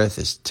 weed breath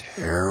is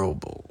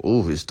terrible.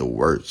 Ooh, it's the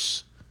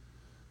worst.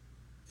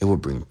 It will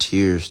bring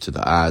tears to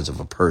the eyes of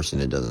a person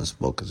that doesn't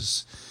smoke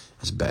because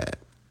it's bad.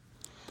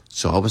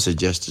 So I would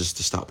suggest just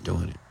to stop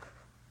doing it.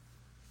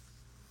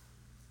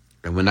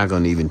 And we're not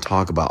going to even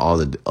talk about all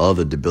the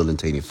other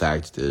debilitating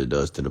factors that it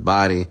does to the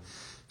body,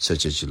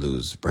 such as you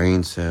lose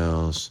brain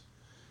cells.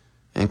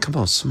 And come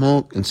on,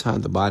 smoke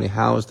inside the body,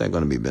 how is that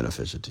going to be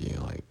beneficial to you?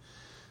 Like,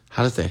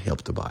 how does that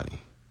help the body?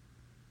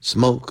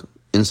 Smoke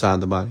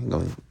inside the body,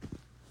 going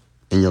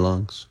in your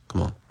lungs.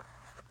 Come on.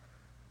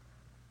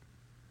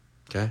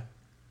 Okay?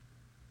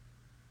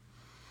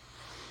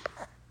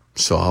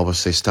 So I would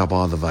say stop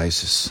all the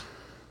vices.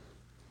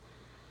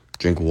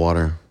 Drink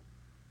water,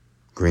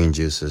 green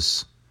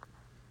juices.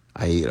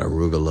 I eat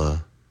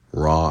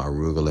raw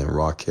arugula and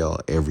raw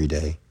kale every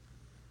day.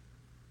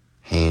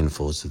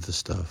 Handfuls of the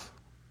stuff.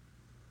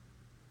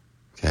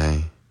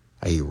 Okay?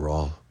 I eat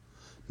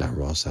not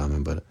raw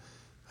salmon, but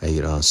I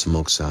eat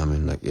smoked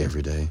salmon like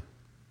every day.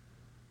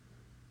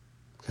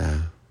 Okay?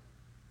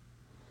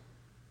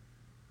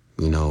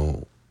 You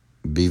know,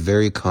 be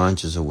very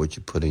conscious of what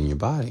you put in your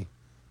body.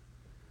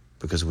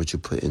 Because what you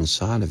put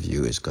inside of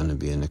you is going to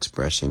be an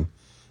expression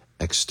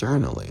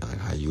externally, like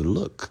how you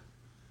look,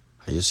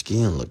 how your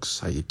skin looks,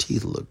 how your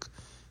teeth look,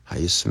 how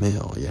you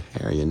smell, your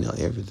hair, your nail,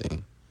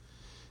 everything.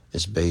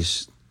 It's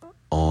based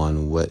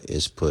on what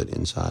is put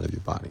inside of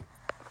your body.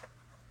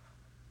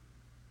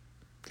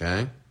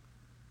 Okay?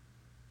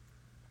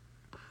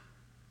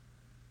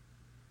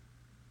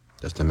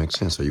 Does that make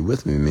sense? Are you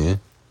with me, man?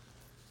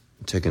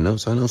 You taking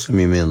notes? I know some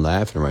of you men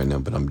laughing right now,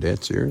 but I'm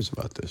dead serious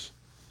about this.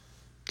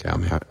 Okay,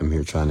 I'm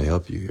here trying to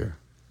help you here.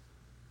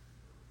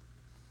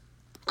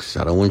 Because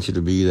I don't want you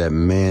to be that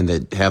man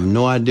that have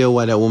no idea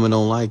why that woman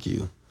don't like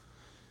you.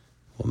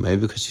 Well,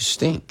 maybe because you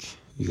stink.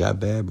 You got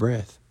bad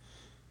breath.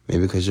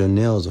 Maybe because your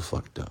nails are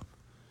fucked up.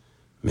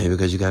 Maybe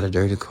because you got a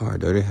dirty car,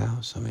 dirty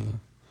house. I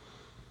mean,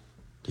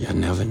 you'll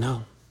never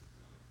know.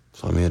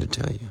 So I'm here to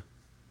tell you.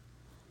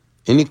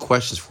 Any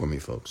questions for me,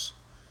 folks?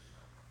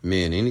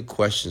 Men, any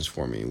questions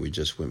for me? We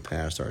just went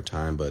past our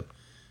time, but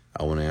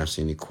I want to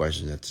answer any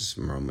questions at this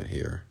moment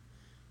here.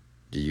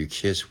 Do you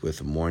kiss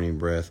with morning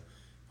breath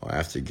or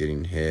after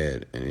getting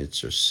head and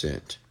it's your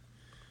scent?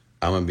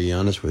 I'm going to be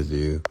honest with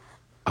you.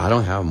 I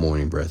don't have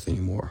morning breath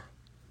anymore.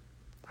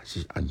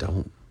 I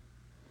don't.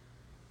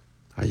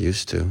 I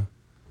used to.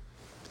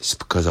 It's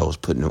because I was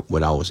putting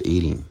what I was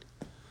eating.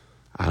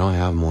 I don't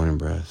have morning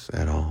breath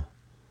at all.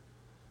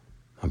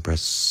 My breath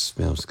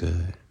smells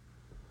good.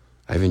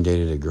 I even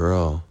dated a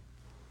girl,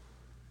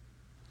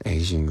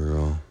 Asian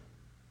girl,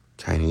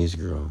 Chinese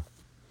girl.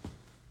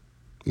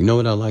 You know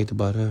what I liked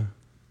about her?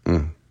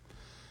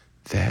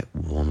 That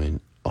woman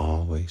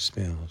always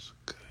smells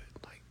good.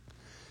 Like,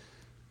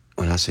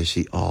 when I say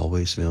she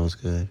always smells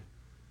good,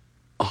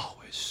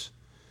 always.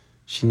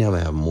 She never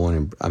have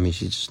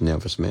she just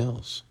never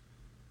smells.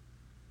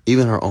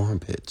 Even her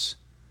armpits.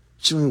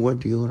 She don't even wear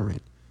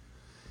deodorant.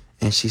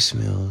 And she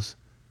smells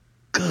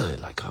good,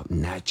 like a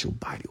natural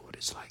body odor.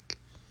 It's like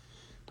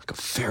a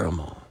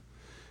pheromone.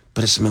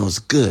 But it smells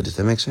good. Does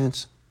that make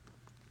sense?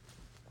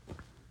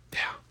 Yeah.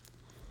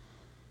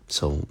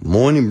 So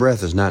morning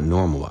breath is not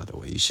normal, by the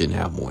way. You shouldn't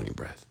have morning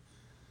breath.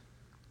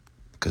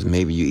 Because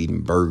maybe you're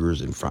eating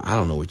burgers and fries. I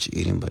don't know what you're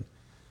eating, but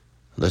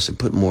listen,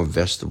 put more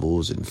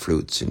vegetables and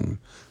fruits and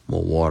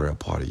more water a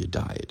part of your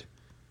diet.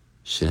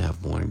 You shouldn't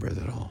have morning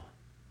breath at all.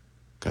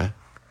 Okay?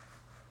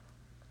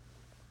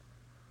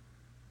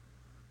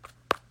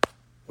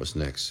 What's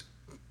next?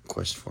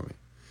 Question for me.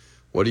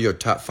 What are your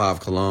top 5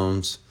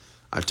 colognes?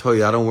 I told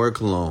you I don't wear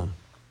cologne.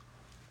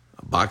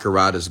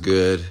 Baccarat is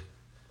good.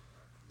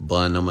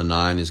 Bun number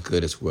 9 is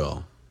good as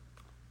well.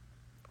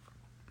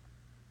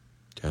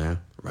 Okay?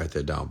 Write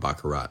that down.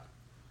 Baccarat.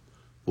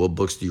 What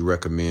books do you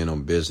recommend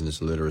on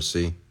business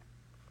literacy?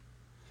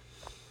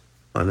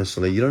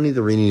 Honestly, you don't need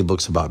to read any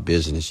books about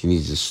business. You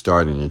need to just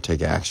start it and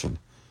take action.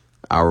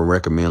 I would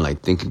recommend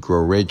like Think and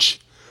Grow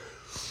Rich,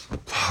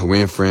 How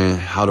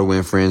to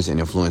Win Friends and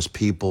Influence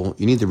People.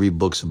 You need to read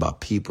books about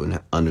people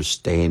and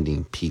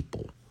understanding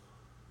people.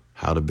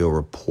 How to build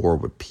rapport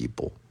with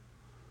people.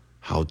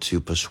 How to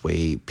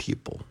persuade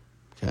people.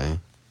 Okay?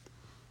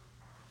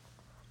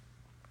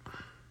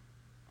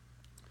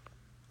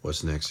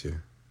 What's next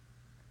here?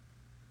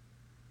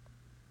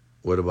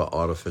 What about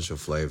artificial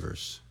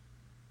flavors?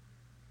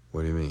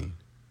 What do you mean?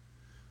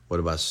 What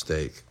about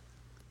steak?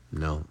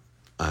 No,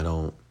 I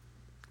don't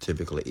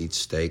typically eat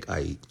steak.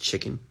 I eat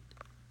chicken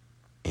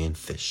and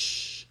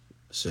fish.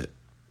 That's it.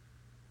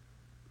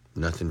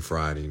 Nothing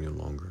fried any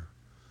longer.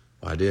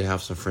 Well, I did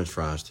have some French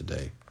fries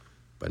today,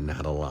 but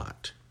not a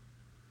lot.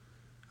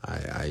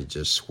 I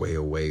just sway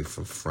away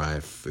from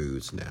fried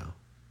foods now.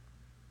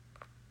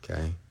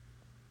 Okay?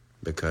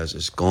 Because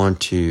it's going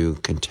to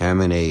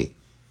contaminate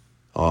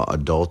or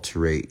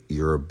adulterate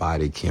your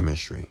body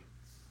chemistry.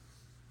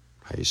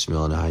 How you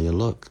smell and how you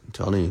look. I'm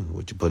telling you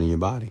what you put in your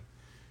body.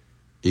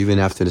 Even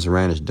after this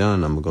rant is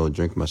done, I'm going to go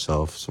drink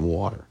myself some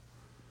water.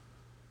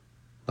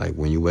 Like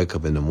when you wake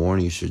up in the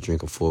morning, you should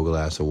drink a full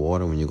glass of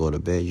water. When you go to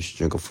bed, you should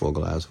drink a full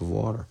glass of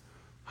water.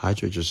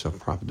 Hydrate yourself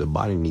properly. The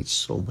body needs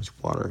so much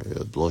water.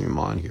 It'll blow your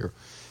mind here.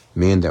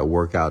 Men that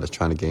work out is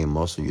trying to gain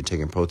muscle. You're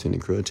taking protein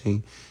and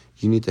creatine.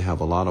 You need to have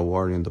a lot of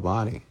water in the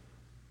body.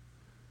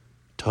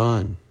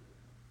 Ton.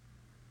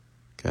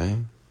 Okay?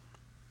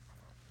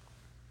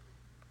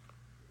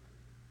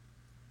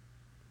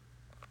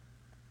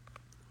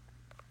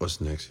 What's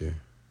next here?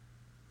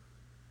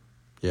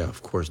 Yeah,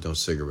 of course, no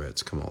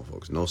cigarettes. Come on,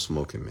 folks. No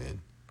smoking,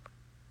 man.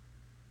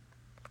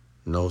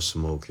 No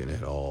smoking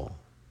at all.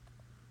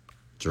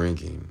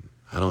 Drinking.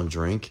 I don't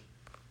drink,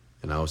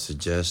 and I would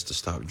suggest to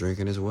stop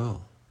drinking as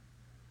well.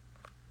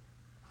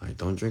 Like,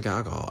 don't drink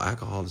alcohol.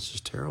 Alcohol is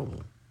just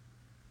terrible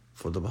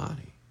for the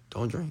body.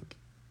 Don't drink.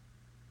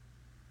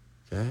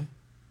 Okay?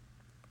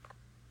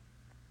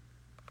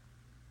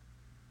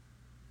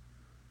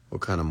 What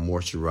kind of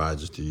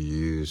moisturizers do you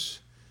use?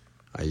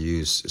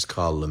 It's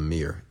called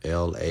Lemire.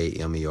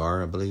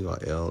 Lamer, I believe, or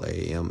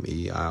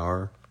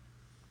Lameir.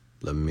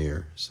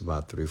 Lemire. It's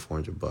about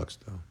 $300-400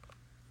 though.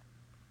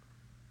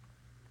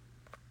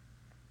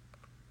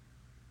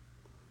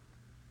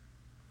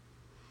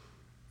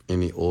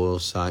 Any oil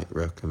site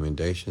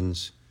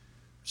recommendations?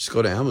 Just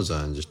go to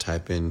Amazon and just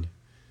type in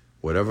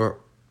whatever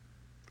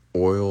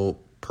oil,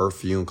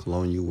 perfume,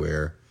 cologne you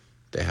wear.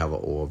 They have an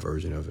oil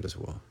version of it as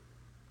well.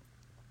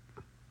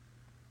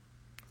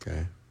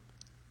 Okay.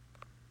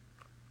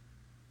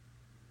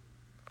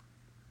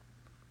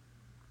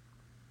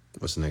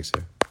 What's next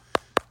here?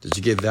 Did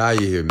you get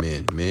value here,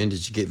 men? Men,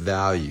 did you get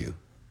value?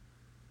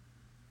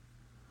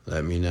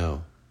 Let me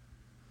know.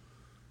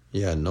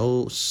 Yeah,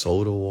 no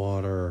soda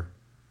water.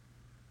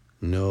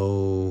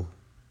 No,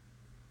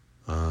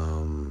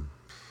 come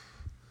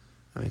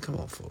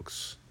on,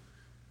 folks.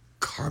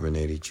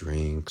 Carbonated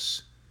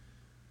drinks,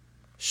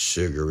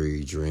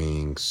 sugary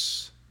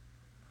drinks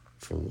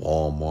from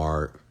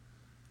Walmart,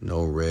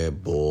 no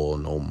Red Bull,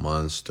 no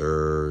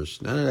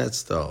Monsters, none of that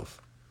stuff.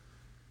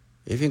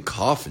 Even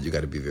coffee, you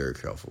got to be very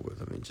careful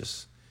with. I mean,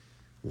 just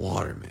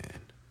water,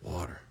 man.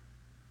 Water.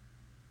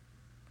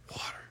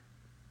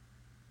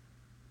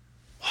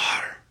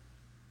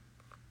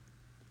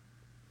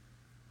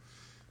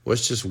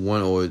 What's just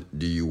one oil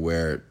do you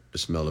wear to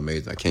smell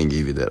amazing? I can't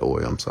give you that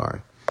oil. I'm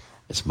sorry.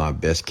 It's my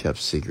best kept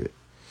secret.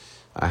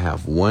 I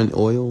have one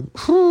oil.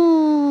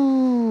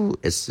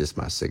 It's just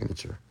my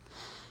signature.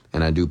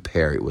 And I do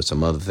pair it with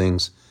some other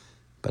things,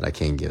 but I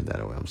can't give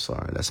that away. I'm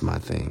sorry. That's my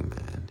thing,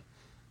 man.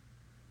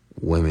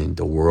 Women,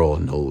 the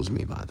world knows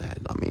me by that.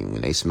 I mean,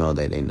 when they smell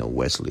that, they know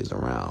Wesley is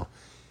around.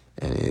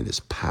 And it is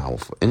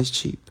powerful. And it's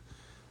cheap.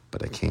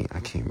 But I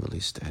can't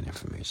release that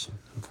information,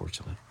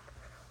 unfortunately.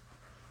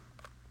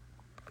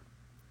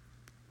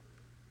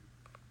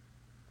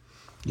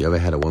 You ever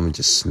had a woman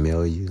just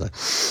smell you like,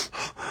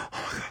 oh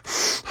my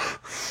God,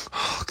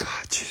 oh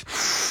God,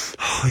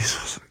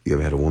 oh, you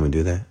ever had a woman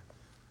do that?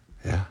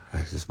 Yeah,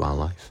 that's just my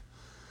life.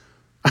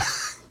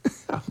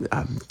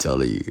 I'm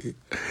telling you,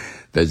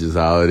 that's just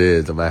how it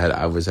is. If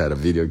I wish I had a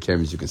video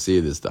camera, you can see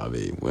this stuff. I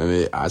mean,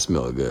 women, I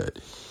smell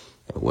good.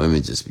 And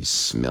women just be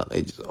smelling.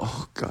 They just,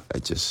 oh God, they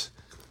just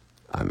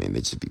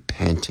be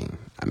panting.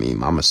 I mean,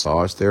 my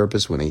massage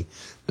therapist, when they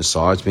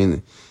massage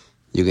me,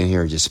 you can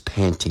hear her just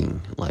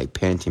panting. Like,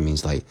 panting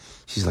means like,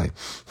 she's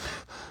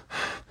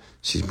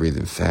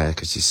breathing fast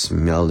because she's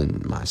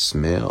smelling my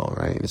smell,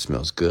 right? And it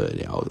smells good.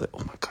 And I was like, oh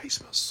my God, it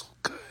smells so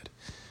good.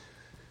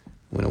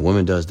 When a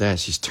woman does that,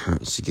 she's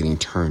getting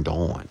turned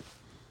on.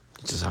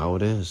 It's just how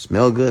it is.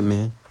 Smell good,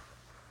 man. I'm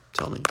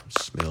telling you,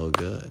 smell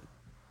good.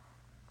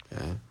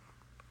 Okay?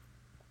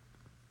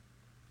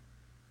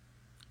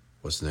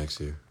 What's next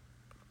here?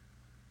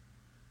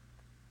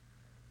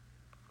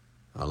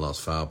 I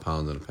lost 5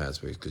 pounds in the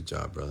past week. Good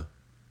job, brother.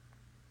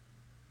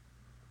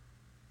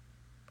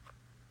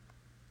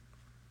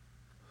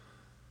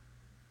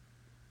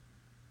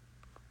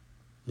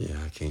 Yeah,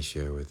 I can't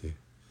share with you.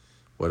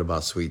 What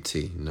about sweet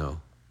tea?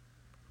 No.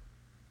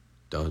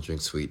 Don't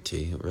drink sweet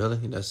tea. Really?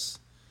 That's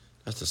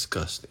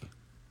disgusting.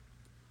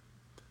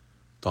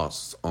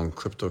 Thoughts on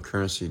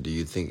cryptocurrency? Do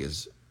you think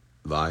is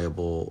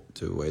viable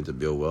to a way to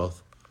build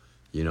wealth?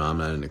 You know, I'm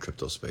not in the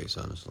crypto space,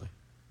 honestly.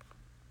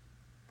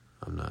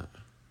 I'm not.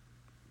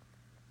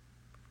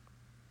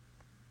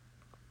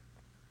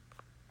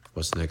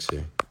 What's next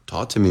here?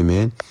 Talk to me,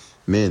 man.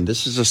 Man,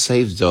 this is a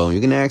safe zone.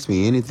 You can ask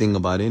me anything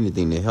about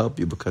anything to help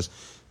you because,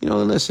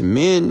 listen,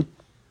 men,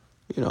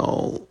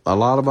 a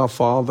lot of our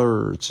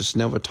fathers just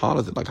never taught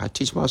us. Like, I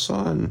teach my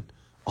son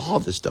all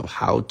this stuff,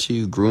 how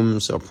to groom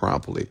himself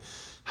properly,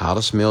 how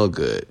to smell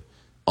good.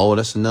 Oh,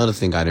 that's another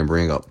thing I didn't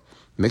bring up.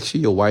 Make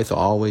sure your whites are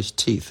always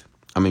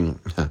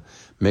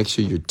make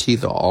sure your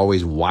teeth are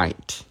always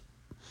white.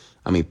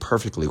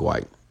 Perfectly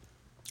white.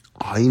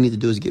 All you need to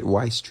do is get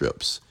white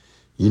strips.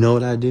 You know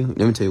what I do? Let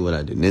me tell you what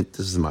I do. This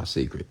is my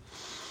secret.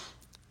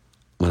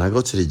 When I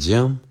go to the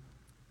gym,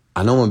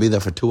 I know I'm going to be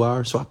there for 2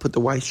 hours, so I put the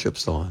white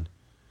strips on.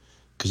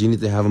 Because you need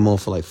to have them on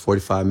for like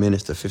 45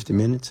 minutes to 50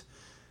 minutes.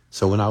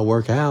 So when I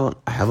work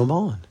out, I have them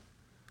on.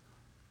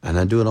 And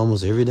I do it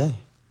almost every day.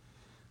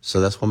 So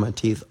that's why my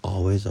teeth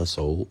always are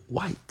so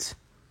white.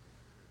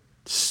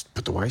 Just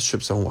put the white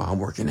strips on while I'm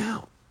working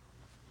out.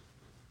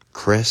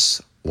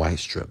 Crest white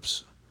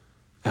strips.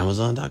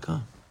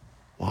 Amazon.com.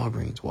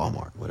 Walgreens,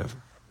 Walmart, whatever.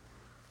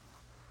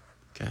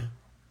 Okay?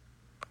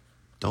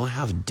 Don't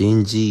have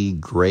dingy,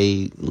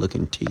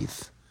 gray-looking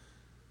teeth.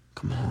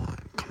 Come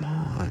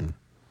on.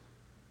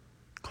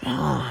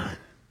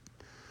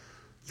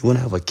 You want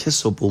to have a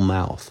kissable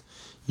mouth.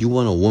 You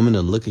want a woman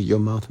to look at your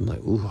mouth and be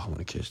like, ooh, I want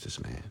to kiss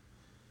this man.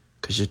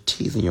 Because your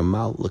teeth and your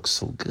mouth look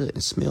so good.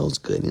 It smells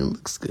good and it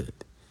looks good.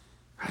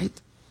 Right?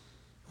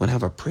 You want to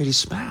have a pretty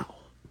smile.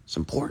 It's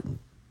important.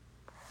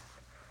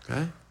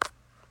 Okay?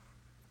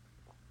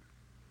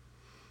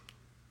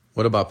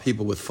 What about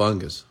people with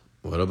fungus?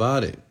 What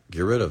about it?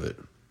 Get rid of it.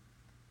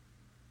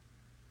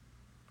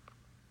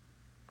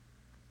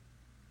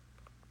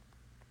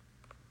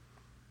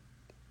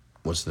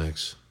 What's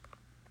next?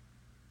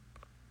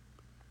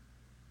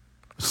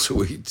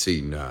 Sweet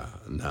tea?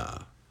 Nah.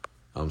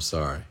 I'm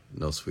sorry.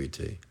 No sweet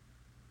tea.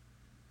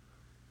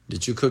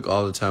 Did you cook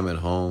all the time at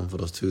home for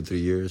those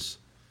 2-3 years?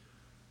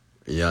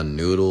 Yeah,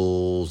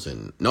 noodles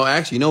and... No,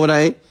 actually, you know what I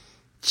ate?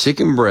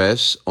 Chicken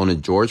breasts on a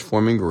George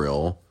Foreman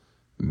grill,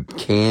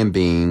 canned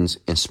beans,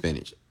 and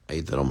spinach. I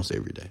ate that almost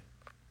every day.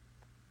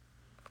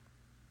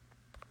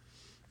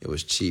 It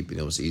was cheap and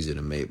it was easy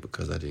to make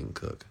because I didn't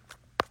cook.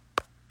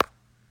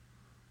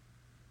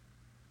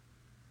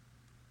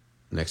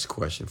 Next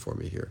question for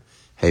me here.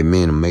 Hey,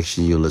 men, make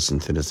sure you listen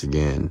to this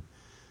again.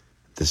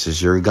 This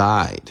is your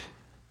guide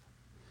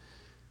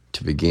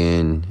to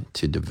begin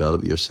to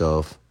develop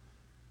yourself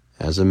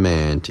as a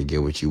man to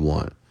get what you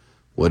want.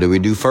 What do we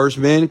do first,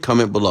 men?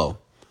 Comment below.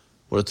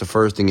 What is the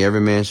first thing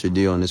every man should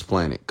do on this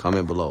planet?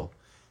 Comment below.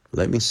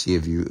 Let me see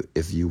if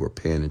you were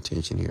paying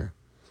attention here.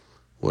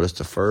 What is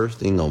the first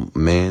thing a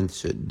man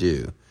should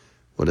do?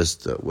 What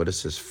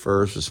is his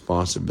first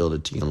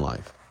responsibility in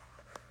life?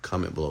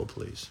 Comment below,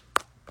 please.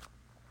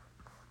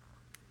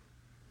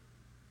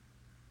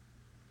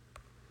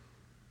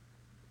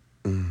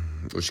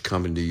 Which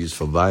company do you use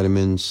for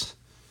vitamins?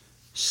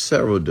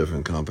 Several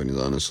different companies,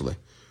 honestly.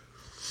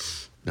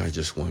 Not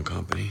just one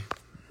company.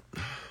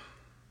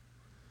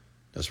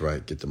 That's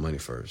right. Get the money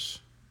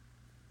first.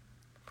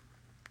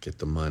 Get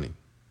the money.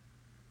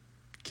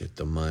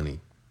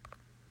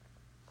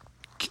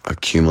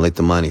 Accumulate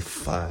the money.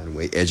 Find a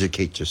way.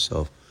 Educate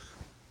yourself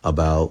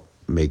about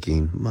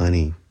making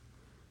money.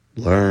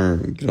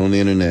 Learn. Get on the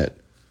internet.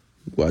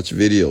 Watch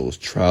videos.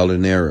 Trial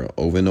and error.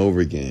 Over and over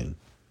again.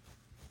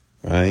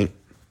 Right?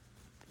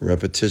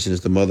 Repetition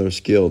is the mother of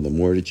skill. The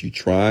more that you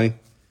try,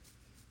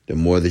 the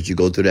more that you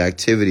go through the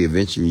activity,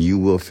 eventually you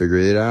will figure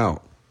it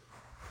out.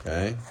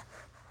 Okay?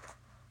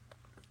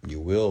 You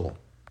will.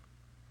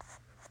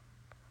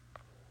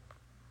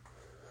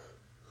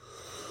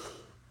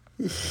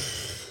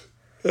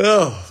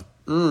 Oh,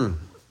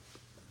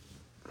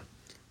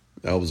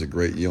 that was a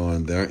great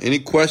yawn there. Any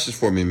questions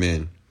for me,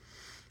 man?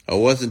 I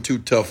wasn't too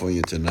tough on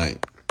you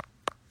tonight.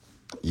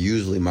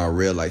 Usually my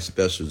red light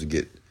specials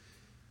get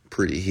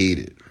pretty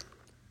heated.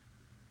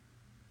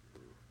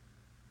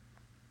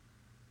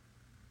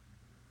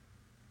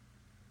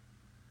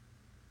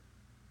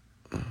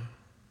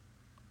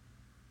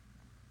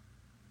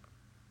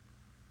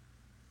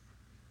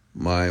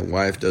 My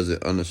wife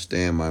doesn't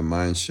understand my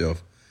mind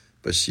shelf,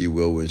 but she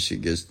will when she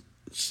gets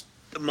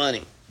the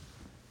money.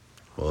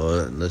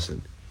 Well,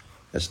 listen,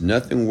 that's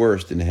nothing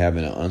worse than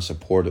having an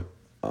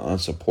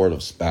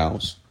unsupportive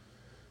spouse.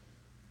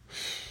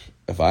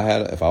 If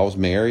I was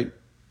married,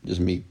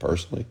 just me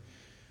personally,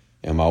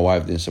 and my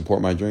wife didn't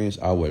support my dreams,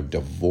 I would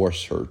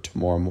divorce her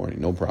tomorrow morning,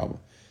 no problem.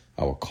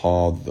 I would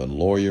call the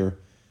lawyer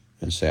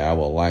and say I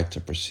would like to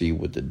proceed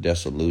with the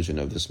dissolution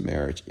of this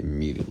marriage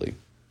immediately.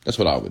 That's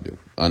what I would do,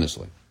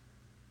 honestly.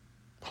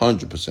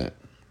 100%.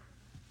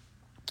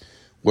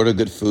 What are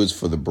good foods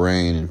for the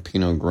brain and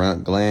pineal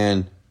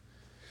gland?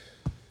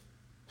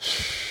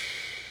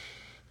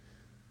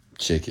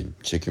 Chicken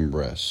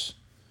breasts,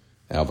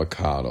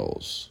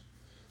 avocados,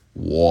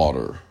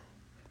 water.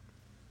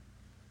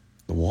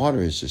 The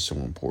water is just so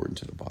important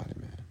to the body,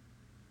 man.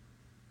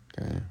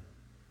 Okay.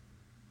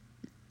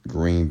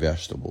 Green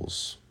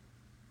vegetables.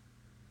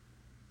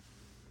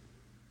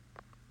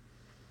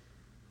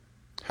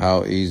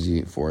 How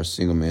easy for a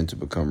single man to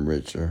become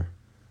richer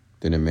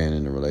than a man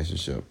in a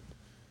relationship?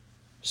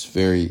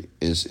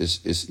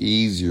 It's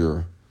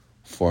easier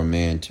for a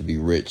man to be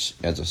rich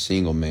as a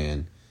single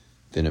man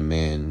than a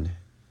man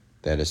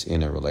that is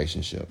in a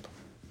relationship.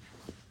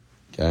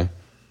 Okay?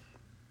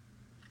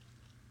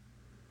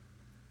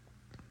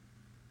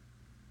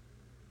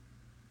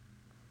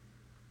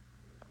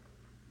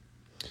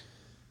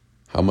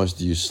 How much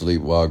do you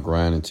sleep while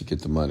grinding to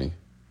get the money?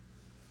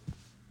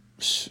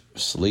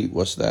 Sleep?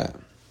 What's that?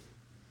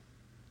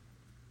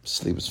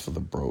 Sleep is for the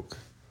broke.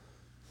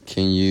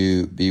 Can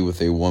you be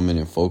with a woman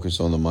and focus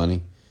on the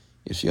money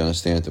if she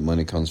understands the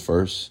money comes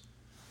first?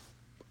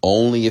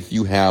 Only if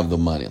you have the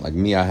money. Like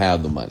me, I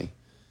have the money.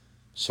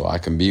 So I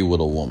can be with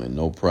a woman,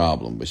 no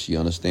problem. But she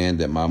understands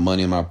that my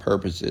money and my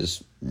purpose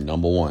is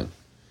number one,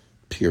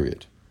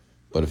 period.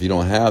 But if you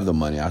don't have the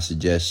money, I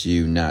suggest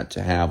you not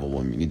to have a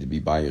woman. You need to be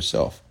by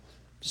yourself,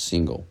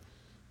 single.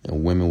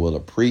 And women will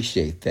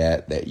appreciate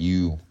that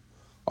you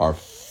are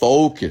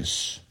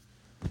focused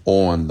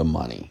on the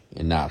money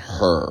and not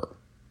her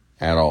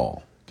at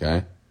all,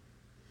 okay?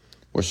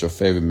 What's your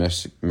favorite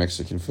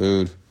Mexican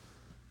food?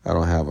 I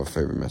don't have a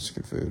favorite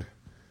Mexican food.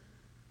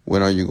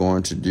 When are you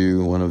going to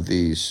do one of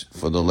these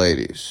for the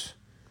ladies?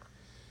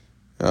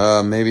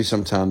 Maybe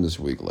sometime this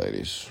week,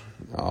 ladies.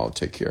 I'll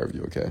take care of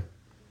you, okay?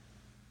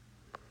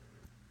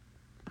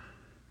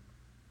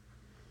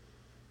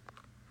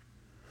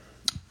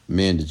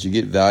 Men, did you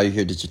get value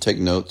here? Did you take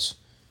notes?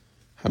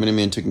 How many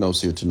men took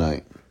notes here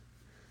tonight?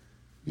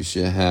 You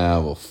should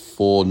have a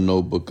full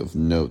notebook of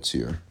notes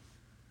here.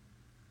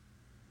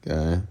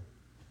 Okay?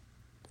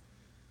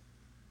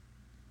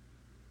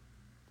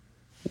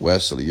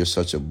 Wesley, you're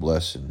such a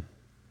blessing.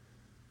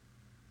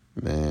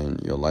 Man,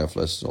 your life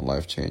lessons are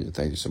life-changing.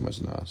 Thank you so much,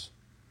 Nas.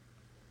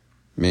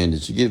 Man,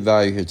 did you get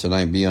value here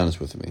tonight? Be honest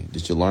with me.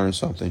 Did you learn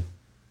something?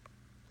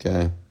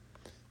 Okay?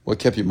 What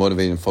kept you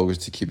motivated and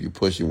focused to keep you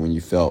pushing when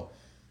you felt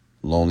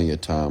lonely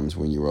at times,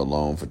 when you were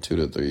alone for 2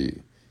 to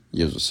 3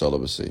 years of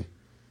celibacy?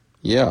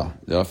 Yeah.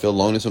 Did I feel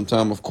lonely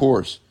sometime? Of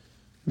course.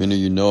 Many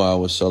of you know I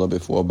was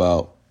celibate for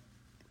about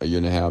 1.5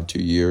 years,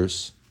 2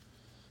 years,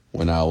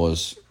 when I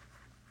was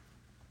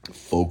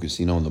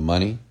focusing on the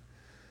money.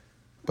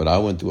 But I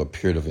went through a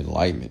period of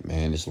enlightenment,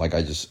 man. It's like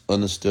I just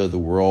understood the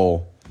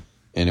world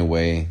in a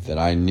way that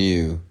I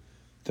knew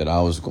that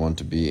I was going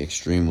to be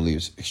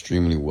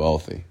extremely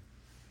wealthy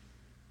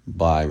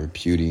by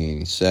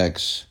repudiating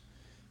sex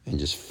and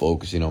just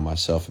focusing on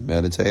myself and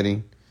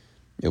meditating.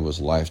 It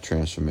was life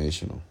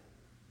transformational.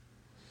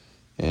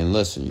 And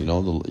listen, you're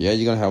going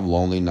to have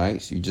lonely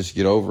nights. You just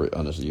get over it,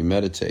 honestly. You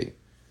meditate.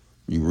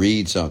 You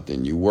read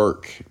something. You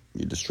work.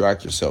 You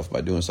distract yourself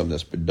by doing something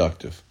that's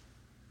productive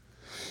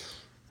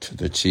to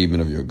the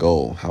achievement of your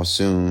goal. How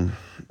soon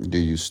do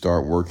you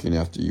start working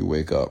after you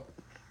wake up?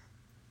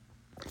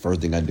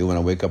 First thing I do when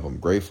I wake up, I'm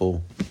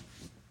grateful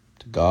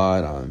to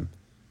God.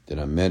 Then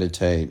I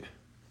meditate.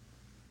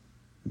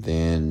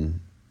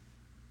 Then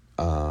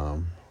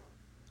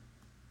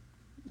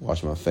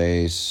wash my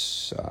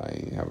face.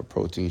 I have a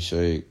protein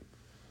shake.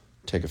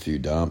 Take a few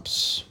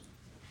dumps.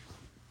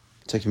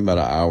 It takes me about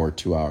an hour,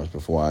 2 hours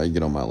before I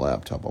get on my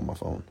laptop on my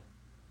phone.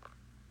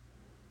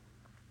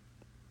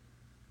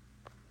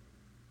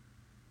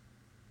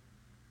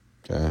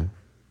 Okay.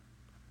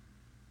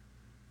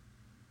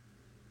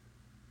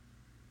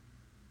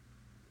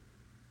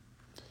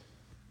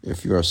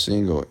 If you are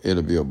single,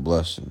 it'll be a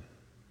blessing.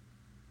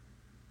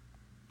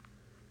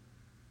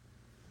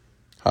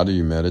 How do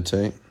you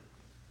meditate?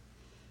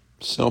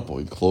 Simple.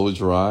 You close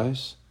your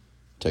eyes,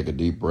 take a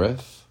deep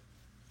breath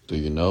through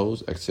your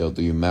nose, exhale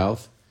through your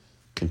mouth.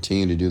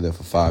 Continue to do that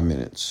for 5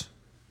 minutes.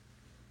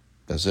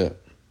 That's it.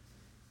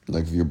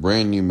 Like if you're a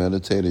brand new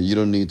meditator, you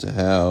don't need to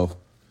have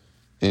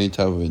any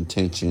type of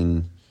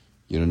intention.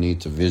 You don't need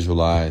to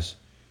visualize.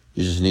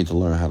 You just need to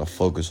learn how to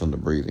focus on the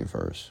breathing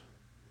first.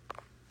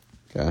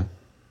 Okay?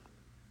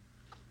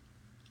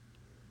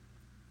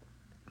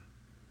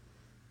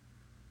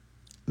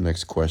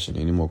 Next question.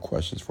 Any more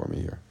questions for me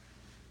here?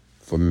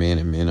 For men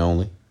and men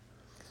only?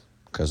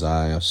 Because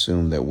I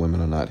assume that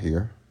women are not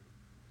here.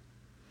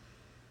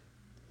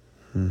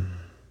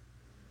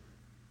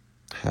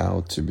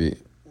 How to be...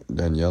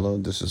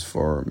 Daniela, this is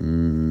for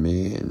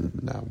men,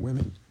 not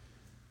women.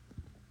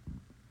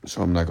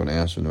 So I'm not going to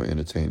answer nor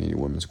entertain any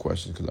women's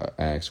questions because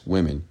I asked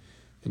women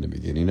in the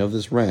beginning of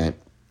this rant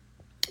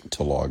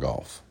to log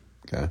off.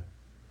 Okay?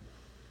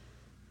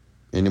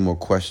 Any more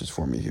questions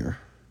for me here?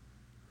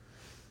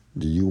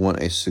 Do you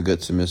want a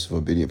good, submissive,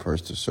 obedient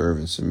person to serve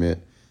and submit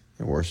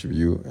and worship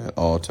you at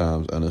all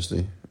times,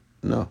 honestly?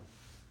 No.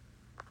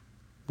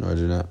 No, I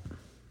do not.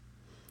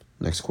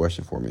 Next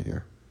question for me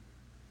here.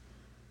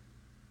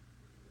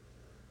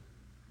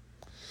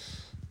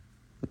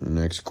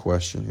 Next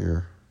question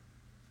here.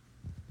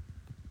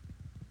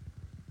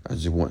 I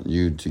just want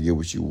you to get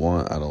what you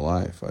want out of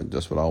life.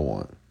 That's what I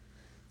want.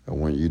 I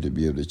want you to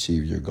be able to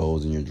achieve your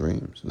goals and your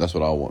dreams. That's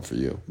what I want for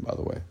you, by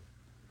the way.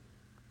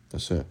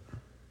 That's it.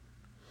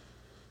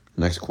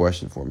 Next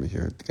question for me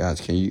here.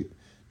 Guys, do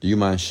you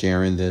mind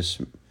sharing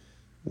this?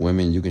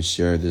 Women, you can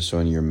share this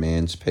on your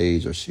man's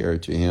page or share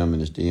it to him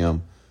in his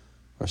DM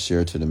or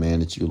share it to the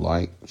man that you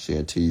like. Share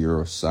it to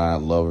your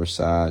side lover,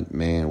 side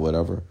man,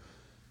 whatever.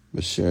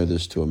 But share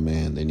this to a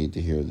man. They need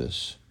to hear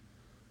this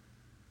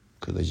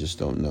because they just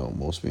don't know.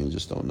 Most men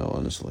just don't know,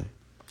 honestly.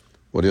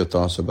 What are your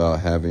thoughts about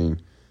having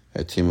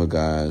a team of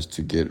guys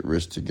to get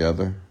rich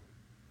together?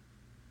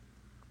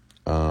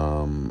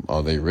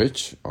 Are they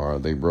rich or are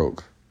they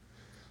broke?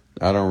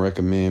 I don't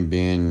recommend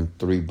being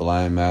three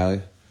blind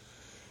mice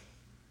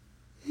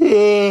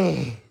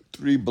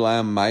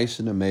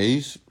in a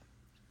maze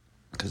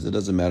because it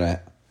doesn't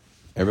matter.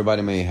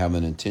 Everybody may have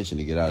an intention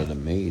to get out of the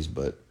maze,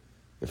 but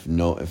if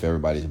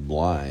everybody's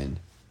blind,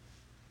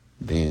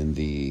 then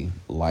the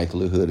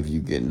likelihood of you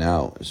getting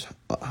out is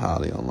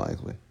highly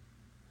unlikely.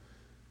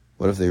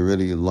 What if they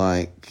really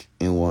like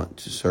and want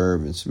to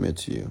serve and submit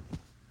to you?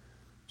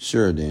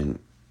 Sure, then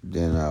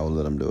I will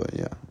let them do it.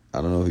 Yeah,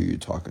 I don't know who you're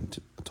talking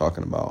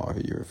about or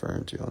who you're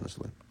referring to,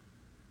 honestly.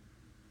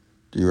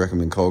 Do you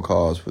recommend cold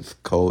calls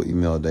with cold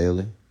email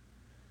daily?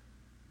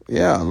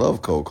 Yeah, I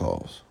love cold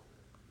calls.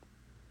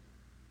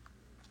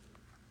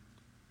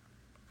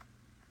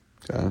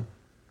 Okay.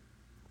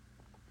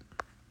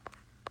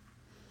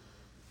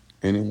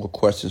 Any more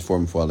questions for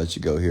me before I let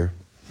you go here?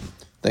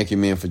 Thank you,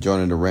 men, for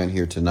joining the rant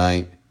here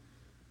tonight.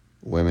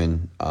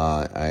 Women,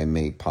 I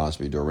may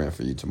possibly do a rant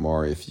for you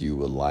tomorrow if you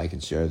would like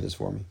and share this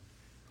for me.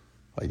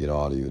 If I get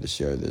all of you to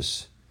share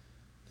this,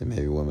 then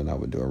maybe women, I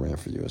would do a rant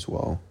for you as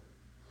well.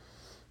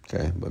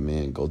 Okay, but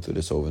men, go through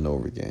this over and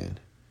over again.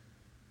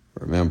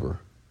 Remember,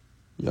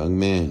 young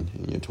men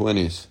in your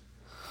 20s,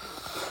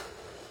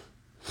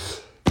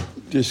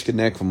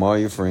 disconnect from all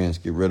your friends.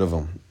 Get rid of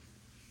them.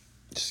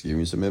 Just give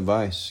me some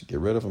advice. Get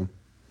rid of them.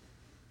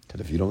 Because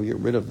if you don't get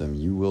rid of them,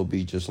 you will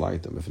be just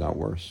like them, if not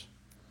worse.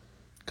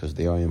 Because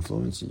they are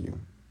influencing you.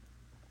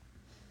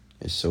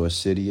 It's so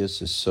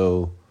insidious.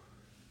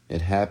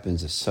 It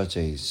happens at such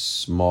a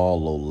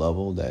small, low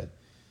level that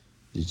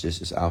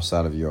it's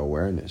outside of your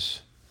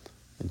awareness.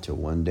 Until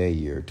one day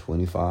you're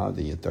 25,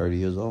 then you're 30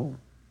 years old.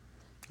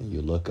 And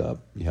you look up,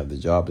 you have the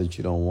job that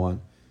you don't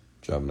want,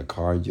 driving the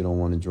car you don't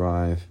want to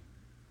drive.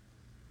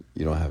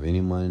 You don't have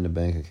any money in the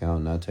bank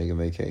account, not taking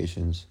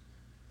vacations.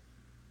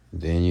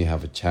 Then you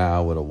have a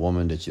child with a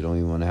woman that you don't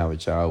even want to have a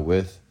child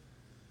with.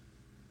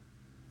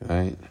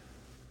 Right?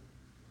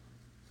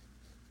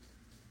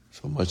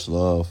 So much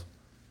love.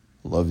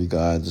 Love you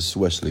guys. This is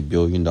Wesley, $1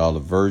 Billion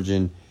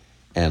Virgin.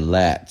 And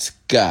let's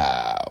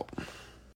go.